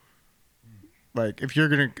you. Like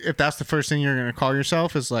if that's the first thing you're gonna call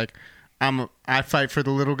yourself is like I fight for the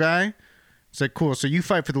little guy. It's like cool. So you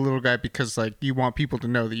fight for the little guy because like you want people to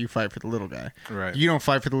know that you fight for the little guy. Right. You don't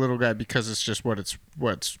fight for the little guy because it's just what's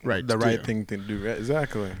right. The to right do. thing to do. Right?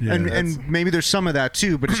 Exactly. Yeah, and maybe there's some of that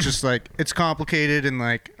too, but it's just like it's complicated and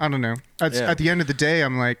like I don't know. At the end of the day,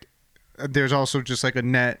 I'm like, there's also just like a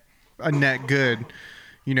net good,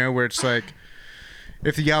 where it's like.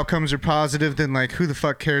 If the outcomes are positive, then like who the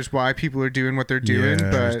fuck cares why people are doing what they're doing? Yeah.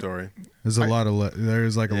 But Story. There's a lot of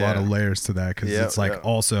lot of layers to that because it's like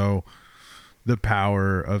also the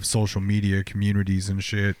power of social media communities and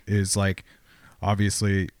shit is like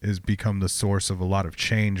obviously is become the source of a lot of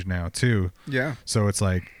change now too. yeah, So it's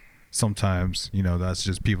like sometimes that's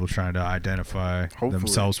just people trying to identify Hopefully.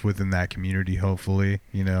 themselves within that community. Hopefully,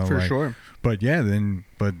 for like, sure. But yeah,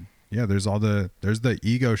 there's the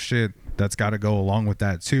ego shit that's got to go along with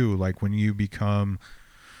that too. Like when you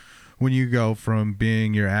go from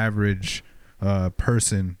being your average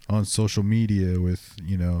person on social media with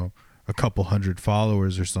a couple hundred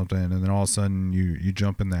followers or something, and then all of a sudden you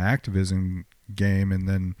jump in the activism game, and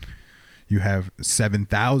then you have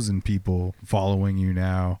 7,000 people following you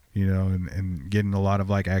now, and getting a lot of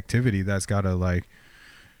like activity. That's got to like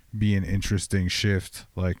be an interesting shift,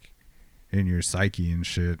 like in your psyche and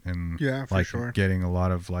shit, and Yeah, for like sure. getting a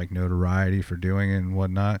lot of like notoriety for doing it and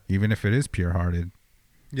whatnot, even if it is pure hearted.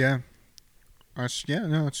 Yeah. That's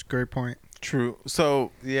a great point. True.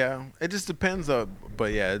 So yeah, it just depends on,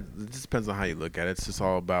 but yeah, it just depends on how you look at it. It's just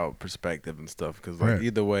all about perspective and stuff. Because like Right.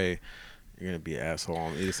 either way, you're gonna be an asshole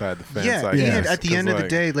on either side of the fence. Yeah, I and guess. at the 'Cause, end of the like,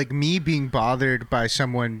 day, like me being bothered by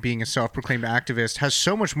someone being a self-proclaimed activist has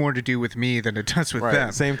so much more to do with me than it does with Right,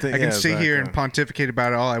 them. same thing, I can yeah, sit here and exactly. pontificate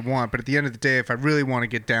about it all I want, but at the end of the day, if I really want to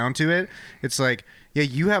get down to it, it's like, yeah,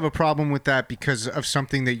 you have a problem with that because of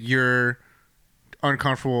something that you're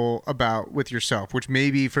uncomfortable about with yourself, which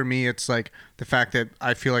maybe for me it's like the fact that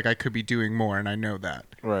I feel like I could be doing more and I know that.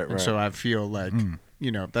 Right, And right. so I feel like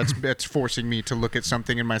that's forcing me to look at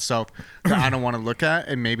something in myself that I don't want to look at,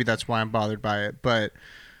 and maybe that's why I'm bothered by it. But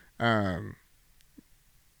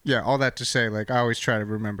yeah, all that to say, like I always try to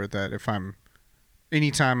remember that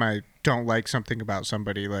anytime I don't like something about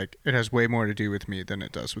somebody, like it has way more to do with me than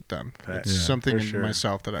it does with them. Facts. It's Yeah, something for in sure.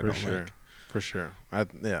 myself that I For don't sure. like. For sure.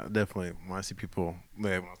 Yeah, definitely. When I see people,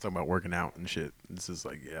 when I talk about working out and shit, it's just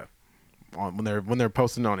like, yeah. When they're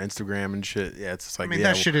posting on Instagram and shit, yeah, it's just like, I mean, yeah,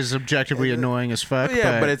 that shit is objectively annoying as fuck.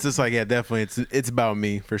 yeah, but it's just like, yeah, definitely, it's about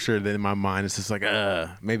me for sure. Then in my mind, it's just like,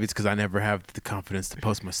 maybe it's because I never have the confidence to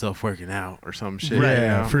post myself working out or some shit. Right. you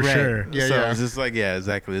Yeah, know? for Right. sure. Yeah, so yeah. it's just like, yeah,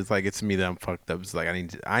 exactly. It's like it's me that I'm fucked up. It's like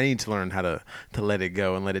I need to learn how to let it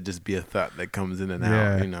go and let it just be a thought that comes in and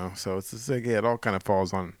Yeah. out. You know, so it's just like, yeah, it all kind of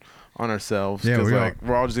falls on ourselves. Yeah, 'cause, we all- like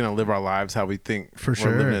we're all just gonna live our lives how we think For we're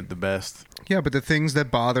sure. living it the best. Yeah, but the things that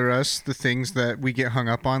bother us, the things that we get hung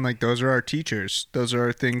up on, like those are our teachers. Those are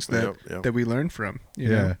our things that Yep. that we learn from. You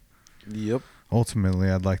Yeah. know? Yep. Ultimately,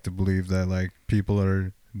 I'd like to believe that like people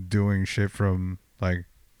are doing shit from like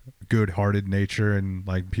good-hearted nature, and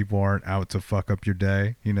like people aren't out to fuck up your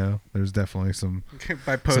day. You know, there's definitely some.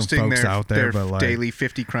 By posting folks out there, their but, like- daily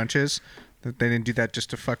 50 crunches. That they didn't do that just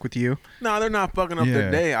to fuck with you. No, they're not fucking up Yeah.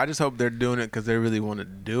 their day. I just hope they're doing it because they really want to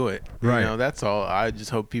do it. Right. You know, that's all. I just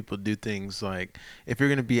hope people do things like if you're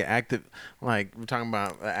gonna be active, like we're talking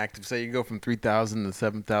about active. Say you go from 3,000 to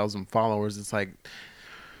 7,000 followers. It's like,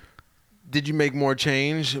 did you make more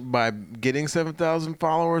change by getting 7,000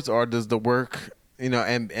 followers, or does the work, you know,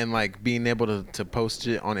 and like being able to post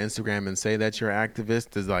it on Instagram and say that you're an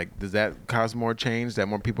activist, does that cause more change, that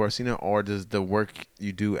more people are seeing it, or does the work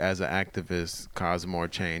you do as an activist cause more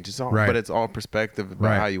change? It's all, Right. but it's all perspective about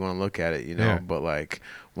Right. how you want to look at it, you know. Yeah. But like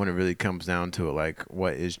when it really comes down to it, like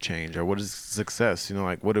what is change or what is success? You know,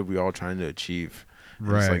 like what are we all trying to achieve? And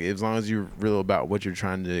It's Right. like as long as you're real about what you're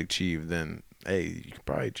trying to achieve, then hey, you can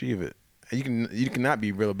probably achieve it. You can not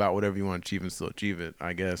be real about whatever you want to achieve and still achieve it,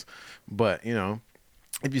 I guess. But you know,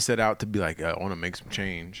 if you set out to be like, I want to make some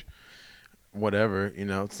change, whatever, you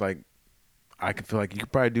know, it's like I could feel like you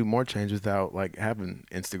could probably do more change without like having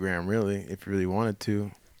Instagram, really, if you really wanted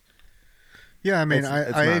to. Yeah, I mean, It's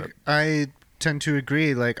I not- I tend to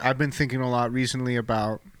agree. Like, I've been thinking a lot recently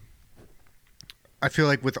about. I feel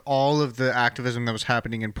like with all of the activism that was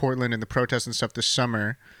happening in Portland and the protests and stuff this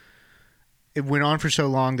summer, it went on for so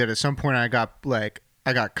long that at some point I got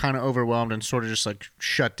kind of overwhelmed and sort of just like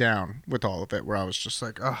shut down with all of it, where I was just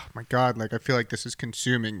like, oh my God, like I feel like this is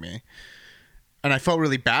consuming me. And I felt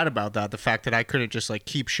really bad about that. The fact that I couldn't just like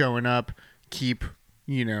keep showing up, keep,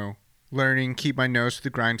 learning, keep my nose to the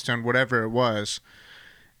grindstone, whatever it was.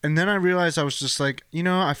 And then I realized I was just like,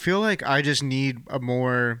 I feel like I just need a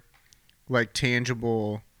more like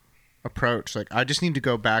tangible approach. Like I just need to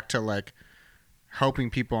go back to like helping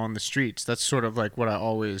people on the streets. That's sort of like what I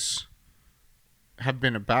always have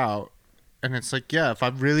been about. And it's like, yeah, if I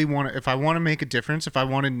want to make a difference, if I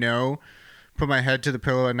want to put my head to the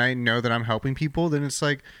pillow at night and know that I'm helping people, then it's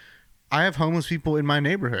like, I have homeless people in my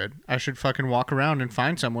neighborhood. I should fucking walk around and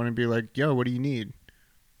find someone and be like, yo, what do you need?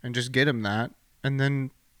 And just get them that. And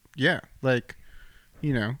then, yeah, like,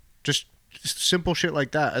 just simple shit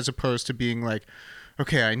like that, as opposed to being like,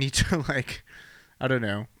 okay, I need to like, I don't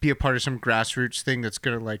know, be a part of some grassroots thing that's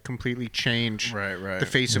going to like completely change Right. the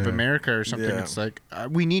face of Yeah. America or something. Yeah. It's like,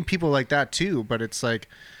 we need people like that too, but it's like,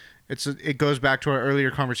 it goes back to our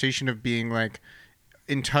earlier conversation of being like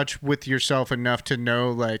in touch with yourself enough to know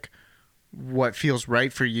like what feels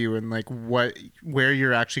right for you and like where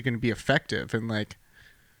you're actually going to be effective. And like,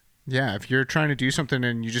 yeah, if you're trying to do something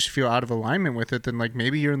and you just feel out of alignment with it, then like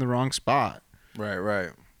maybe you're in the wrong spot.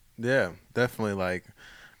 Right. Yeah, definitely. Like,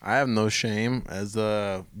 I have no shame as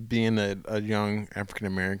being a young African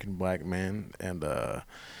American black man, and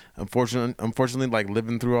unfortunately, like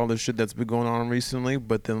living through all this shit that's been going on recently.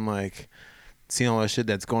 But then like seeing all that shit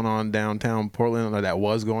that's going on downtown Portland, or that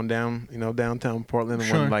was going down, downtown Portland,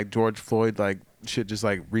 Sure. when like George Floyd like shit just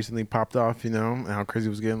like recently popped off, and how crazy it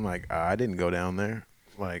was getting. Like I didn't go down there.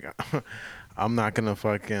 Like I'm not gonna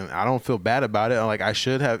I don't feel bad about it. Like I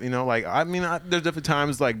should have, like I mean, there's different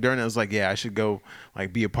times like during it, I was like, yeah, I should go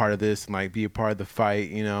like be a part of this and like be a part of the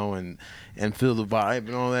fight, and feel the vibe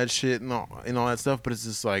and all that shit and all that stuff. But it's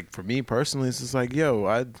just like for me personally, it's just like, yo,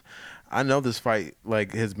 I know this fight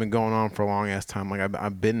like has been going on for a long ass time. Like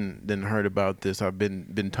I've been heard about this. I've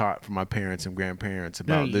been taught from my parents and grandparents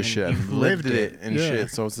about this shit. I've lived it and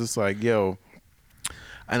shit. So it's just like, yo,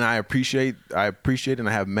 and I appreciate and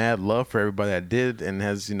I have mad love for everybody that did and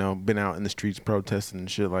has, been out in the streets protesting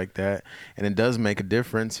and shit like that. And it does make a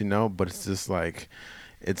difference, but it's just like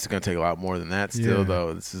it's gonna take a lot more than that still though.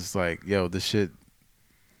 It's just like, yo, this shit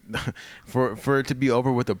for it to be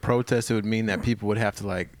over with a protest, it would mean that people would have to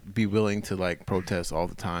like be willing to like protest all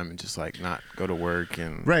the time and just like not go to work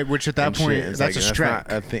and right. Which at that point, that's like, a strike. That's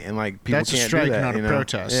not a thing, and like people that's can't a strike, do that, not a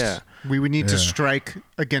protest. Yeah, we would need to strike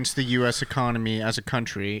against the U.S. economy as a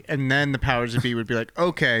country, and then the powers that be would be like,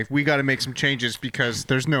 okay, we got to make some changes because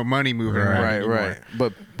there's no money moving around anymore.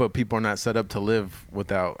 Right. But people are not set up to live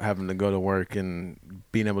without having to go to work and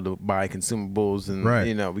being able to buy consumables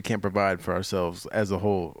and we can't provide for ourselves as a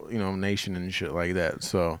whole nation and shit like that.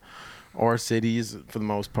 So or cities for the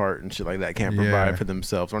most part and shit like that can't provide for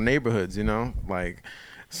themselves, or neighborhoods, like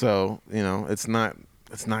so it's not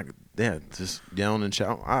just yelling and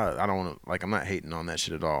shouting. I don't want to, like, I'm not hating on that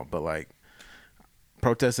shit at all, but like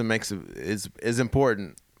protesting is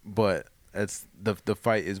important, but it's the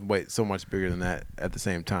fight is so much bigger than that at the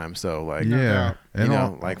same time. So like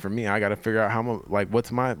like for me, I got to figure out how much, like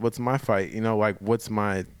what's my fight, like what's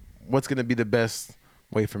gonna be the best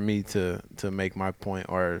way for me to make my point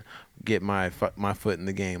or get my foot in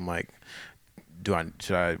the game. Like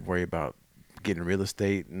should I worry about getting real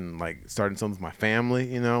estate and like starting something with my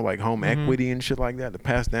family, like home equity and shit like that to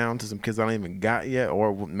pass down to some kids I don't even got yet,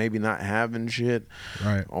 or maybe not having shit,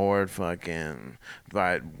 right? Or fucking if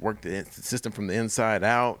I work the system from the inside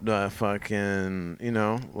out, do I fucking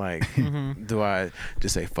like do I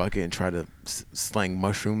just say fuck it and try to slang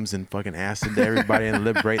mushrooms and fucking acid to everybody and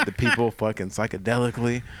liberate the people fucking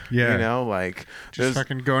psychedelically? Like just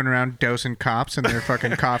fucking going around dosing cops and their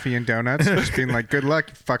fucking coffee and donuts, just being like, good luck,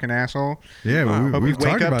 you fucking asshole. Yeah, we've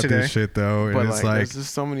talked about today. this shit though, and but it's there's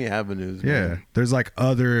just so many avenues. Yeah, man. there's like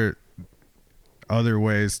other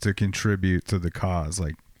ways to contribute to the cause.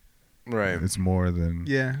 Like, right, it's more than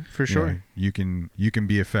for sure. You can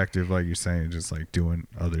be effective, like you're saying, just like doing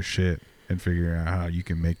other shit and figuring out how you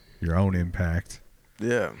can make your own impact.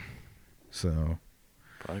 Yeah. So,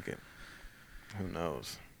 fuck it. Who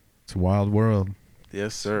knows? It's a wild world.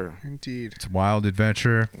 Yes, sir. Indeed. It's a wild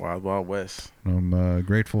adventure. Wild, wild west. I'm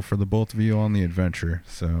grateful for the both of you on the adventure.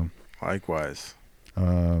 So, likewise.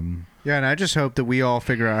 And I just hope that we all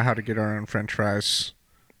figure out how to get our own French fries.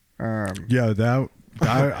 I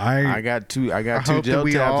got two gel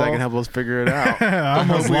tabs. I can help us figure it out. I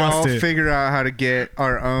almost we lost all it. figure out how to get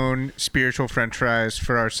our own spiritual French fries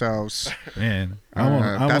for ourselves. Man,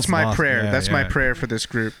 that's my prayer. That's my prayer for this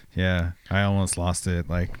group. Yeah, I almost lost it.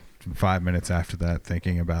 Like 5 minutes after that,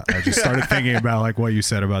 I just started thinking about like what you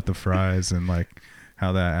said about the fries and like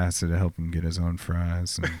how that acid to help him get his own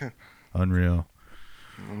fries. And unreal,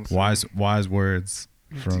 wise words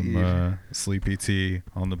from Sleepy T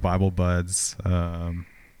on the Bible Buds.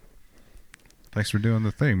 Thanks for doing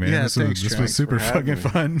the thing, man. Yeah, this was super fucking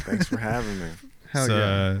fun. Thanks for having me. Hell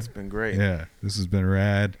yeah, it's been great. Yeah, this has been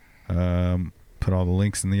rad. Put all the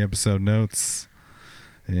links in the episode notes,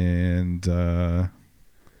 and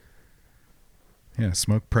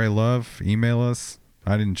smoke, pray, love. Email us.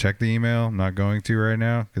 I didn't check the email. I'm not going to right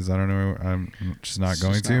now because I don't know. I'm just not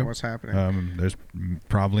going to. What's happening? There's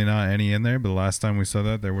probably not any in there, but the last time we saw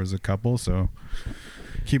that there was a couple. So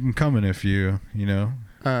keep them coming if you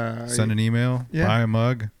send an email, buy a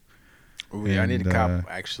mug. Ooh, yeah, I need to cop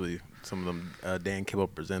actually some of them Dan Kibble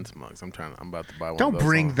Presents mugs. I'm about to buy one. Don't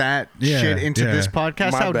bring that shit into this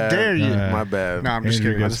podcast. How dare you? My bad. No, I'm just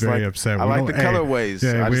Andrew kidding. gets very upset. I like the colorways.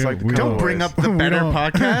 I just like the colorways. Don't bring up the Better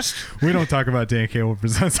podcast. We don't talk about Dan Cable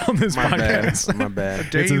Presents on this podcast. My bad.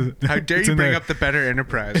 How dare you bring up the Better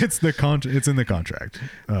Enterprise? It's in the contract.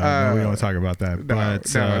 We don't talk about that. But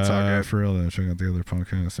it's all good. for real though, check out the other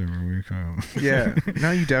podcasts every week. Yeah.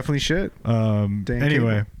 No, you definitely should.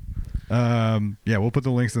 Anyway. We'll put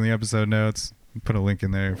the links in the episode notes. Put a link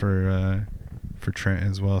in there for Trent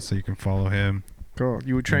as well, so you can follow him. Cool.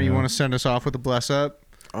 Trent, you want to send us off with a bless up?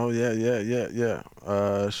 Oh yeah.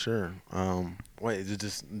 Sure. Wait,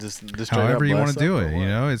 just however you want to do it.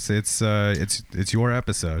 It's your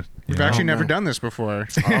episode. We've actually never done this before.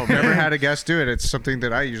 Never had a guest do it. It's something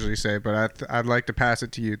that I usually say, but I'd like to pass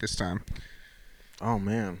it to you this time. Oh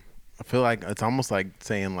man, I feel like it's almost like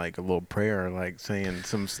saying like a little prayer, like saying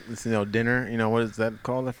some dinner. You know, what is that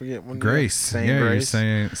called? I forget. Grace. Saying Yeah, grace.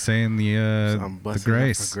 you're saying I'm the blessing up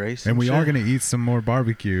grace. for grace and we are shit. gonna eat some more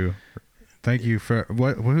barbecue. Thank you for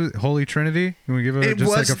what Holy Trinity? Can we give it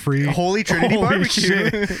just like a free Holy Trinity Holy barbecue.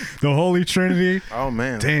 shit. The Holy Trinity. Oh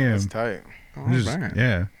man, Damn. that's tight. All We're just- right.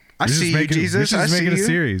 Yeah. I We're just see you, making, Jesus. We're just I see making a you.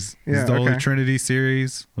 series. This Yeah, is the Holy okay. Trinity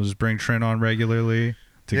series. We'll just bring Trent on regularly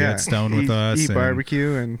to get stoned with us. Eat and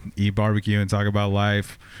barbecue and eat barbecue and talk about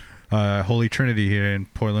life. Holy Trinity here in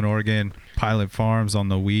Portland, Oregon. Pilot Farms on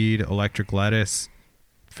the weed, electric lettuce.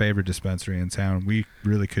 Favorite dispensary in town. We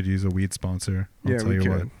really could use a weed sponsor. I'll tell we you could.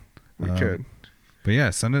 what. We could. But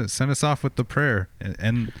yeah, send us off with the prayer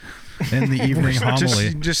and the evening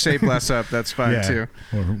homily. Just say bless up. That's fine Yeah, too.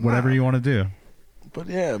 or whatever you want to do. But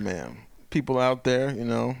yeah, man, people out there, you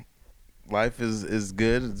know, life is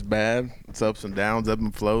good, it's bad, it's ups and downs, ebb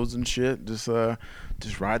and flows and shit. Just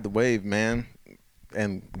ride the wave, man.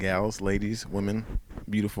 And gals, ladies, women,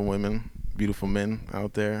 beautiful men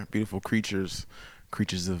out there, beautiful creatures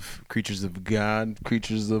of God,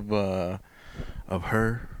 creatures of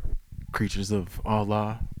her, creatures of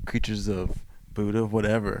Allah, creatures of Buddha,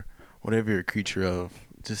 whatever you're a creature of,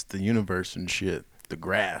 just the universe and shit, the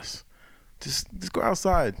grass. Just go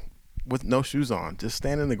outside with no shoes on. Just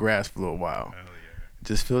stand in the grass for a little while.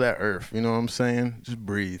 Just feel that earth. You know what I'm saying? Just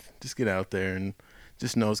breathe. Just get out there and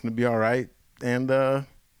just know it's gonna be all right. And live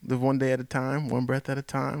one day at a time, one breath at a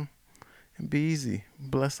time, and be easy.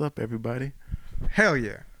 Bless up, everybody. Hell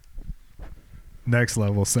yeah. Next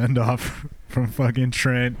level send off from fucking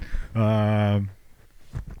Trent. All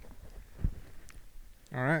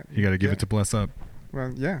right. You got to give Yeah. it to bless up.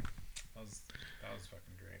 Well, yeah.